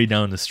 for Mary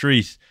down the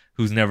street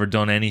who's never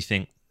done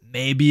anything,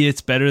 maybe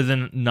it's better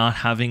than not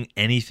having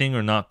anything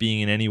or not being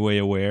in any way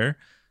aware.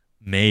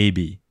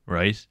 Maybe,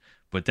 right?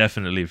 But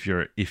definitely if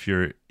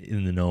you're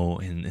in the know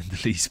in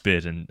the least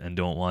bit and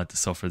don't want to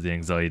suffer the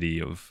anxiety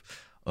of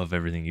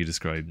everything you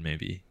described,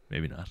 maybe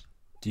not.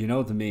 Do you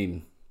know the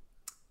meme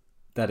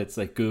that it's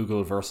like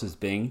Google versus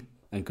Bing,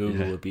 and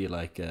Google would be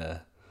like,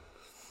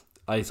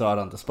 I saw it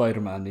on the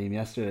Spider-Man meme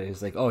yesterday.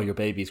 It's like, oh, your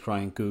baby's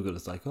crying. Google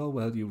is like, oh,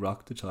 well, you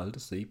rock the child to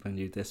sleep and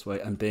you this way.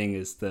 And Bing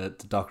is the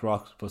Dr.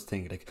 Octopus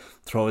thing, like,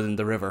 throw it in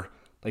the river.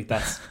 Like,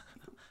 that's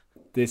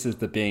this is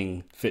the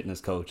Bing fitness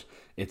coach.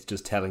 It's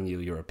just telling you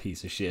you're a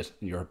piece of shit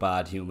and you're a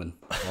bad human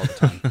all the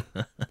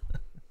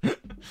time.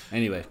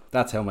 Anyway,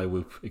 that's how my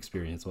Whoop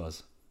experience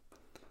was.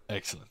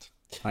 Excellent.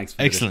 Thanks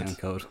for the discount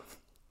code.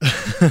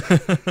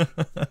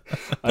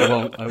 I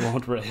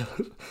won't rail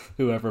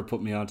whoever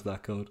put me onto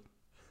that code.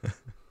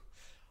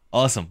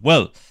 Awesome.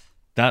 Well,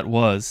 that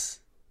was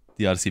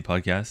the Odyssey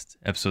podcast,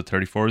 episode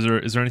 34.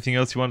 Is there anything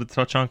else you wanted to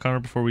touch on, Conor,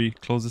 before we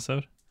close this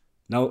out?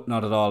 No,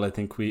 not at all. I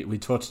think we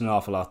touched an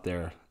awful lot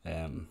there.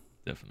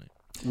 Definitely.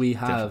 We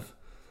have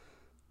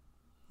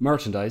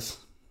merchandise.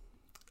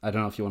 I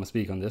don't know if you want to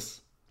speak on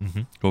this.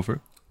 Mm-hmm. Go for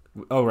it.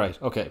 Oh, right.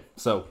 Okay.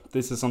 So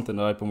this is something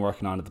that I've been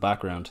working on in the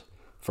background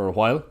for a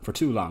while, for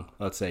too long,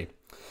 let's say.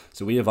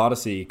 So we have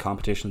Odyssey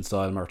competition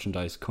style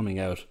merchandise coming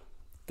out.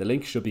 The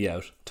link should be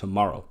out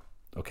tomorrow.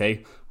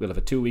 Okay, we'll have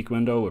a 2-week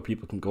window where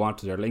people can go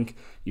onto their link.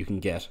 You can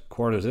get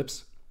quarter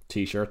zips,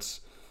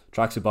 t-shirts,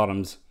 tracksuit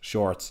bottoms,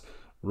 shorts,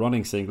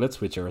 running singlets,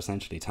 which are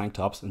essentially tank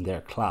tops, and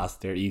they're class.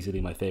 They're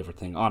easily my favorite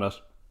thing on it.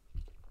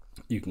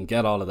 You can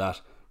get all of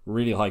that.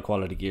 Really high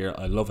quality gear.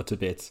 I love it to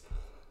bits.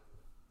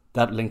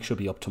 That link should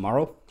be up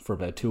tomorrow for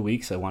about 2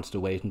 weeks. I wanted to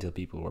wait until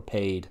people were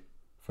paid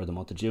for the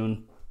month of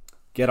June.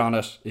 Get on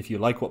it. If you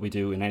like what we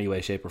do in any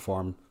way, shape or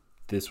form,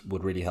 this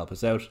would really help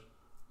us out.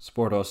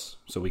 Support us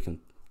so we can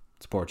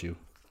support you.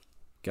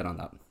 Get on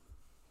that.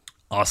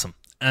 Awesome.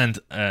 And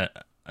kind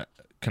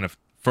of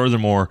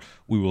furthermore,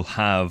 we will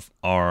have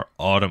our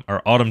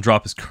autumn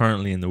drop is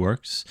currently in the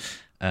works,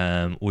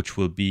 which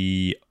will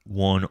be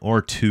 1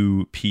 or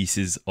 2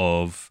 pieces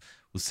of,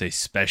 we'll say,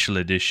 special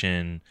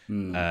edition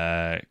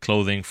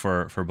clothing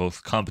for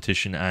both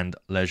competition and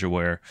leisure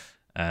wear.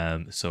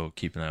 So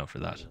keep an eye out for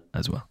that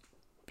as well.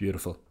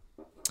 Beautiful.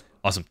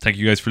 Awesome. Thank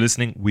you guys for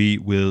listening. We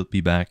will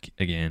be back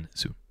again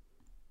soon.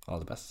 All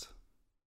the best.